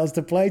out of Wales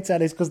to play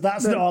tennis because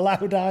that's not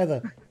allowed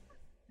either.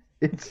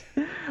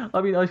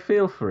 I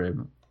feel for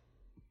him,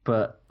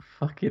 but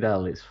fucking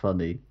hell, it's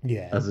funny.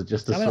 Yeah. I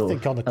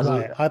think on the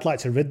quiet, I'd like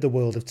to rid the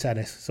world of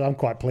tennis, so I'm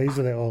quite pleased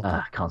with it all.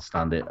 I can't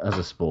stand it as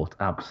a sport,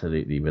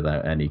 absolutely,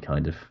 without any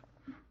kind of...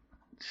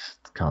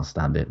 Just can't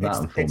stand it. That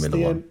and Formula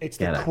One. It's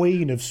the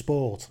queen of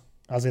sport.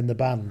 As in the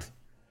band,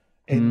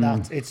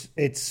 that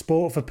it's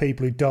sport for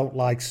people who don't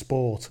like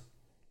sport.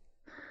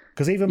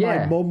 Because even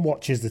my mum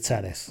watches the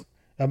tennis,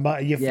 and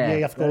you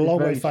have to go a long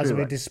way to find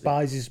somebody who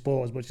despises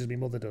sport as much as my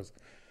mother does.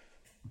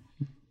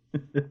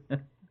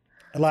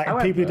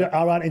 Like people who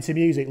aren't into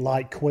music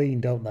like Queen,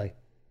 don't they?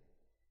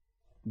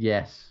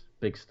 Yes,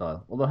 big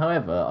style. Although,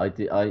 however,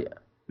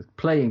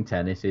 playing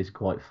tennis is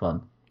quite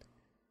fun.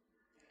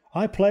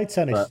 I played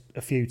tennis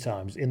a few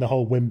times in the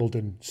whole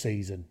Wimbledon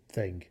season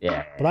thing.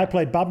 Yeah. But I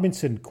played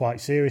badminton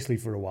quite seriously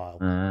for a while.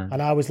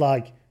 And I was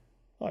like,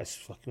 oh, it's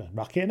fucking a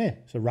racket, innit?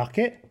 It's a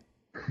racket.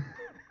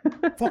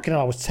 Fucking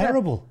hell, I was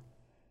terrible.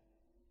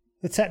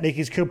 The technique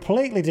is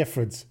completely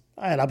different.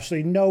 I had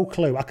absolutely no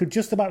clue. I could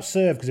just about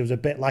serve because it was a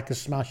bit like a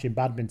smash in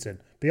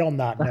badminton. Beyond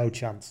that, no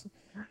chance.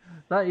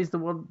 That is the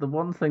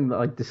one thing that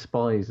I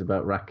despise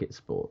about racket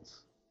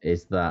sports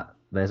is that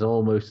there's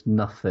almost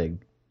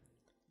nothing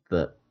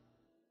that...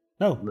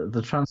 No.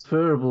 The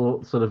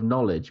transferable sort of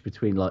knowledge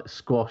between like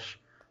squash,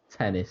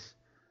 tennis,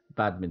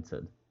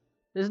 badminton.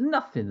 There's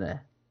nothing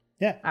there.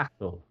 Yeah. At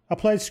all. I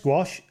played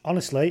squash.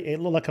 Honestly, it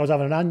looked like I was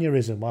having an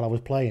aneurysm while I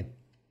was playing.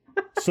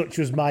 Such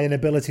was my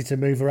inability to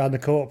move around the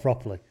court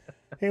properly.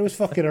 It was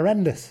fucking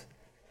horrendous.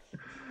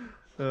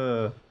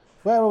 Where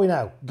are we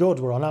now? Good,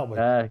 we're on, aren't we?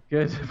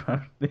 Good,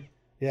 apparently.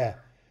 Yeah.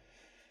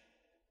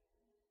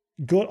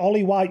 Good.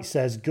 Ollie White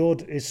says,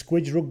 good is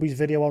Squidge Rugby's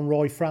video on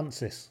Roy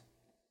Francis.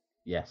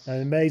 Yes.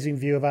 An amazing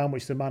view of how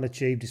much the man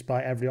achieved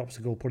despite every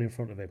obstacle put in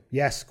front of him.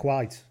 Yes,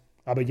 quite.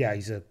 I mean, yeah,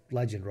 he's a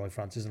legend, Roy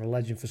Francis, and a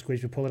legend for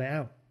Squidge for pulling it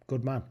out.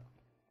 Good man.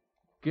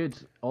 Good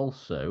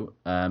also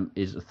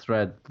is a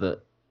thread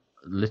that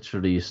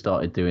literally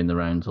started doing the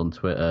rounds on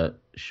Twitter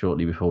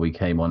shortly before we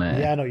came on air.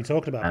 Yeah, I know what you're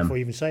talking about before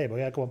you even say it, but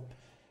yeah, go on.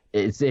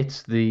 It's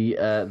the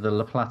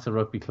La Plata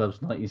Rugby Club's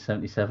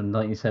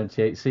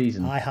 1977-1978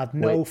 season. I had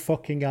no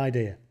fucking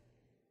idea.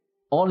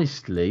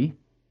 Honestly,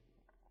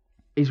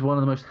 is one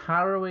of the most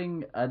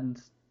harrowing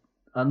and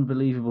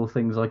unbelievable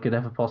things I could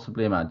ever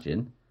possibly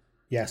imagine.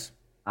 Yes.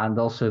 And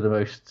also the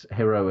most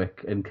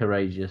heroic and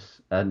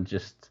courageous, and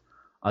just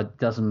it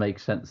doesn't make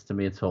sense to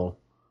me at all.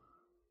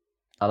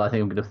 And I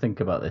think I'm going to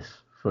think about this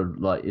for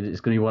it's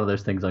going to be one of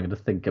those things I'm going to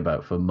think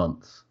about for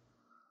months.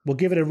 We'll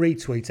give it a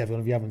retweet,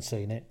 everyone, if you haven't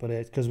seen it, but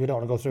because we don't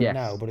want to go through it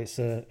now. But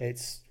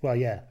it's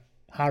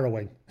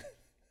harrowing.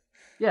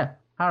 Yeah,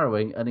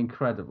 harrowing and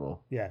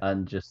incredible. Yeah,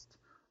 and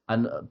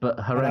but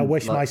horrendous. And I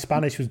wish my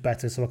Spanish was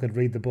better so I could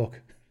read the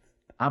book.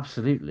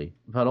 Absolutely,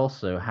 but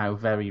also how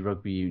very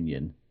rugby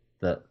union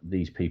that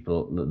these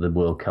people, the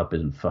World Cup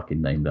isn't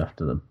fucking named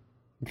after them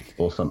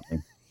or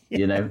something.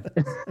 You know,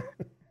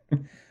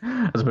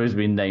 as opposed to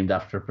being named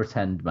after a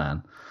pretend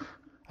man.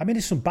 I mean,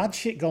 there's some bad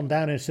shit gone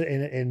down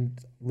in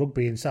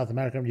rugby in South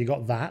America. You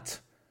got that.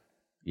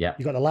 Yeah.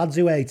 You got the lads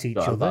who hate each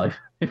other.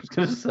 I was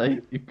going to say,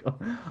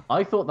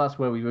 I thought that's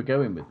where we were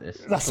going with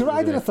this. That's what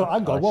I did. I thought,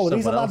 hang on, whoa,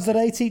 these are lads that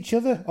hate each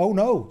other? Oh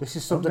no, this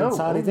is something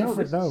entirely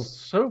different. No,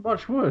 so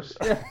much worse.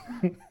 Yeah.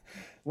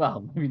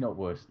 Well, maybe not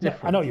worse.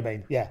 Different. Yeah, I know what you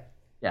mean. Yeah.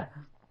 Yeah.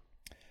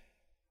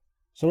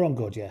 So we're on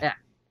good, yeah.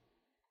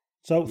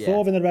 So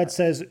Thorv in the Red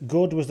says,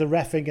 good was the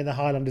reffing in the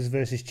Highlanders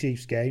versus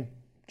Chiefs game.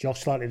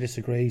 Josh slightly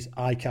disagrees.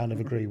 I kind of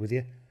agree with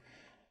you.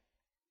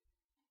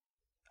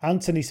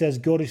 Anthony says,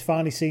 good is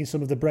finally seeing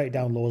some of the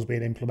breakdown laws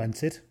being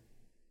implemented.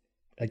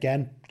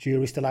 Again,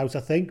 jury's still out, I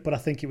think, but I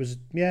think it was,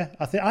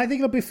 I think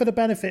it'll be for the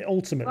benefit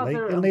ultimately.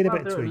 It'll need a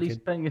bit of tweaking. At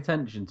least paying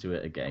attention to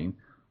it again.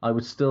 I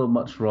would still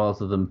much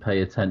rather than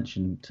pay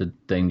attention to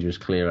dangerous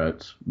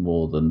clear-outs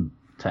more than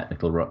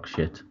technical ruck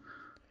shit.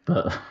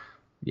 But,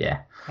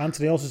 yeah.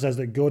 Anthony also says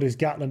that good is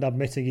Gatland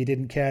admitting he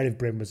didn't care if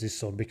Bryn was his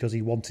son because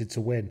he wanted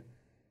to win.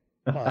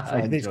 Well, I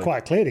think it's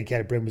quite clear he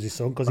cared if Bryn was his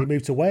son because he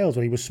moved to Wales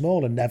when he was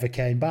small and never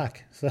came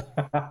back. So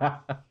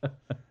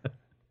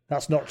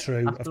that's not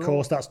true. Of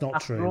course, that's not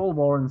true. After all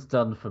Warren's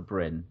done for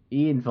Bryn,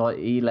 he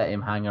let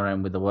him hang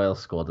around with the Wales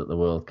squad at the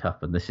World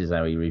Cup, and this is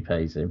how he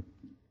repays him.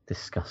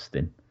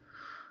 Disgusting.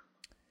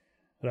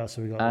 What else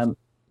have we got?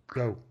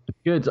 Go.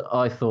 Good,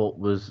 I thought,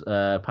 was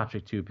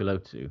Patrick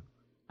Tuipulotu.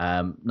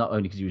 Not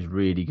only because he was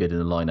really good in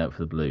the line-out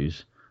for the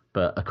Blues,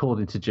 but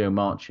according to Joe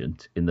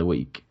Marchant in the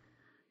week,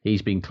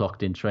 he's been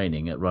clocked in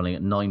training at running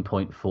at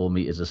 9.4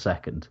 metres a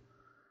second,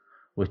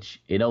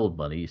 which in old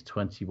money is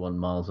 21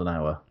 miles an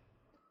hour.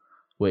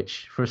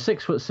 Which, for a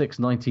 6'6",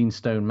 19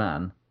 stone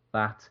man,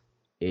 that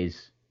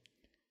is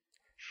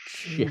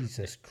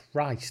Jesus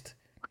Christ.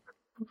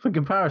 For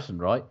comparison,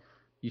 right?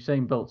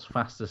 Usain Bolt's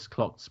fastest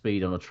clocked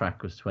speed on a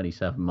track was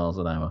 27 miles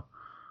an hour.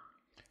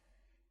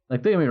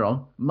 Like, don't get me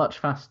wrong, much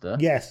faster.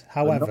 Yes,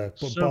 however,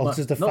 but Bolt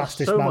is the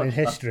fastest man in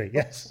history.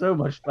 Yes, so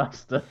much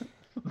faster.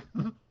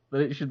 But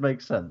it should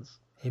make sense.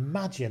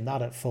 Imagine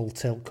that at full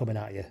tilt coming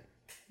at you.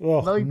 Oh,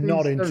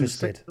 not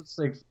interested.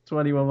 6'6",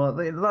 21 miles.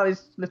 That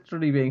is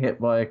literally being hit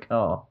by a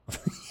car.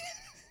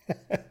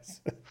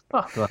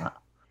 Fuck that.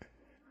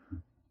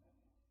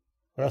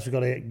 What else we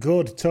got here?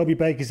 Good. Toby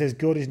Baker says,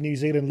 good is New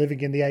Zealand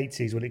living in the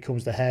 80s when it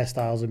comes to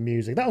hairstyles and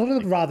music. That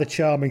was a rather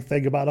charming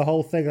thing about the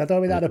whole thing. I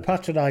don't mean that in a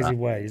patronising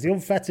way. It's the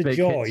unfettered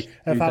joy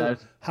of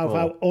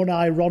how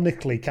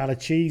unironically kind of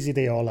cheesy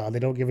they all are. They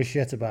don't give a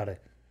shit about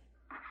it.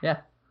 Yeah.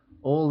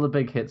 All the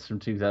big hits from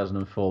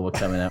 2004 were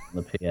coming out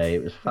from the PA.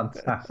 It was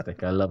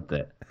fantastic. I loved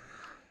it.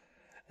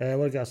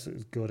 What else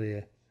is good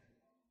here?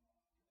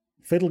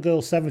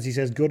 Fiddlegirl70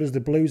 says, good as the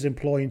Blues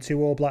employing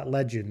two All Black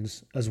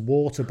legends as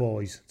water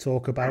boys.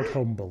 Talk about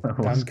humble.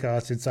 Dan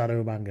Carter and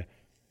Sano Manga.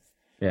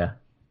 Yeah.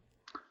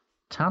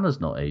 Tanner's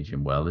not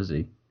aging well, is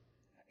he?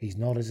 He's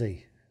not, is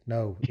he?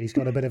 No, he's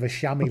got a bit of a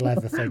chamois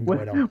leather thing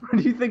going on.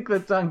 When do you think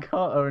that Dan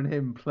Carter and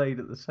him played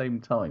at the same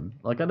time?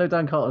 Like, I know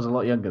Dan Carter's a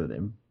lot younger than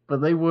him,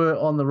 but they were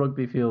on the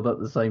rugby field at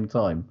the same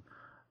time.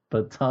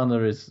 But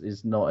Tanner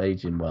is not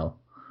aging well,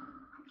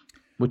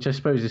 which I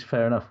suppose is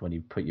fair enough when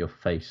you put your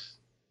face,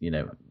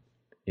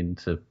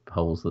 into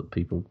holes that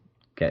people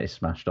get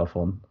smashed off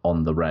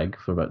on the reg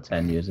for about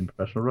 10 years in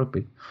professional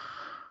rugby.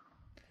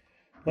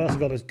 What else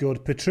got as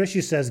good?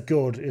 Patricia says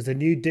good is the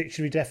new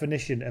dictionary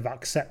definition of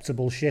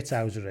acceptable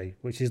shithousery,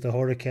 which is the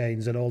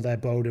Hurricanes and all their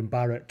Bowden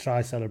Barrett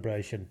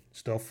tri-celebration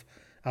stuff.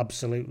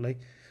 Absolutely.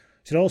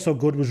 She said also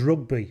good was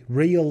rugby,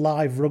 real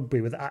live rugby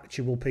with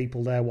actual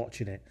people there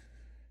watching it.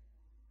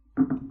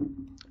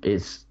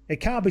 It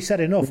can't be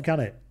said enough, can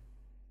it?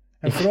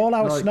 And for all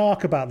our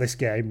snark about this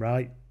game,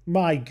 right?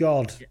 My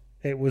God,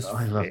 it was...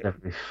 I loved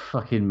every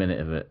fucking minute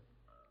of it.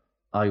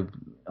 I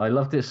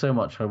loved it so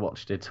much I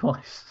watched it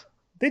twice.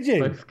 Did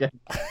you? Both games.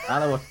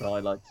 And I watched the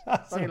highlights. I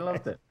fucking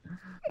loved it.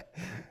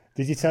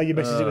 Did you tell your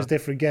missus it was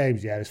different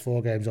games? Yeah, there's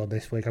 4 games on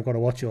this week. I've got to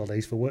watch all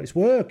these for work. It's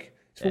work.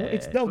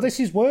 This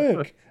is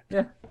work.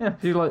 Yeah.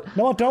 She's like,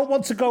 no, I don't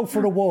want to go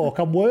for a walk.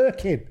 I'm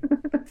working.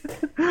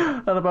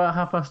 And about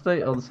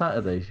 8:30 on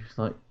Saturday, she was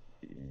like,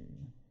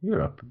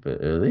 "You're up a bit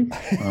early."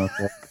 I was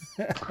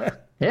like,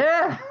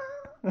 yeah.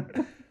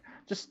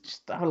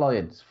 just have a lie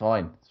in. It's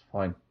fine.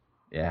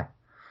 Yeah.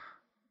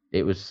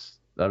 It was.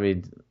 I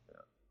mean,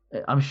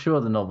 I'm sure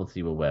the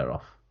novelty will wear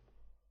off,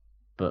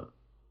 but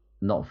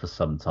not for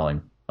some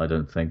time, I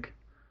don't think.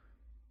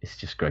 It's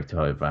just great to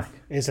have it back.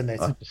 Isn't it?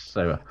 And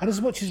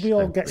as much as we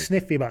all get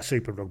sniffy about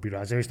Super Rugby,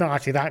 right, it's not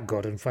actually that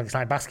good, and it's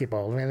like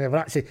basketball. I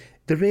mean,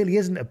 there really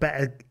isn't a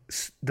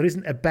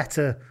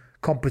better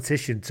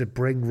competition to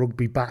bring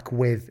rugby back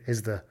with,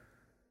 is there?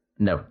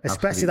 No.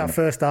 Especially that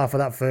first half of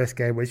that first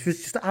game, which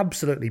was just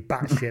absolutely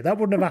batshit. That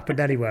wouldn't have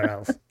happened anywhere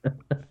else.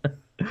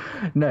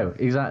 No,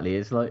 exactly.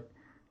 It's like...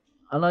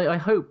 And I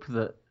hope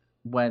that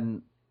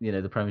when,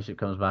 the Premiership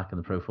comes back and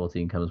the Pro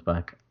 14 comes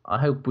back, I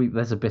hope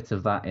there's a bit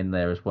of that in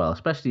there as well,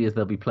 especially as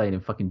they'll be playing in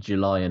fucking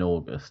July and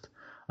August,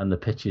 and the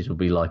pitches will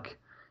be like,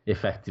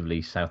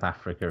 effectively, South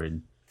Africa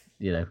in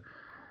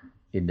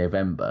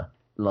November.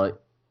 Like,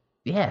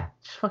 yeah,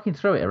 just fucking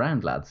throw it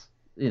around, lads.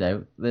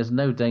 There's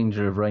no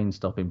danger of rain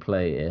stopping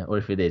play here, or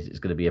if it is, it's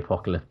going to be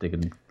apocalyptic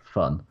and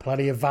fun.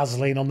 Plenty of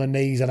Vaseline on the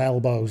knees and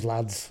elbows,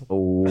 lads.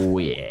 Oh,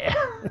 yeah.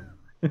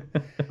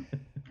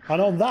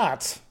 And on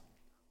that,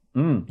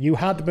 you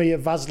had me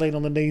at Vaseline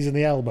on the knees and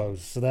the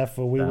elbows, so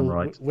therefore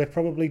we're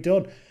probably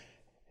done.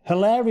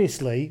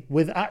 Hilariously,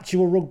 with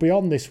actual rugby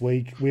on this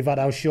week, we've had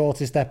our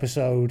shortest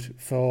episode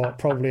for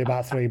probably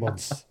about 3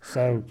 months.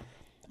 So,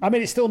 I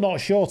mean, it's still not a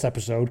short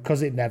episode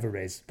because it never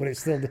is, but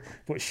it's still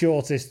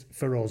shortest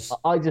for us.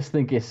 I just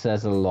think it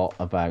says a lot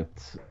about,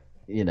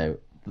 the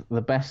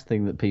best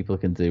thing that people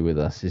can do with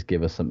us is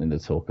give us something to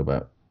talk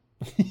about.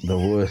 The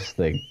worst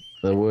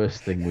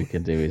thing we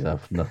can do is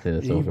have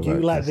nothing to talk about.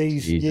 You let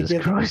you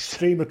give Christ.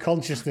 Stream of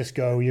consciousness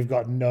go, you've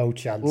got no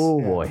chance. Oh,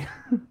 boy.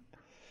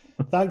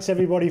 Thanks,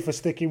 everybody, for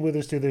sticking with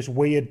us through this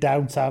weird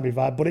downtime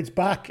vibe, but it's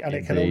back, and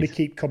it can only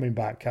keep coming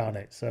back, can't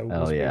it? So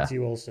we'll speak to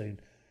you all soon.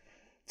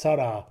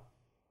 Ta-da.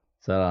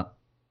 Ta-da.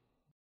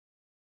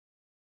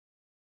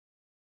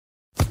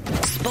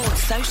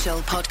 Sports Social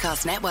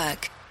Podcast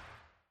Network.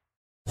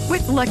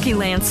 With Lucky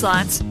Land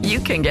Slots, you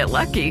can get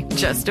lucky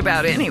just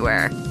about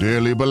anywhere.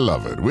 Dearly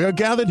beloved, we are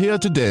gathered here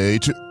today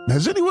to...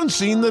 Has anyone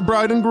seen the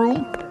bride and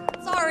groom?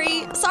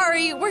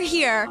 Sorry, we're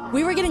here.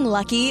 We were getting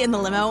lucky in the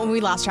limo and we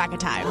lost track of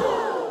time.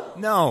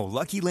 No,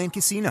 Lucky Land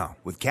Casino,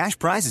 with cash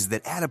prizes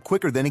that add up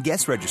quicker than a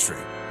guest registry.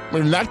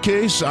 In that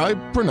case, I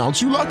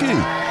pronounce you lucky.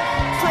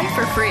 Play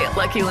for free at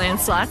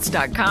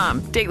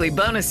LuckyLandSlots.com. Daily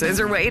bonuses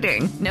are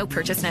waiting. No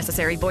purchase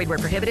necessary. Void where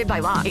prohibited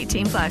by law.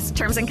 18+.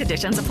 Terms and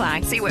conditions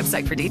apply. See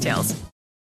website for details.